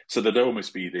channel. So there'd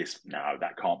almost be this, no,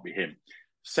 that can't be him.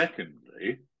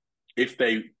 Secondly, if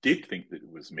they did think that it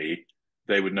was me,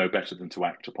 they would know better than to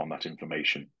act upon that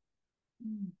information.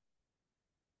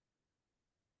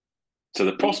 So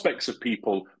the prospects of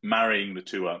people marrying the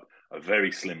two up are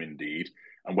very slim indeed.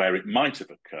 And where it might have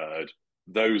occurred,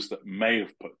 those that may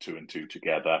have put two and two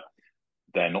together,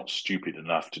 they're not stupid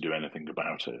enough to do anything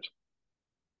about it.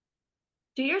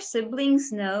 Do your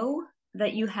siblings know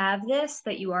that you have this,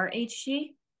 that you are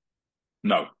HG?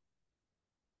 No.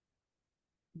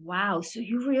 Wow, so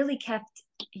you really kept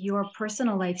your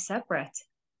personal life separate.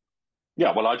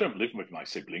 Yeah, well, I don't live with my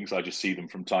siblings. I just see them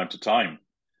from time to time.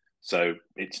 So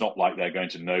it's not like they're going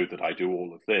to know that I do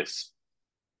all of this.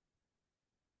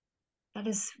 That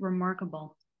is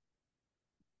remarkable.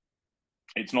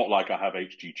 It's not like I have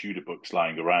H.G. Tudor books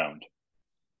lying around.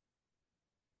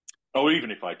 Or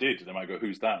even if I did, they might go,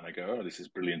 who's that? And I go, oh, this is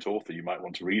a brilliant author. You might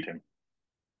want to read him.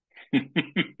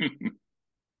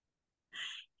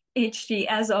 HG,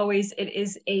 as always, it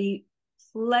is a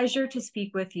pleasure to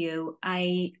speak with you.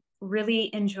 I really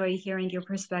enjoy hearing your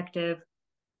perspective.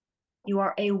 You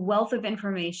are a wealth of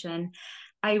information.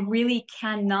 I really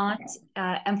cannot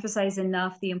emphasize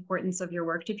enough the importance of your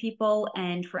work to people.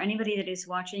 And for anybody that is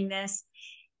watching this,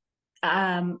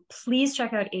 please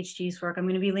check out HG's work. I'm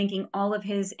going to be linking all of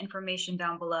his information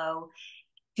down below.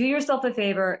 Do yourself a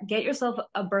favor, get yourself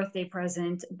a birthday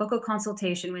present, book a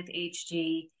consultation with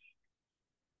HG.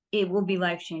 It will be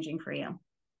life-changing for you.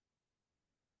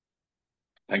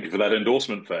 Thank you for that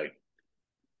endorsement, Faye.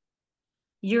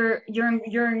 You're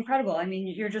incredible. I mean,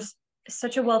 you're just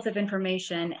such a wealth of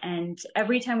information. And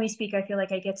every time we speak, I feel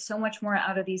like I get so much more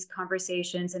out of these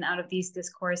conversations and out of these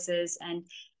discourses. And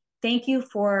thank you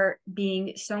for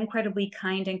being so incredibly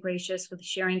kind and gracious with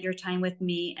sharing your time with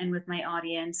me and with my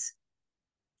audience.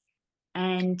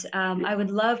 And I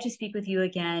would love to speak with you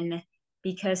again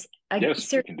because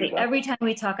seriously, every time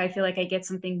we talk, I feel like I get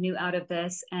something new out of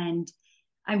this. And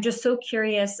I'm just so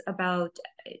curious about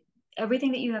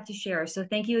everything that you have to share. So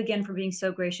thank you again for being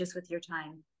so gracious with your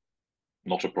time.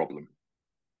 Not a problem.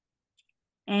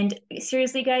 And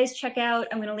seriously, guys, check out,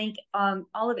 I'm going to link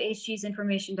all of HG's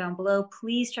information down below.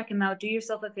 Please check him out. Do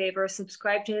yourself a favor.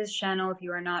 Subscribe to his channel if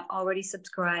you are not already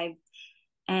subscribed.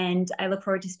 And I look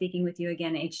forward to speaking with you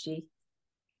again, HG.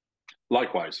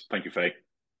 Likewise. Thank you, Faye.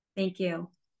 Thank you.